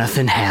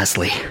Jonathan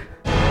Hasley.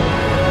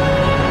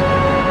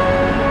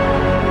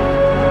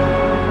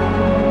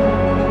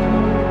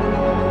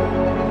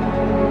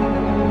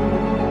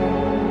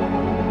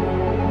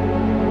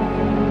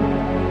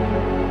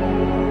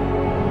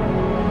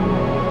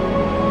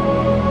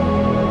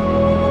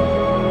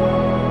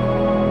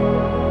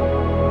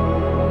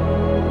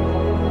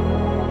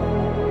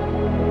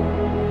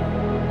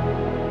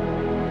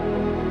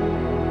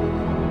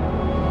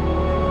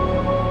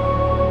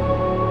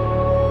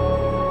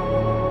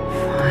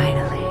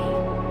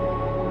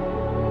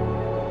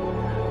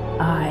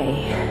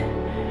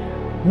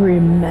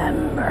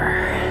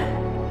 Remember.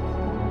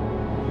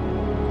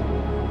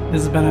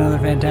 This has been another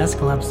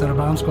fantastical episode of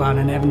BombSquad,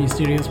 an Avenue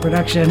Studios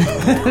production.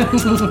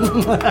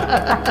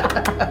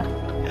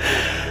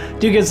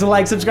 Do give us a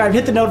like, subscribe,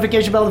 hit the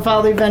notification bell to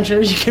follow the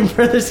adventures. You can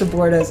further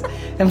support us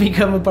and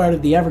become a part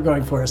of the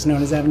ever-growing force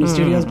known as Avenue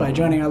Studios by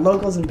joining our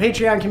locals and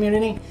Patreon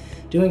community.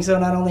 Doing so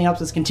not only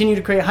helps us continue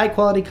to create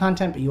high-quality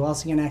content, but you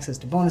also get access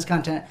to bonus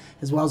content,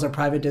 as well as our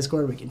private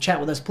Discord where you can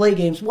chat with us, play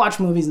games, watch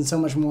movies, and so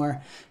much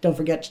more. Don't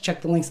forget to check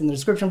the links in the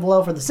description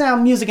below for the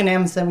sound, music, and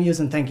ambience that we use,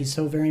 and thank you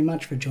so very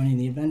much for joining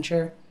the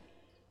adventure.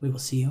 We will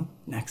see you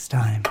next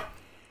time.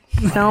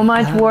 So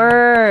much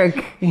work.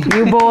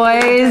 You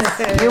boys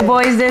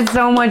did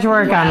so much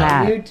work on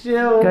that. You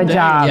too. Good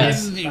job.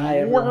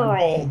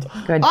 World.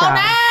 Good All job.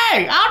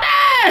 day! All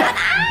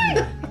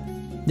day!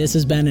 This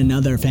has been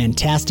another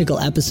fantastical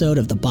episode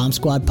of the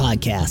BombSquad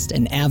podcast,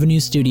 an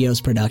Avenue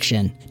Studios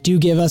production. Do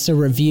give us a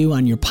review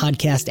on your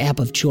podcast app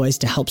of choice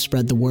to help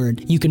spread the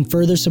word. You can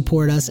further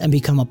support us and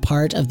become a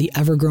part of the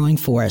ever-growing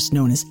forest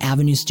known as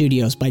Avenue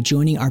Studios by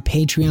joining our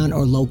Patreon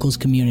or Locals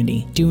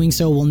community. Doing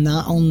so will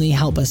not only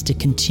help us to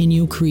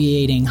continue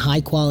creating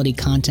high-quality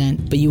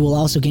content, but you will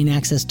also gain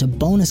access to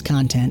bonus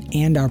content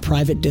and our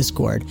private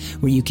Discord,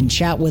 where you can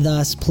chat with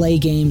us, play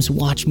games,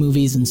 watch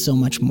movies, and so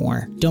much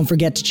more. Don't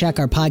forget to check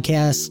our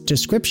podcast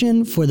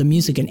description for the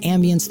music and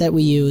ambience that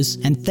we use,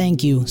 and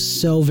thank you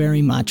so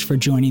very much for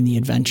joining the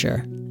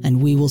adventure,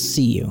 and we will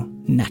see you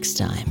next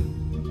time.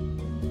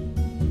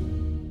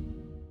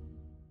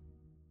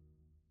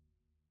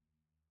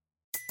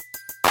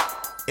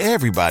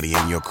 Everybody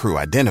in your crew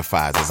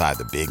identifies as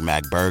either Big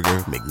Mac Burger,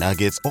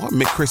 McNuggets, or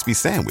McCrispy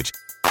Sandwich,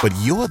 but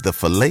you're the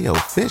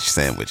Filet-O-Fish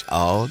Sandwich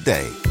all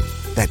day.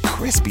 That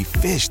crispy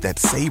fish, that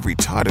savory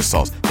tartar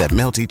sauce, that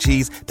melty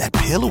cheese, that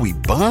pillowy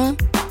bun.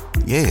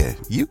 Yeah,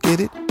 you get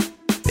it.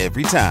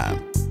 Every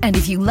time. And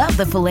if you love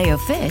the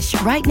Filet-O-Fish,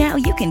 right now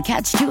you can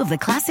catch 2 of the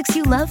classics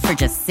you love for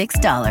just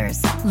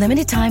 $6.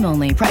 Limited time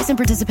only. Price and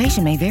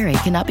participation may vary.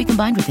 Cannot be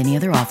combined with any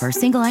other offer.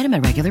 Single item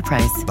at regular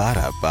price.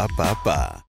 Ba-da-ba-ba-ba.